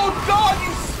didn't... Oh god,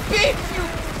 you spit, you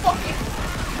fucking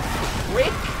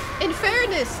prick! In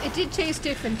fairness, it did taste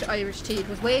different to Irish tea. It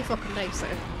was way fucking nicer.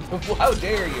 How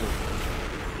dare you?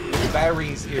 The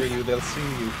Barrys hear you, they'll sue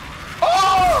you.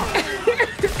 Oh!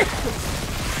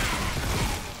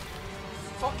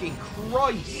 Fucking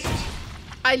Christ!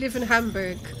 I live in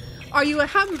Hamburg. Are you a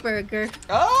hamburger?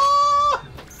 Ah!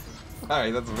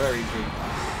 Alright, that's very true.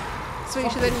 So you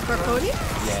should then Corkonia?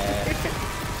 Yeah.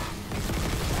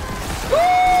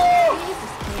 Woo!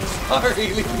 Sorry,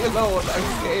 leave me alone.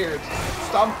 I'm scared.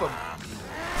 Stomp him.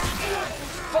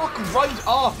 Fuck right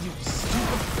off, you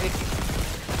stupid prick.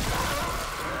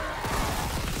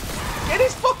 Get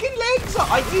his fucking legs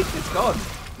off. I hate this gun.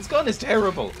 This gun is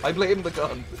terrible. I blame the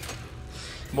gun.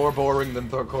 More boring than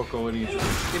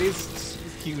Corkonians. It is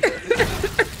cute.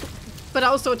 But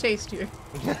also tastier.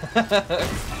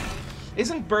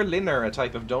 Isn't Berliner a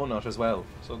type of donut as well?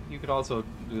 So you could also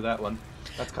do that one.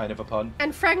 That's kind of a pun.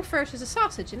 And Frankfurt is a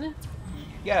sausage, isn't it?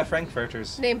 Yeah,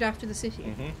 Frankfurters. Named after the city.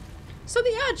 Mm-hmm. So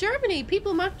yeah, Germany.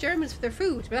 People mock Germans for their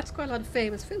food, but that's quite a lot of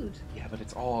famous food. Yeah, but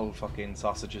it's all fucking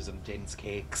sausages and dense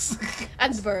cakes.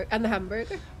 And the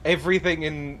hamburger. Everything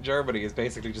in Germany is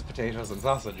basically just potatoes and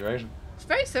sausage, right? It's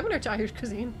very similar to Irish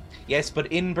cuisine. Yes, but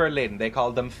in Berlin they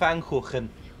call them Pfannkuchen.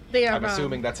 They are I'm wrong.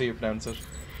 assuming that's how you pronounce it.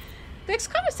 It's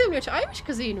kind of similar to Irish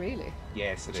cuisine, really.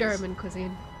 Yes, it is. German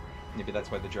cuisine. Maybe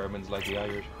that's why the Germans like the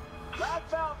Irish. Last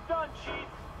valve done, Chief.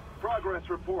 Progress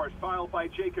report filed by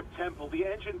Jacob Temple. The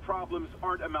engine problems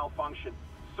aren't a malfunction.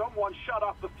 Someone shut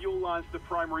off the fuel lines to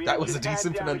primary That engine was a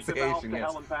decent and damaged the valves pronunciation, to yes.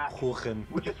 hell and back. Kuchen.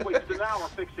 We just wasted an hour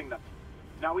fixing them.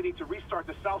 Now we need to restart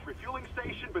the south refueling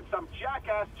station, but some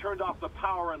jackass turned off the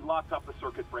power and locked up the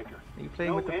circuit breaker. Are you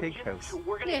playing No with the pig engine? house?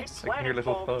 We're gonna Yes. hit I can hear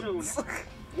little planetfall thuds. soon.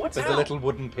 What There's a now? little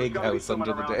wooden pig There's gotta be house someone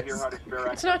under the around here desk. how to spare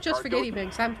It's not just our for guinea dosage.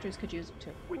 pigs. Hamsters could use it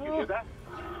too. We can do that.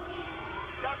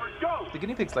 Never go! The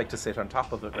guinea pigs like to sit on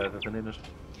top of it rather than in it.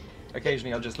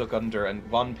 Occasionally I'll just look under and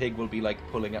one pig will be like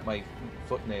pulling at my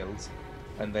foot nails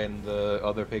and then the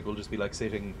other pig will just be like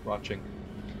sitting watching.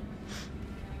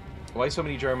 Why so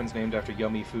many Germans named after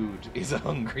yummy food is a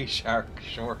hungry shark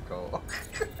shortco.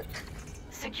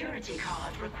 Security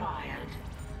card required.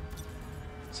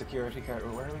 Security card,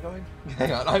 where are we going?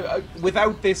 Hang on, I,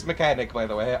 without this mechanic, by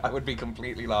the way, I would be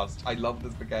completely lost. I love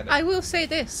this mechanic. I will say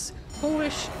this: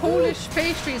 Polish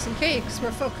pastries and cakes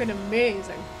were fucking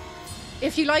amazing.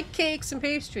 If you like cakes and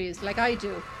pastries, like I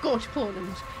do, go to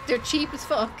Poland. They're cheap as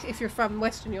fuck if you're from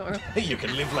Western Europe, You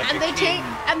can live like and a king.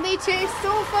 they taste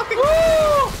so fucking.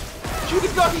 Shoot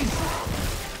his gutties!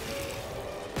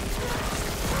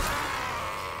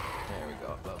 There we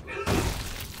go, lovely.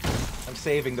 I'm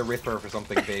saving the Ripper for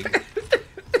something big.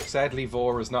 Sadly,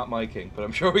 Vor is not my king, but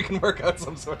I'm sure we can work out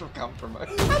some sort of compromise.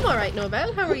 I'm all right,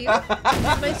 Nobel. How are you?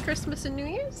 Have a nice Christmas and New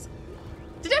Year's.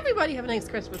 Did everybody have a nice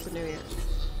Christmas and New Year's?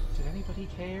 Did anybody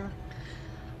care?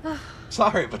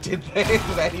 Sorry, but did they?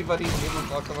 Did anybody give a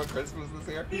fuck about Christmas this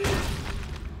year?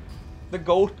 The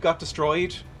goat got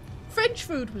destroyed. French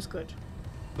food was good.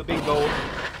 The big goat.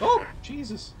 Oh,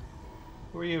 Jesus.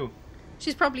 Who are you?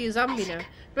 She's probably a zombie now.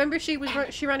 Remember she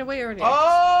ran away earlier.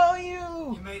 Oh,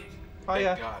 you! You made it. Hiya.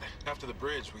 Thank God. After the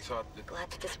bridge, we thought that...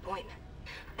 Glad to disappoint.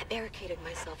 I barricaded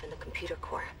myself in the computer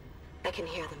core. I can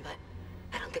hear them, but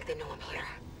I don't think they know I'm here.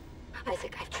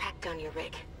 Isaac, I've tracked down your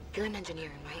rig. You're an engineer,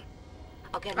 right?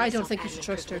 I'll get I don't myself think you should admin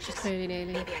trust her. She's privileges. clearly an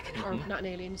alien. Maybe I can help Or you. not an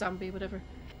alien, zombie, whatever.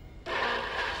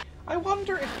 I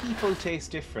wonder if people taste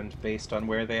different based on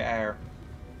where they are.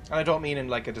 And I don't mean in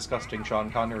like a disgusting Sean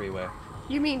Connery way.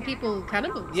 You mean people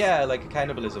cannibals? Yeah, like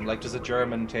cannibalism. Like, does a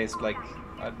German taste like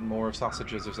more of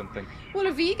sausages or something? Well,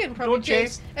 a vegan probably Don't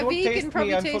taste- tastes. A don't vegan taste me,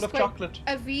 probably I'm full tastes of quite. chocolate.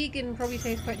 A vegan probably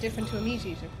tastes quite different to a meat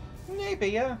eater. Maybe,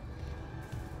 yeah.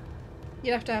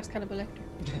 You'd have to ask Hannibal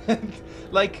Lecter.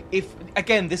 Like, if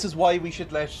again, this is why we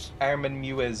should let Armin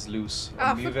Muez loose.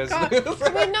 Oh, for Muez God. loose.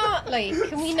 Can we not, like?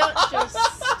 Can we not just?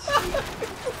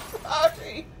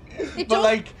 Sorry. It But don't-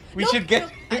 like, we look, should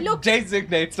get look.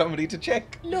 designate somebody to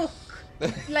check. Look,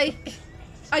 like,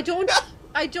 I don't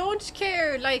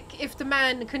care, like, if the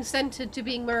man consented to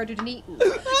being murdered and eaten.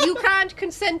 You can't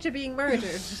consent to being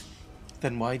murdered.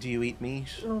 Then why do you eat meat?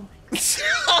 Oh.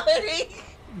 Sorry.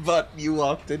 But you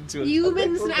walked into it.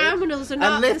 Humans and animals are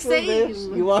not the same.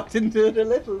 You walked into it a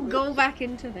little bit. Go back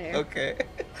into there. Okay.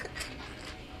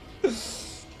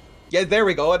 Yeah, there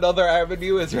we go. Another Armin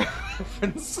Muez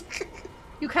reference.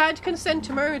 You can't consent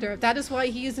to murder. That is why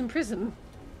he is in prison.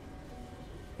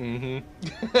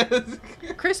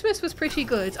 Mm-hmm. Christmas was pretty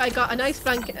good. I got a nice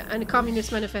blanket and a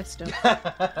Communist Manifesto.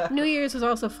 New Year's was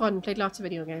also fun. Played lots of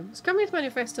video games. Communist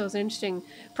Manifesto is an interesting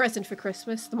present for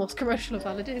Christmas. The most commercial of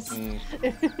holidays.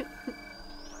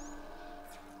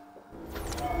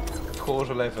 Quote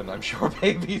 11. I'm sure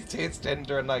babies taste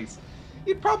tender and nice.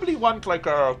 You'd probably want like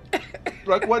a...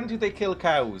 like, when do they kill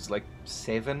cows? Like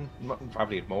 7?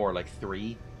 Probably more, like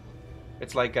 3.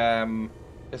 It's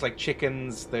like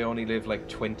chickens, they only live like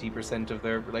 20% of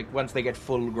their... Like, once they get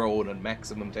full grown and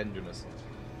maximum tenderness.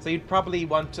 So you'd probably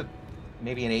want to...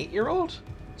 Maybe an 8-year-old?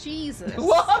 Jesus.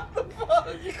 What the fuck?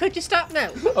 Could you stop now?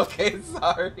 Okay,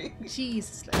 sorry.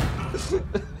 Jesus.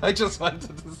 I just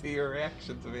wanted to see your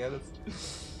reaction, to be honest.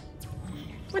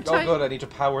 What Oh time? god, I need to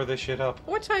power this shit up.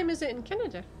 What time is it in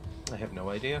Canada? I have no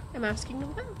idea. I'm asking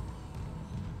them now.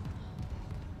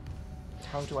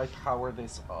 How do I power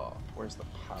this up? Where's the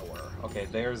power? Okay,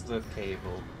 there's the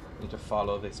cable. I need to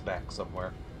follow this back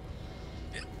somewhere.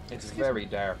 It's very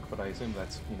dark, but I assume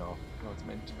that's, you know, how it's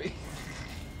meant to be.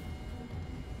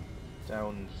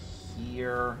 Down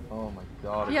here. Oh my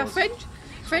god. it Yeah, goes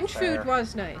French there. food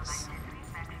was nice.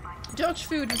 Dutch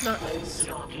food was not nice.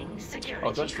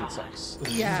 Oh, Dutch food sucks.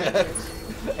 Yeah.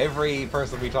 Every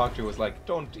person we talked to was like,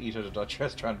 don't eat at a Dutch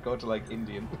restaurant, go to like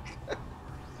Indian.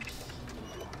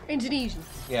 Indonesian,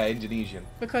 Yeah, Indonesian.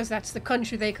 because that's the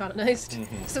country they colonized.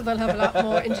 Mhm. So they'll have a lot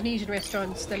more Indonesian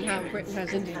restaurants than how Britain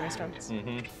has Indian restaurants.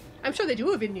 Mm-hmm. I'm sure they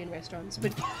do have Indian restaurants,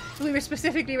 but we were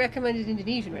specifically recommended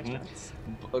Indonesian restaurants.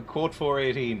 Quote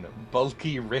 418,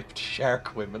 bulky, ripped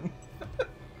shark women.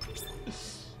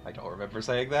 I don't remember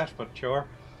saying that, but sure.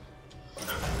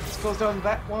 Let's close down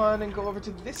that one and go over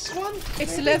to this one.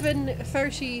 It's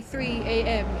 11:33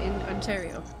 a.m. in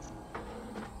Ontario.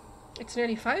 It's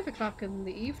nearly 5 o'clock in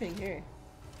the evening here.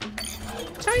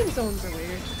 Time zones are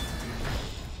weird.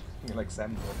 You're like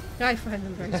Samuel. I find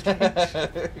them very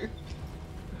strange.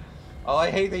 Oh,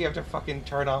 I hate that you have to fucking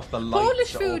turn off the lights.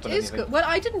 Polish to food open is anything. good. Well,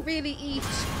 I didn't really eat.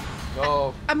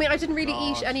 Oh. I mean, I didn't really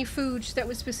God. eat any food that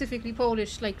was specifically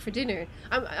Polish, like for dinner.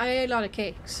 I ate a lot of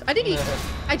cakes. I did eat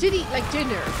like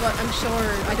dinner, but I'm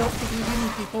sure I don't think it was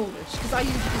usually Polish because I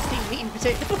usually just eat meat and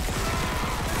potatoes.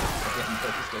 Again,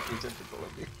 that is definitely typical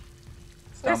of you.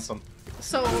 Stamp them.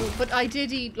 So, but I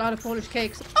did eat a lot of Polish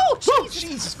cakes. Oh,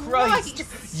 Jesus Christ!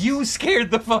 You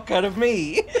scared the fuck out of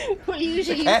me. Well,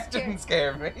 usually That didn't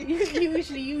scare me.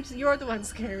 Usually you're the one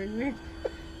scaring me.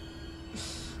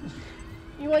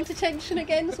 You want attention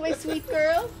again, my sweet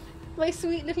girl? My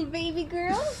sweet little baby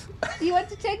girl? You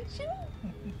want attention?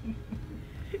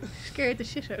 Scared the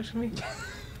shit out of me.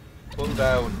 Pull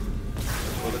down.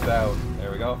 Pull it down.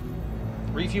 There we go.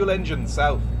 Refuel engine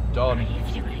south. Done.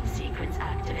 Refueling sequence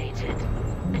activated.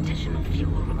 Additional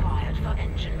fuel required for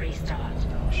engine restart.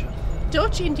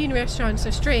 Dutch Indian restaurants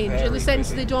are strange in the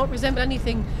sense they don't resemble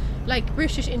anything like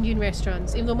British Indian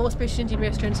restaurants, even though most British Indian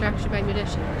restaurants are actually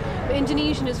Bangladeshi. But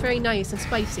Indonesian is very nice and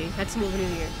spicy. Had some over New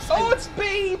Year's. Oh, it's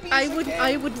babies! I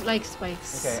wouldn't like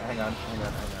spice. Okay, hang on.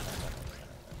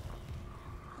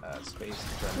 Space.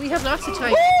 We have lots of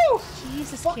time. Woo!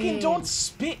 Jesus, fucking Kane. don't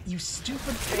spit, you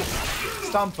stupid thing.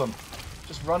 Stomp them.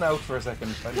 Just run out for a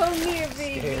second. Come here,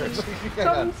 baby.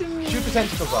 Come to me. Shoot the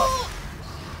tentacles off.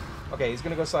 Okay, he's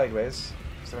gonna go sideways.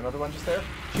 Is there another one just there?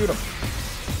 Shoot him.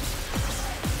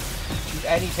 Shoot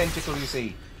any tentacle you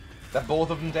see. That both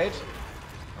of them dead?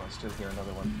 Oh, I still hear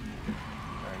another one.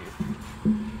 Where are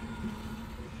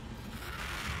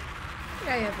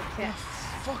you? I have a cat.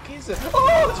 Fuck is it?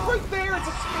 Oh, it's right there! It's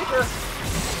a spitter!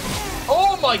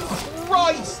 Oh my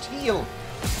Christ! Heal!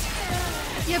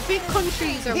 Yeah, big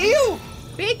countries are Heal!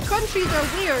 Big countries are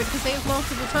weird because they have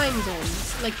multiple time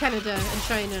zones, like Canada and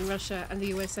China and Russia and the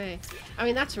USA. I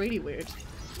mean, that's really weird,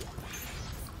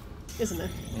 isn't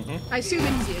it? I assume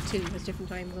India too has different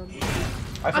time zones.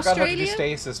 I forgot how to do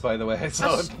stasis, by the way,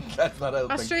 so that's not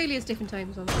helping. Australia's different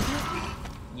time zones, isn't it?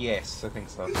 Yes, I think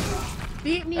so.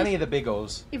 Any of the big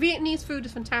O's. Vietnamese food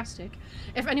is fantastic.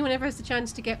 If anyone ever has the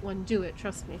chance to get one, do it.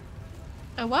 Trust me.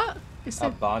 A what? A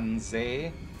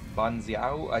banzai.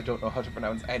 Banziao. I don't know how to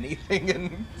pronounce anything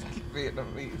in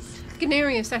Vietnamese.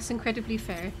 Ganarius, that's incredibly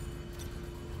fair.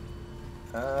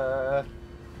 I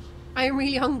am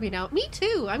really hungry now. Me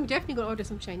too. I'm definitely going to order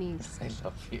some Chinese. I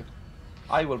love you.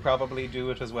 I will probably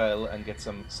do it as well and get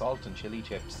some salt and chili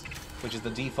chips, which is the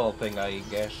default thing I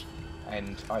get,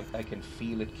 and I can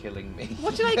feel it killing me.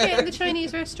 What did I get in the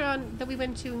Chinese restaurant that we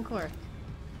went to in Cork?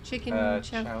 Chicken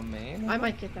chow mein. I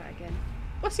might get that again.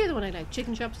 What's the other one I like?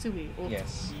 Chicken chop suey. Oh,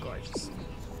 yes. Gorgeous.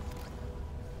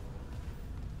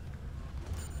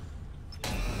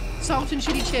 Salt and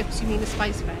chili chips, you mean the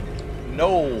spice bag?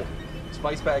 No!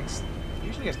 Spice bags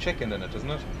usually has chicken in it, doesn't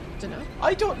it? Dunno.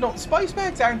 I don't know. Spice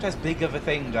bags aren't as big of a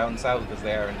thing down south as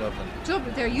they are in Dublin.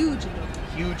 Dublin, they're huge in Dublin.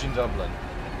 Huge in Dublin.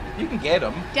 You can get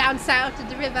them. Down south of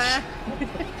the river.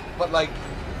 But like,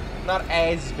 not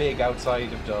as big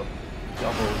outside of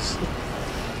Doubles.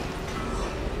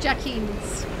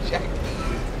 Jackines.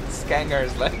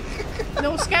 Scangers, like.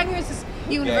 No, Scangers is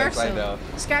universal. Yes, I know.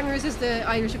 Scangers is the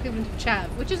Irish equivalent of chav,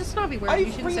 which is a snobby word. You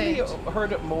I've shouldn't say really it.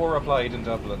 heard it more applied in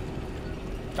Dublin.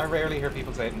 I rarely hear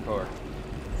people say it in Cork.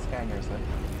 Scangers, like.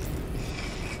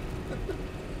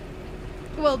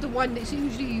 Well, the one that's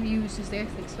usually used is the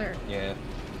ethnic slur. Yeah.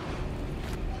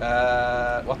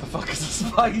 What the fuck is a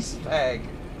spice bag?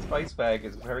 Spice bag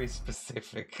is very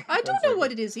specific. I don't know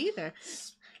what it is either.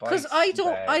 Because I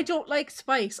don't like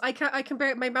spice.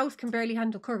 My mouth can barely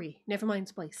handle curry. Never mind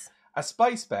spice. A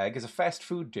spice bag is a fast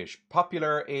food dish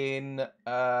popular in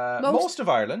most of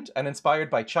Ireland and inspired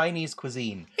by Chinese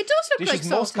cuisine. It does look Dishes like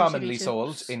salt most and chili commonly chips.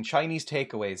 sold in Chinese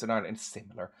takeaways in Ireland. It's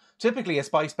similar. Typically, a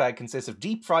spice bag consists of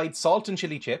deep-fried salt and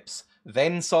chili chips,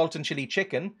 then salt and chili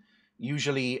chicken,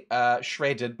 usually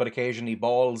shredded but occasionally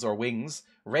balls or wings,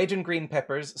 red and green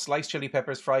peppers, sliced chili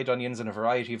peppers, fried onions, and a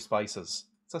variety of spices.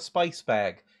 It's a spice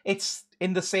bag. It's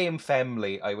in the same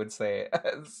family, I would say,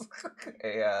 as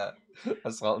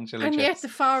a salt and chili And chips. yet the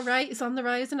far right is on the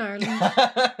rise in Ireland.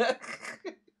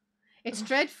 It's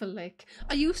dreadful, like.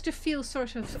 I used to feel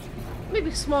sort of,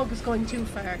 maybe smug is going too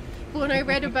far, but when I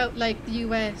read about, like, the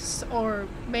US or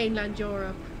mainland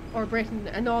Europe, or Britain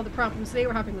and all the problems they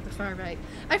were having with the far right.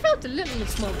 I felt a little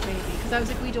smug maybe because I was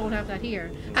like, we don't have that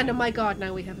here, and oh my god,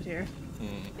 now we have it here.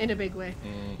 In a big way.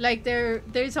 Like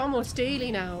there's almost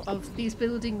daily now of these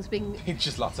buildings being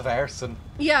just lots of arson.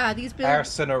 Yeah, these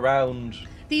arson around.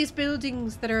 These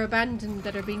buildings that are abandoned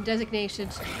that are being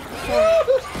designated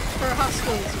for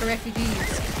hostels for refugees.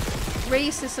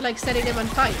 Racists are like setting them on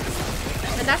fire.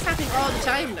 And that's happening all the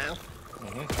time now.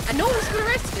 And no one's been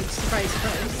arrested, surprise,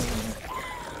 surprise.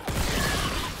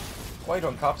 Why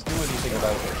don't cops do anything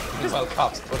about it? Well,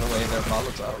 cops put away their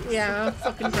Molotovs. Yeah,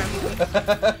 fucking ramble.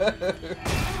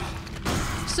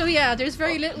 So yeah, there's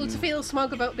very little to feel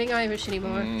smug about being Irish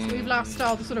anymore. So we've lost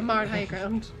all the sort of moral high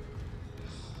ground.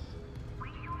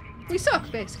 We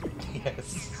suck, basically.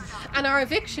 Yes. And our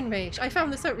eviction rate, I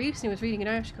found this out recently, I was reading an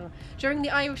article. During the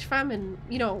Irish famine,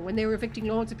 you know, when they were evicting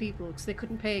loads of people because they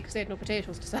couldn't pay because they had no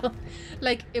potatoes to sell,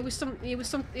 like, the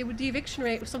eviction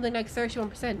rate was something like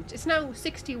 31%. It's now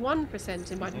 61%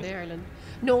 in modern Ireland.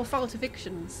 No fault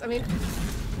evictions. I mean,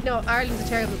 no, Ireland's a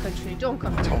terrible country. Don't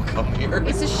come here. Don't come here.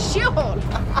 It's a shithole.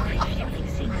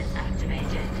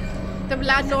 The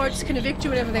landlords can evict you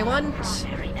whenever they want.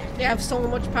 They have so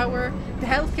much power. The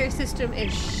healthcare system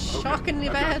is shockingly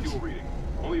bad.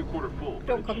 Only a quarter full.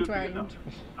 Don't come to Ireland.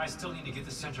 I still need to get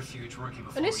the centrifuge working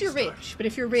before Unless you're rich, but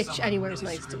if you're rich, anywhere is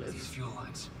nice to live.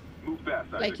 Move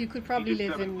fast, like you could probably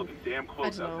live in, I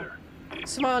don't know.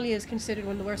 Somalia is considered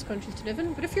one of the worst countries to live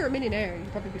in, but if you're a millionaire,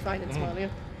 you'd probably be fine in Somalia.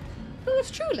 No, it's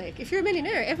true. Like if you're a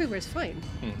millionaire, everywhere's fine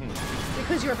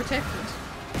because you're protected.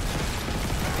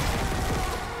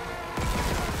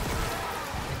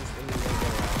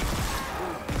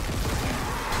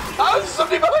 Oh, there's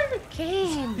somebody behind me!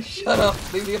 Kane! Shut up,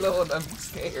 leave me alone, I'm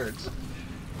scared.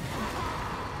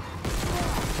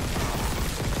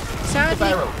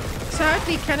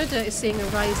 Sadly, Canada is seeing a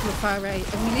rise in the far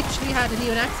right, and we literally had a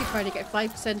neo-Nazi party get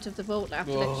 5% of the vote last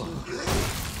election.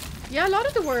 Yeah, a lot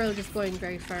of the world is going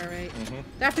very far right.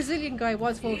 That Brazilian guy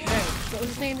was voted out. What was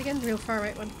his name again? The real far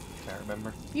right one? Can't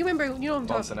remember. You remember? You know what I'm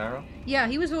talking about? Bolsonaro? Yeah,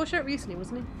 he was voted out recently,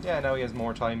 wasn't he? Yeah, now he has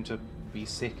more time to be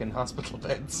sick in hospital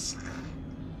beds.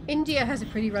 India has a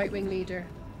pretty right-wing leader.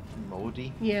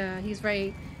 Modi? Yeah, he's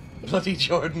very... Bloody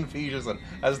Jordan Peterson.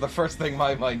 As the first thing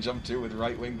my mind jumped to with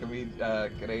right-wing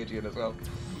Canadian as well.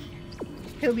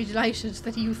 He'll be delighted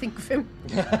that you think of him.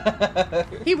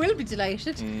 He will be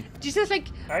delighted. Just like...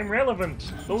 I'm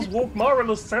relevant. Those woke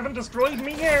moralists haven't destroyed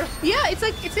me here. Yeah, it's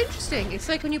like, it's interesting. It's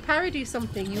like when you parody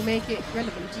something, you make it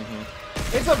relevant.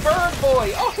 It's a bird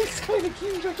boy! Oh, it's kind of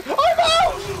cute. I'm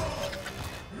out!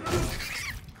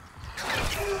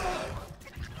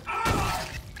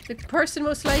 The person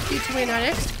most likely to win our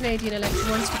next Canadian election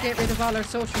wants to get rid of all our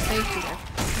social safety net.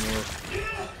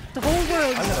 The whole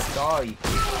world... I'm gonna die.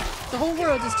 The whole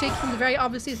world is taking the very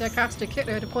obviously sarcastic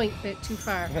Hitler at a point a bit too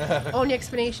far. Only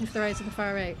explanation for the rise of the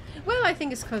far right. Well, I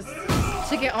think it's because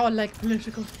to get all like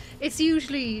political. It's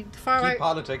usually the far right. Keep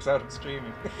politics out of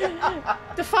streaming.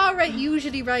 The far right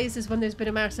usually rises when there's been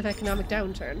a massive economic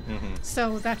downturn.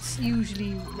 So that's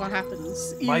usually what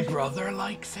happens. My brother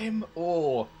likes him.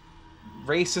 Oh,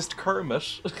 racist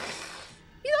Kermit. Yeah,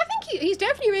 I think he's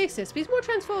definitely racist, but he's more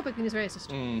transphobic than he's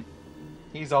racist.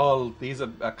 He's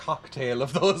a cocktail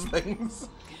of those things.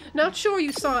 Not sure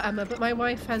you saw, Emma, but my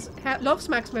wife loves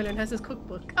Max Miller and has his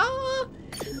cookbook. Oh,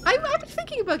 I've been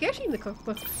thinking about getting the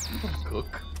cookbook.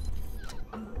 Cook.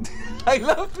 I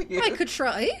love you. I could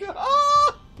try.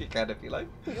 Oh, you can if you like.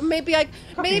 Maybe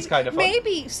kind of fun.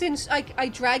 Maybe since I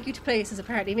drag you to places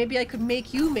apparently, maybe I could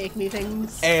make you make me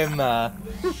things. Emma.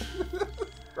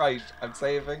 Right, I'm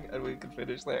saving and we can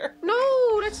finish there.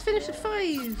 No, let's finish at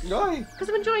 5. Why? Because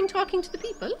I'm enjoying talking to the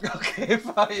people. Okay,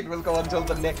 fine. We'll go until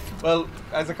the next... Well,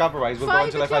 as a compromise, we'll go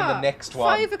until I find the next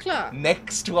one. 5 o'clock.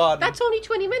 Next one. That's only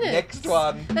 20 minutes. Next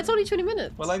one. That's only 20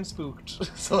 minutes. Well, I'm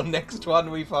spooked. So next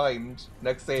one we find.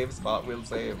 Next save spot we'll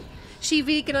save. She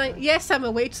veganized... Yes,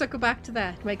 Emma, wait till I go back to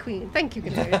that, my queen. Thank you,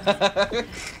 Galeria.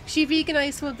 She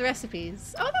veganized some of the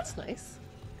recipes. Oh, that's nice.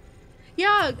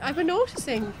 Yeah, I've been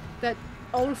noticing that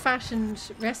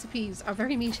old-fashioned recipes are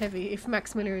very meat-heavy, if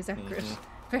Max Miller is accurate.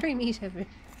 Very meat-heavy.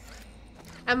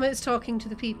 Emma is talking to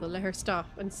the people. Let her stop.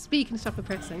 And speak and stop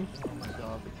oppressing. Oh my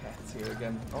god, the cat's here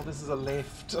again. Oh, this is a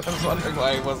lift. I was wondering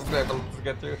why I wasn't able to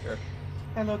get through here.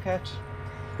 Hello, cat.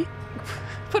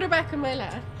 Put her back in my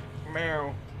lap.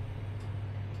 Meow.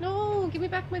 No, give me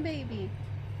back my baby.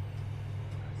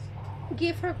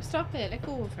 Give her... Stop it. Let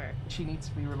go of her. She needs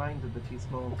to be reminded that she's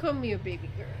small. Come here, baby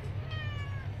girl.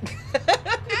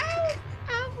 Ow!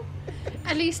 Ow!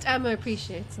 At least Emma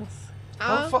appreciates us.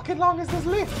 How fucking long is this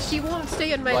lift? She won't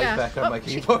stay on my lap. Right back on my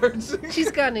keyboard.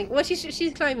 She's gunning. Well,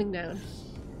 she's climbing down.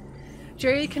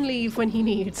 Jerry can leave when he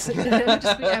needs. It'll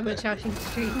just be Emma chatting to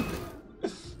stream.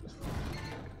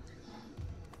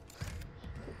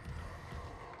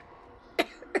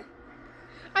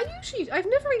 I've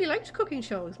never really liked cooking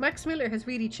shows. Max Miller has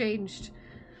really changed.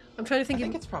 I'm trying to think. I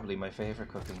think it's probably my favorite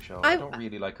cooking show. I I don't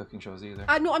really like cooking shows either.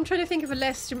 No, I'm trying to think of a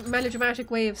less melodramatic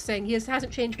way of saying he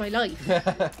hasn't changed my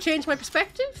life. Changed my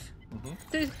perspective.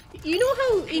 You know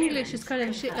how English is kind of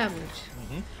a shit language?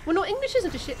 Well, no, English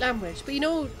isn't a shit language, but you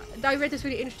know, I read this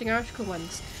really interesting article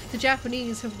once. The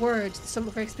Japanese have words to some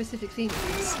very specific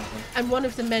feelings, and one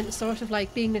of them meant sort of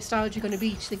like being nostalgic on a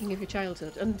beach, thinking of your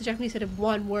childhood, and the Japanese had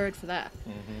one word for that.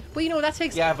 But you know, that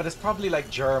takes... Yeah, but it's probably like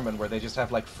German, where they just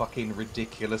have like fucking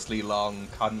ridiculously long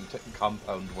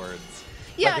compound words.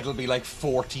 Yeah. Like it'll be like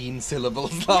 14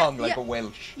 syllables long, like a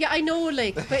Welsh. Yeah, I know,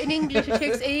 like, but in English it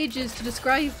takes ages to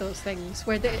describe those things,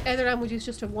 where the other languages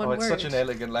just have one word. Oh, it's such an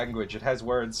elegant language. It has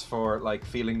words for, like,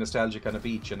 feeling nostalgic on a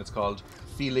beach, and it's called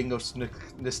feeling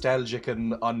nostalgic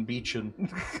and on beachin'.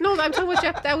 No, I'm talking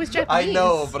about that was Japanese. I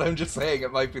know, but I'm just saying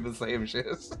it might be the same shit.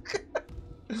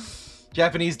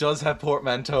 Japanese does have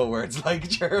portmanteau words like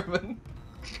German.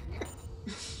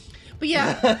 But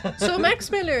yeah, so Max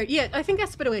Miller, yeah, I think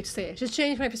that's a better way to say it. It's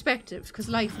changed my perspective, because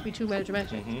life would be too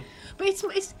melodramatic. But it's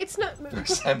not...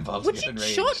 Would you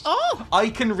shut up? I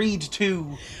can read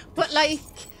too. But like,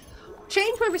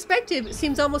 change my perspective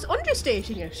seems almost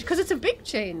understating it, because it's a big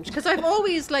change. Because I've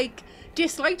always like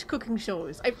disliked cooking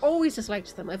shows. I've always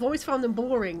disliked them. I've always found them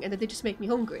boring and that they just make me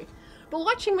hungry. But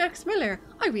watching Max Miller,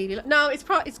 I really like. Now it's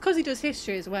because he does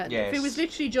history as well. Yes. If it was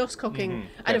literally just cooking,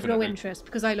 I'd have no interest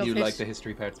because I love history. You like the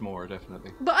history parts more,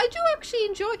 definitely. But I do actually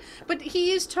enjoy. But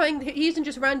he is trying. He isn't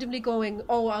just randomly going,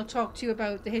 "Oh, I'll talk to you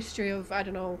about the history of I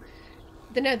don't know,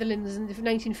 the Netherlands in the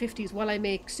 1950s while I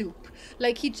make soup."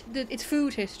 Like it's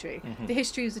food history. The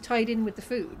history is tied in with the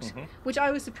food, which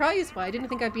I was surprised by. I didn't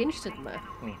think I'd be interested in that.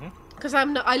 Because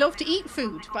I'm not. I love to eat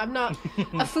food, but I'm not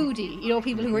a foodie. You know,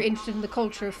 people who are interested in the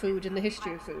culture of food and the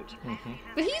history of food.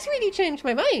 But he's really changed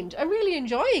my mind. I'm really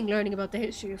enjoying learning about the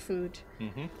history of food.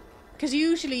 Because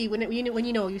usually, when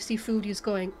you see foodies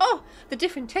going, "Oh, the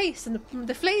different tastes and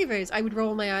the flavors," I would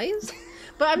roll my eyes.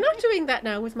 But I'm not doing that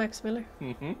now with Max Miller.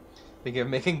 Think of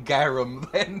making garum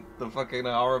then, the fucking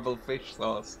horrible fish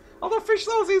sauce. Although fish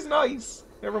sauce is nice.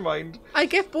 Never mind. I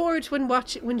get bored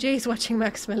when Jay's watching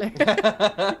Max Miller.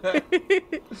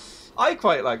 I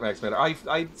quite like Max Miller.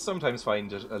 I sometimes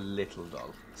find it a little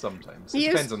dull. Sometimes.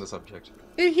 It depends on the subject.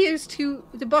 Here's to...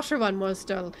 The butter one was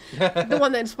dull. The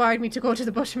one that inspired me to go to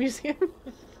the butter museum.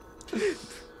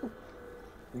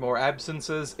 More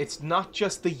absences. It's not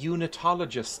just the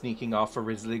unitologists sneaking off for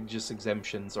religious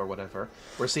exemptions or whatever.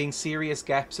 We're seeing serious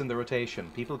gaps in the rotation.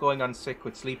 People going on sick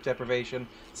with sleep deprivation,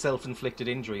 self-inflicted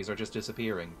injuries, or just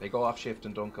disappearing. They go off shift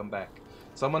and don't come back.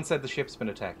 Someone said the ship's been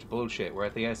attacked. Bullshit. We're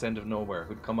at the end of nowhere.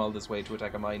 Who'd come all this way to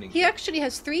attack a mining He ship? actually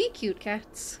has 3 cute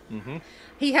cats.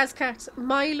 He has cats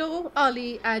Milo,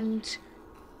 Ollie, and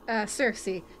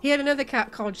Cersei. He had another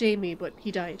cat called Jamie, but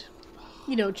he died.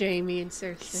 You know, Jamie and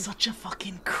Cersei. Such a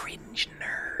fucking cringe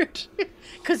nerd.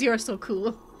 Because you're so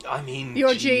cool. I mean,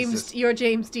 You're Jesus.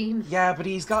 James Dean. Yeah, but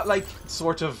he's got like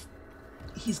sort of...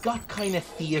 He's got kind of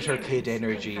theatre kid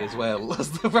energy as well. That's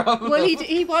the problem. Well,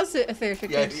 he was a theatre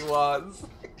kid. Yeah, he was.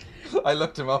 I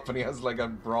looked him up and he has like a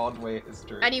Broadway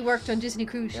history. And he worked on Disney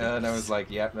cruise ships. Yeah, and I was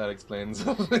like, yeah, that explains.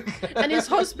 And his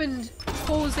husband,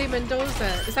 Jose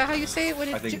Mendoza, is that how you say it?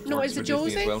 I think is it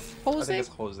Jose? Well. Jose? I think it's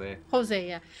Jose. Jose,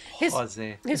 yeah.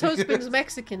 His husband's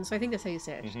Mexican, so I think that's how you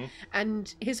say it.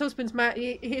 And his husband's mad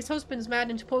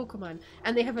into Pokemon,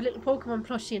 and they have a little Pokemon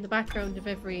plushie in the background of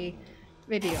every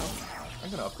video. I'm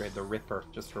gonna upgrade the Ripper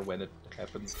just for when it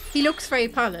happens. He looks very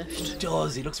polished. He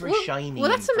does. He looks very shiny.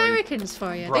 Well, that's and very Americans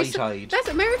for you. Bright-eyed. That's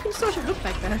Americans sort of look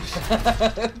like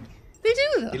that. They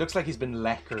do though. He looks like he's been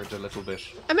lacquered a little bit.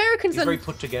 Americans. He's very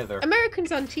put together.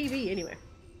 Americans on TV, anyway.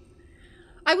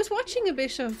 I was watching a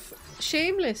bit of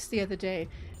Shameless the other day.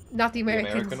 Not the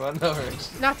Americans. The American one? No,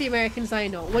 right. Not the Americans I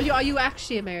know. Well, are you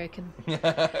actually American?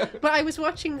 But I was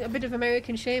watching a bit of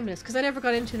American Shameless because I never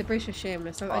got into the British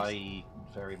Shameless. I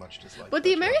very much dislike But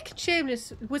the American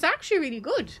Shameless was actually really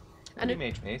good. And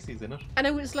Macy's in it. And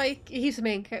it was like, he's the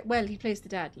main character. Well, he plays the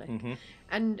dad, like.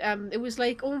 And it was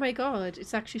like, oh my god,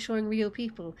 it's actually showing real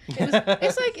people.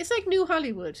 It's like New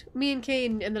Hollywood. Me and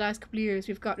Kane, in the last couple of years,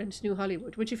 we've gotten into New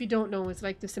Hollywood, which, if you don't know, is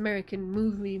like this American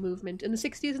movie movement in the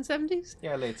 60s and 70s.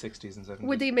 Yeah, late 60s and 70s.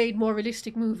 Where they made more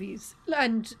realistic movies.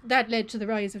 And that led to the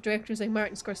rise of directors like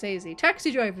Martin Scorsese.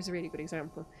 Taxi Driver is a really good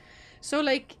example. So,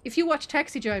 like, if you watch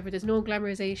Taxi Driver, there's no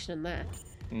glamorization in that.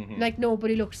 Like,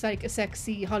 nobody looks like a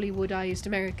sexy Hollywoodized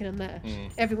American in that.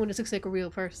 Everyone just looks like a real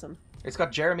person. It's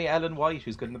got Jeremy Allen White,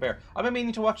 who's good in The Bear. I've been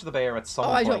meaning to watch The Bear at some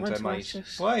point. I don't want to watch it.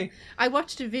 Why? I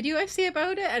watched a video I see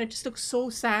about it, and it just looks so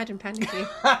sad and panicky.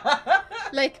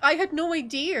 Like, I had no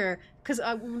idea, because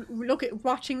I look at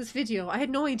watching this video, I had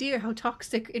no idea how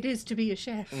toxic it is to be a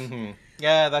chef.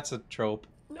 Yeah, that's a trope.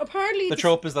 Apparently, the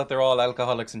trope is that they're all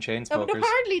alcoholics and chain smokers. But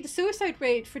apparently, the suicide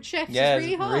rate for chefs is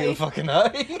really high. Real fucking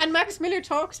high. And Max Miller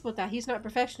talks about that. He's not a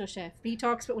professional chef. But he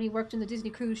talks about when he worked in the Disney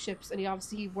cruise ships, and he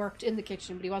obviously worked in the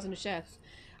kitchen, but he wasn't a chef.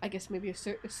 I guess maybe a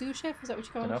sous chef, is that what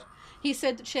you call it? He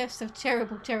said that chefs have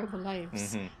terrible, terrible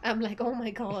lives. I'm like, oh my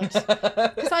god.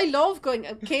 Because I love going,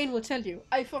 Kane will tell you,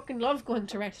 I fucking love going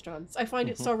to restaurants. I find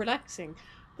it so relaxing.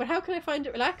 But how can I find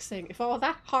it relaxing if all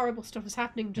that horrible stuff is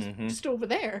happening just over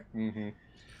there?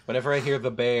 Whenever I hear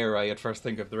The Bear, I at first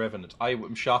think of The Revenant.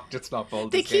 I'm shocked it's not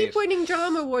Baldur's They keep Gate. winning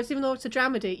drama awards even though it's a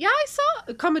dramedy. Yeah, I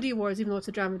saw comedy awards even though it's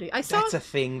a dramedy. That's a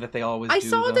thing that they always do. I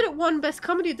saw that it won Best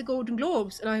Comedy at the Golden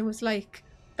Globes, and I was like,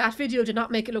 that video did not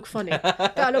make it look funny.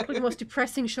 That looked like the most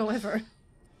depressing show ever.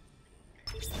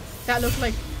 That looked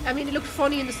like, I mean, it looked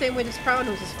funny in the same way that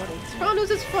Sopranos is funny. Sopranos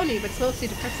is funny, but it's mostly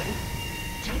depressing.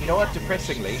 You know what,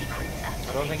 depressingly,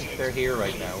 I don't think they're here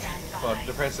right now, but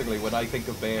depressingly, when I think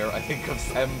of Bear, I think of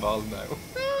Sambal now.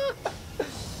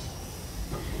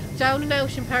 Down and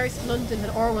Out in Paris and London had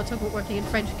Orwell talking about working in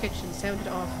French kitchens. Sounded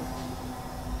awful.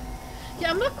 Yeah,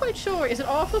 I'm not quite sure. Is it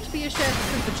awful to be a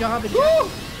chef because the job in general?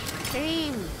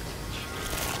 Same.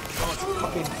 Oh, it's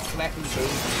fucking snappy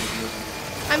baby.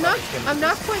 I'm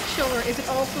not quite sure. Is it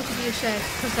awful to be a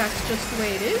chef because that's just the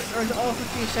way it is, or is it awful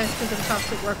to be a chef because of the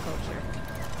toxic work culture?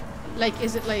 Like,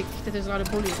 is it like that there's a lot of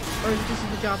bullying, or is it just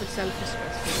the job itself is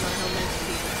stressful, not how nice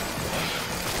people?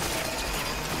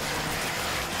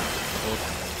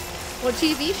 Well,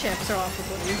 TV chefs are awful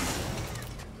bullies.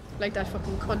 Like that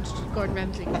fucking cunt Gordon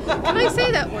Ramsay. Can I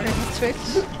say that word on Twitch?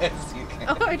 Yes, you can.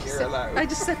 Oh, I just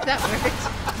said that word.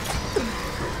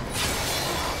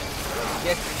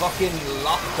 Get fucking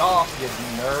locked off, you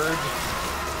nerd.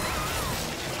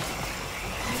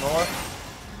 Any more?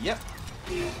 Yep.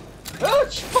 Oh,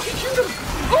 fucking shoot him!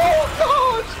 Oh,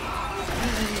 God!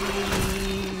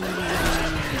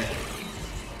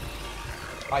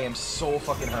 I am so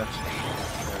fucking hurt.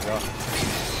 There we go.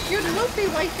 You're the lovely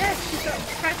white death. She's got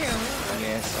cat hair on.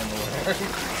 Yes, I'm aware.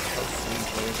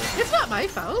 Sweet, it's not my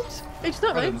fault. It's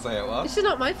not I didn't say it was. It's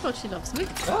not my fault she loves me.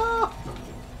 Ah!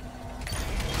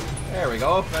 There we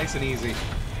go. Nice and easy.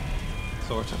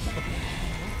 Sort of.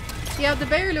 Yeah, The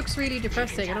Bear looks really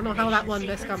depressing. I don't know how that won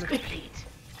Best Comedy.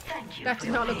 That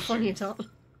did not look funny at all.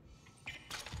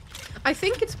 I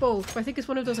think it's both. I think it's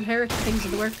one of those inherited things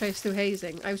in the workplace through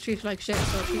hazing. I was treated like shit,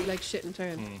 so I treat like shit in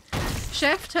turn.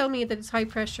 Chef tell me that it's high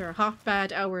pressure, hot,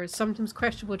 bad hours, sometimes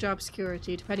questionable job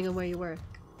security, depending on where you work.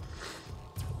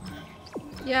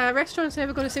 Yeah, restaurants are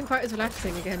never going to seem quite as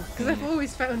relaxing again, because I've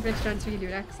always found restaurants really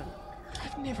relaxing.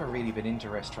 I've never really been into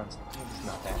restaurants. It's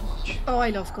not that much. Oh, I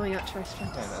love going out to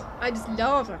restaurants. I know. I just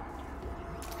love it.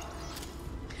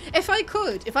 If I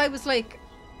could, if I was like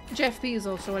Jeff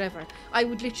Bezos or whatever, I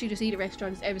would literally just eat at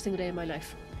restaurants every single day of my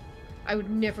life. I would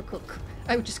never cook.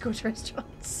 I would just go to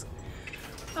restaurants.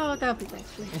 Oh, that would be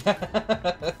nice for me.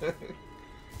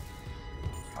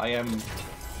 I am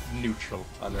neutral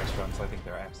on restaurants. I think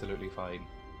they're absolutely fine,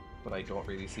 but I don't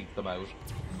really seek them out.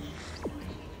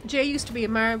 Jay used to be a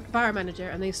bar manager,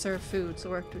 and they serve food, so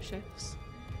worked with chefs.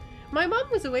 My mum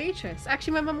was a waitress.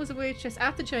 Actually, my mum was a waitress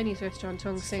at the Chinese restaurant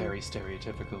Tung Sing. Very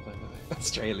stereotypical, by the way.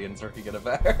 Australians working at a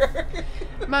bar.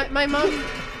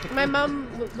 my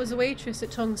mum was a waitress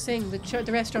at Tung Sing,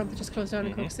 the restaurant that just closed down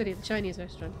in Cook City, the Chinese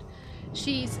restaurant.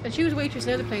 She was a waitress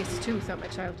in other places too throughout my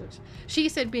childhood. She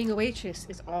said being a waitress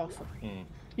is awful.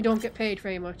 You don't get paid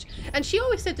very much. And she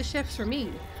always said the chefs were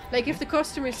mean. Like, if the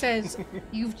customer says,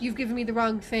 you've given me the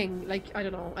wrong thing, like, I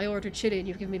don't know, I ordered chili and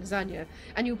you've given me lasagna,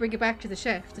 and you bring it back to the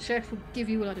chef will give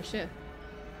you a lot of shit.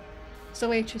 So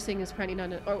waitressing is apparently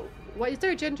not a... Or, what, is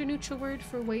there a gender-neutral word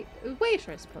for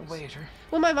waiter, I suppose? Waiter.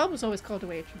 Well, my mom was always called a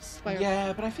waitress.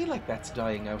 Yeah, but I feel like that's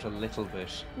dying out a little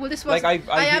bit. Well, this was... Like,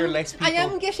 I hear less people... I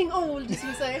am getting old, as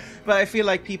you say. But I feel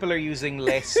like people are using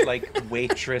less, like,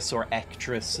 waitress or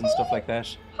actress and stuff like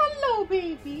that. Hello,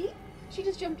 baby. She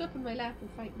just jumped up in my lap and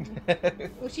frightened me.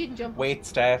 Well, she didn't jump. Wait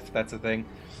staff, that's a thing.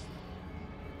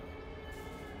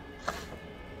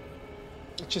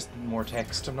 It's just more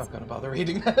text. I'm not going to bother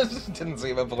reading that. It didn't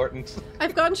seem important.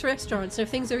 I've gone to restaurants, and if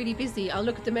things are really busy, I'll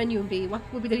look at the menu and be, what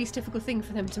would be the least difficult thing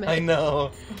for them to make? I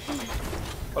know.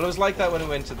 Well, it was like that when we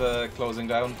went to the closing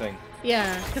down thing.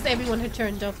 Yeah, because everyone had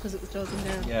turned up because it was closing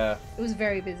down. Yeah. It was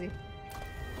very busy.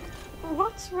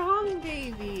 what's wrong,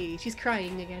 baby? She's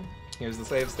crying again. Here's the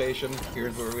save station.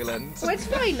 Here's where we'll end. Well, it's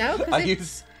fine now, I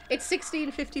because it's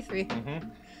 1653.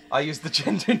 I use the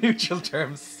gender-neutral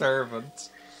term servant.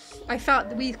 I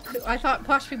thought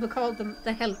posh people called them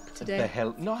the help today. The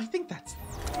help? No, I think that's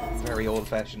very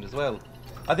old-fashioned as well.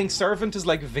 I think servant is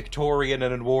like Victorian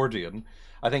and Edwardian.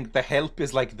 I think the help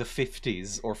is like the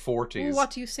 50s or 40s. Well,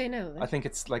 what do you say now, then? I think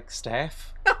it's like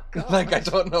staff. Oh, like, I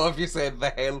don't know if you say the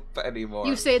help anymore.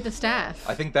 You say the staff.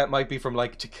 I think that might be from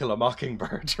like To Kill a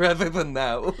Mockingbird rather than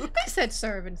now. They said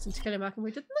servants in To Kill a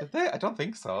Mockingbird, didn't they? Did they? I don't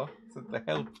think so. Is it the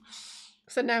help?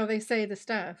 So now they say the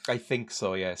staff. I think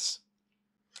so, yes.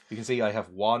 You can see I have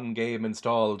one game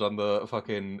installed on the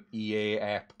fucking EA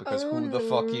app because who the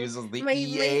fuck uses the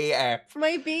EA app?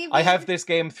 My baby. I have this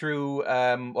game through,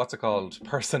 what's it called?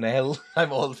 Personnel.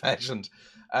 I'm old-fashioned.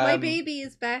 My baby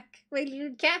is back. My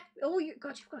little cat. Oh,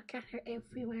 God, you've got cat hair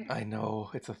everywhere. I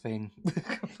know, it's a thing.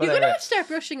 You're going to have to start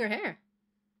brushing your hair.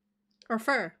 Or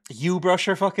fur. You brush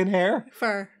your fucking hair?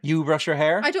 Fur. You brush your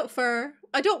hair? I don't fur.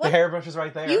 I don't. The hairbrush is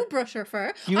right there. You brush your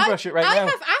fur. You brush it right now. I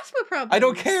have asthma problems. I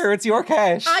don't care. It's your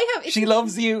cat. She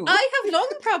loves you. I have lung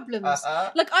problems.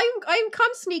 Like I'm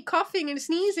constantly coughing and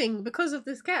sneezing because of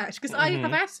this cat because I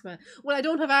have asthma. Well, I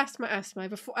don't have asthma.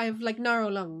 I have like narrow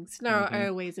lungs, narrow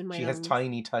airways in my lungs. She has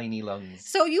tiny, tiny lungs.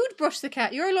 So you'd brush the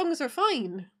cat. Your lungs are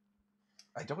fine.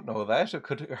 I don't know that. It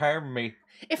could harm me.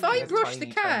 If I brush the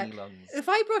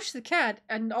cat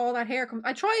and all that hair comes,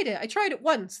 I tried it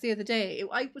once the other day.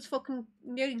 I was fucking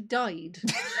nearly died.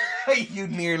 You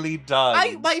nearly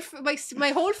died. My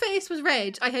whole face was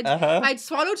red. I'd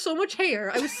swallowed so much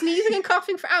hair. I was sneezing and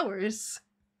coughing for hours.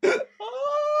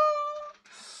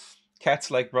 Cats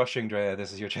like brushing Dreya.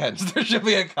 This is your chance. There should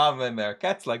be a comment there.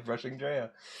 Cats like brushing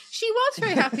Dreya. She was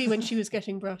very happy when she was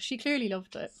getting brushed. She clearly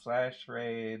loved it. /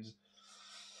 raid.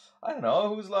 I don't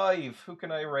know, who's live? Who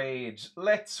can I raid?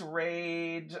 Let's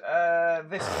raid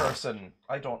this person.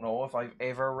 I don't know if I've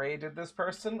ever raided this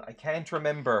person. I can't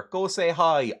remember. Go say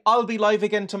hi. I'll be live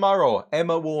again tomorrow.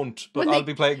 Emma won't, but I'll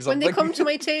be playing something. When they come to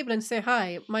my table and say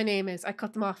hi, my name is, I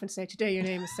cut them off and say, today your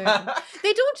name is Sarah.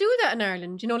 They don't do that in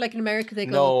Ireland. You know, like in America they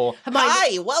go, no.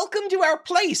 Hi, welcome to our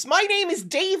place. My name is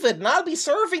David and I'll be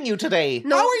serving you today.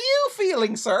 No. How are you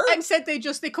feeling, sir? Instead they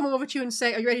come over to you and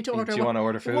say, are you ready to order? Do you want to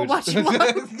order food? What you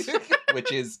want?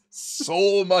 Which is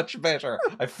so much better.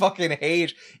 I fucking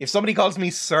hate. If somebody calls me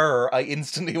sir, I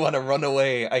instantly want to run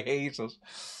away. I hate it.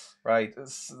 Right,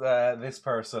 this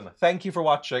person. Thank you for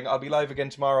watching. I'll be live again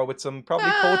tomorrow with some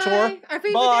probably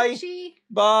KOTOR. Bye.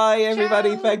 Bye,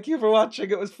 everybody. Ciao. Thank you for watching.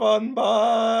 It was fun.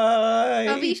 Bye.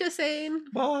 Avisha saying.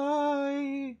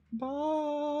 Bye.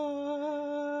 Bye.